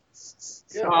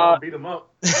 Yeah, I'll beat them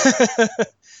up.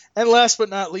 And last but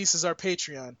not least is our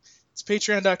Patreon. It's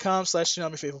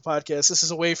patreon.com/ToonamiFaithfulPodcast. This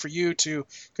is a way for you to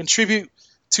contribute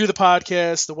to the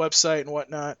podcast, the website, and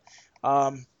whatnot.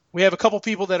 We have a couple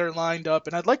people that are lined up,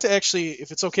 and I'd like to actually,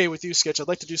 if it's okay with you, Sketch, I'd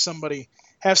like to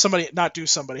have somebody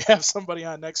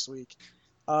on next week.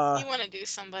 You want to do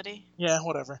somebody? Yeah,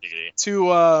 whatever. Giggity.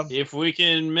 To If we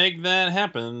can make that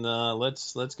happen,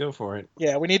 let's go for it.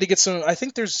 yeah, we need to get some. I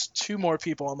think there's 2 more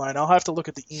people online. I'll have to look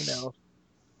at the email,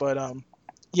 but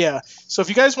yeah. So if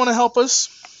you guys want to help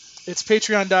us, it's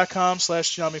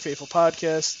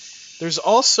patreon.com/TsunamiFaithfulPodcast.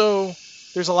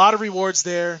 There's a lot of rewards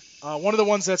there. One of the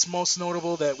ones that's most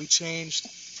notable that we changed,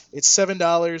 it's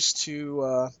 $7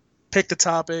 to pick the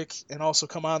topic and also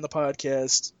come on the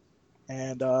podcast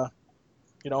and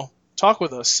talk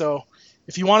with us. So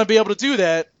if you want to be able to do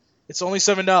that, it's only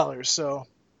 $7. So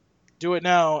do it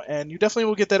now, and you definitely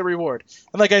will get that reward.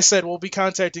 And like I said, we'll be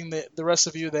contacting the rest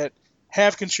of you that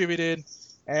have contributed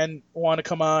and want to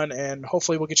come on, and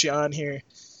hopefully we'll get you on here.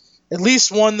 At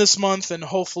least one this month, and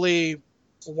hopefully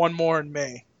one more in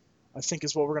May, I think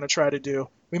is what we're going to try to do.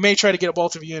 We may try to get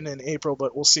both of you in April,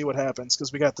 but we'll see what happens,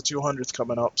 because we got the 200th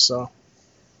coming up. So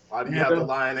Why do you have to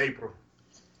lie in April?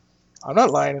 I'm not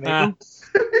lying in April.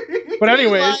 But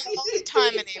anyways. You lie all the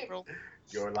time in April.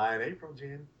 You're lying in April,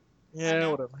 Jen. Yeah,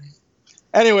 whatever.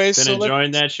 Anyways, Been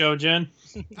enjoying that show, Jen?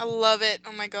 I love it.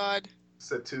 Oh my god.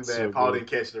 So too bad So Paul good.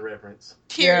 didn't catch the reference.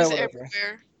 Tears whatever.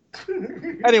 everywhere.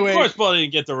 Anyway, Of course, Paul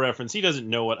didn't get the reference. He doesn't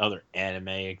know what other anime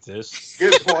exists.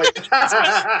 Good point.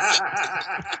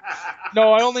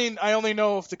 no, I only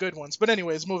know of the good ones. But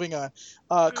anyways, moving on.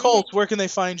 Colt, where can they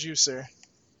find you, sir?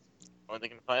 Well, they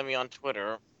can find me on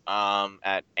Twitter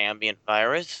at Ambient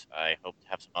Virus. I hope to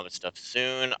have some other stuff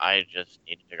soon. I just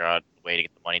need to figure out a way to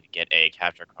get the money to get a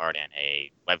capture card and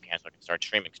a webcam so I can start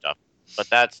streaming stuff. But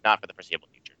that's not for the foreseeable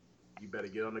future. You better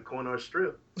get on the corner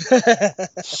strip. I'm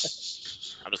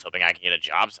just hoping I can get a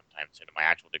job sometime soon to my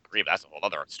actual degree, but that's a whole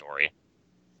other story.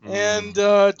 And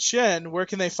Jen, where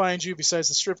can they find you besides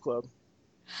the strip club?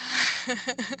 You,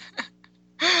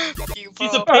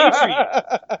 She's a Paul. patron.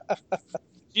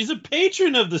 She's a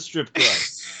patron of the strip club.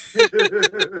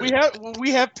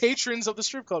 we have patrons of the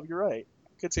strip club. You're right.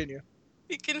 Continue.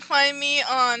 You can find me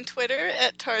on Twitter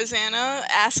at Tarzana,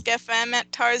 AskFM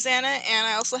at Tarzana, and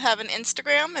I also have an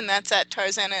Instagram, and that's at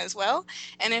Tarzana as well.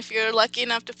 And if you're lucky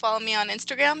enough to follow me on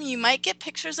Instagram, you might get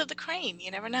pictures of the crane.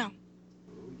 You never know.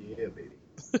 Oh, yeah, baby.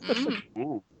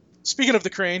 Ooh. Speaking of the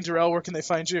crane, Darrell, where can they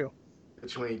find you?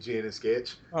 Between Jen and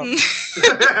Sketch. Oh.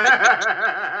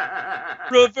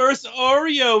 Reverse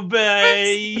Oreo,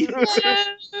 babe.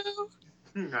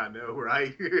 I know,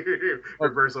 right?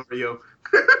 Reverse Oreo.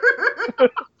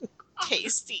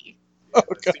 Tasty. Oh,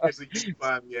 God. Seriously, you can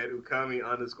find me at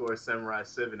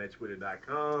Ukami_Samurai7 at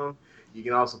Twitter.com. You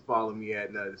can also follow me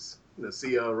at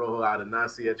Nacia Rojo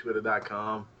Adanasi at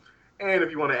Twitter.com. And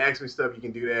if you want to ask me stuff, you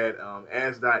can do that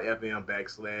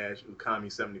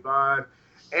as.fm/Ukami75.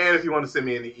 And if you want to send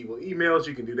me any evil emails,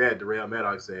 you can do that at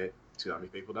DarrellMaddox at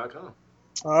TsunamiFaithful.com.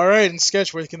 All right, and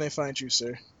Sketch, where can they find you, sir?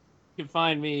 You can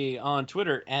find me on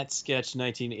Twitter at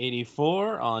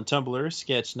Sketch1984, on Tumblr,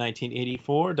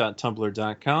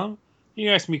 sketch1984.tumblr.com. You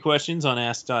can ask me questions on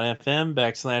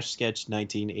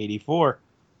ask.fm/Sketch1984.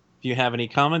 If you have any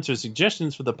comments or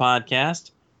suggestions for the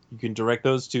podcast, you can direct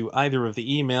those to either of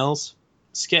the emails,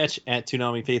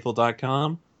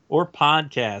 sketch@TsunamiFaithful.com or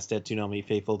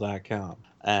podcast@TsunamiFaithful.com.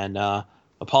 And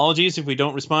apologies if we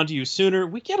don't respond to you sooner.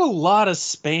 We get a lot of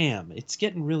spam. It's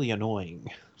getting really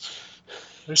annoying.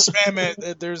 There's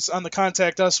spam. There's on the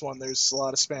Contact Us one. There's a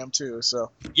lot of spam too.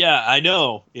 So Yeah, I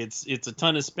know. It's a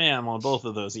ton of spam on both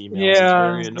of those emails. yeah, It's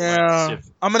very annoying. yeah.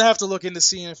 I'm gonna have to look into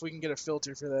seeing if we can get a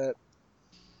filter for that.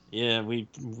 Yeah, we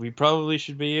probably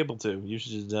should be able to. You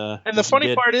should. And the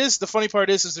funny part is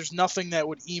there's nothing that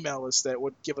would email us that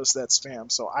would give us that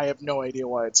spam. So I have no idea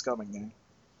why it's coming there.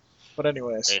 But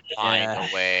anyways, They find a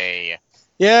way.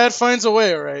 yeah, it finds a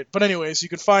way, all right. But anyways, you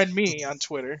can find me on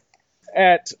Twitter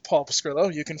at Paul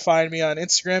Pascrillo. You can find me on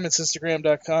Instagram. It's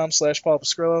instagram.com/Paul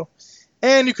Pascrillo.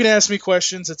 And you can ask me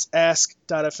questions. It's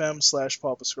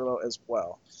ask.fm/Paul Pascrillo as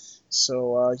well.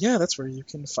 So, yeah, that's where you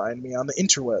can find me on the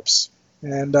interwebs.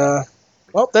 And,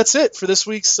 well, that's it for this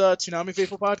week's Toonami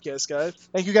Faithful podcast, guys.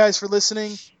 Thank you guys for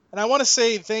listening. And I want to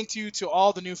say thank you to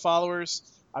all the new followers.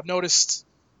 I've noticed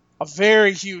a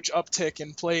very huge uptick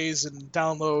in plays and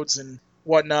downloads and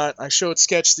whatnot. I showed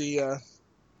Sketch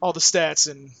all the stats,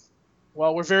 and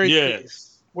well, we're very pleased.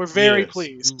 We're very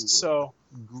pleased. Good. So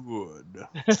Good.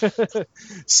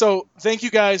 so thank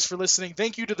you guys for listening.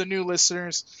 Thank you to the new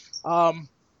listeners.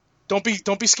 Don't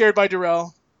be scared by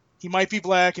Darrell. He might be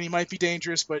black and he might be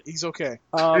dangerous, but he's okay.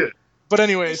 But You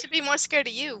anyways, should be more scared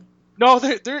of you. no,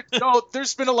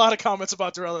 there's been a lot of comments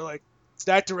about Darrell. They're like,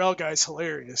 that Darrell guy's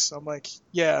hilarious. I'm like,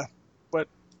 yeah, but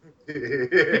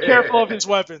be careful of his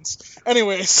weapons.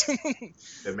 Anyways,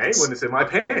 The main one is in my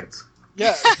pants.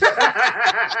 yeah.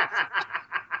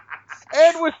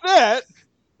 And with that,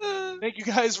 Thank you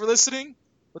guys for listening.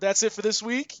 But that's it for this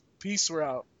week. Peace. We're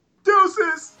out.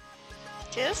 Deuces.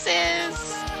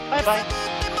 Kisses. Bye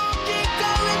bye.